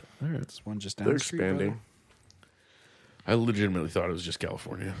didn't know that. All right. There's one just down They're the street. expanding. I legitimately thought it was just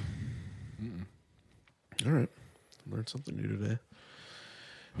California. All right. Learned something new today.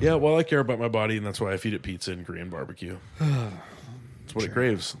 Yeah, well, I care about my body, and that's why I feed it pizza and Korean barbecue. That's what it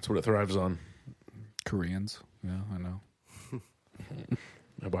craves. That's what it thrives on. Koreans. Yeah, I know.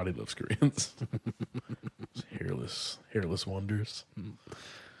 My body loves Koreans. hairless wonders.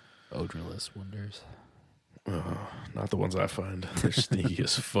 Odorless wonders. Not the ones I find. They're sneaky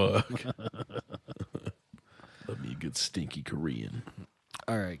as fuck. Love me a good stinky Korean.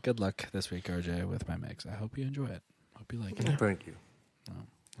 All right. Good luck this week, RJ, with my mix. I hope you enjoy it. Hope you like it. Thank you.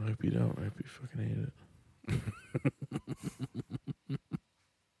 I hope you don't. I hope you fucking hate it.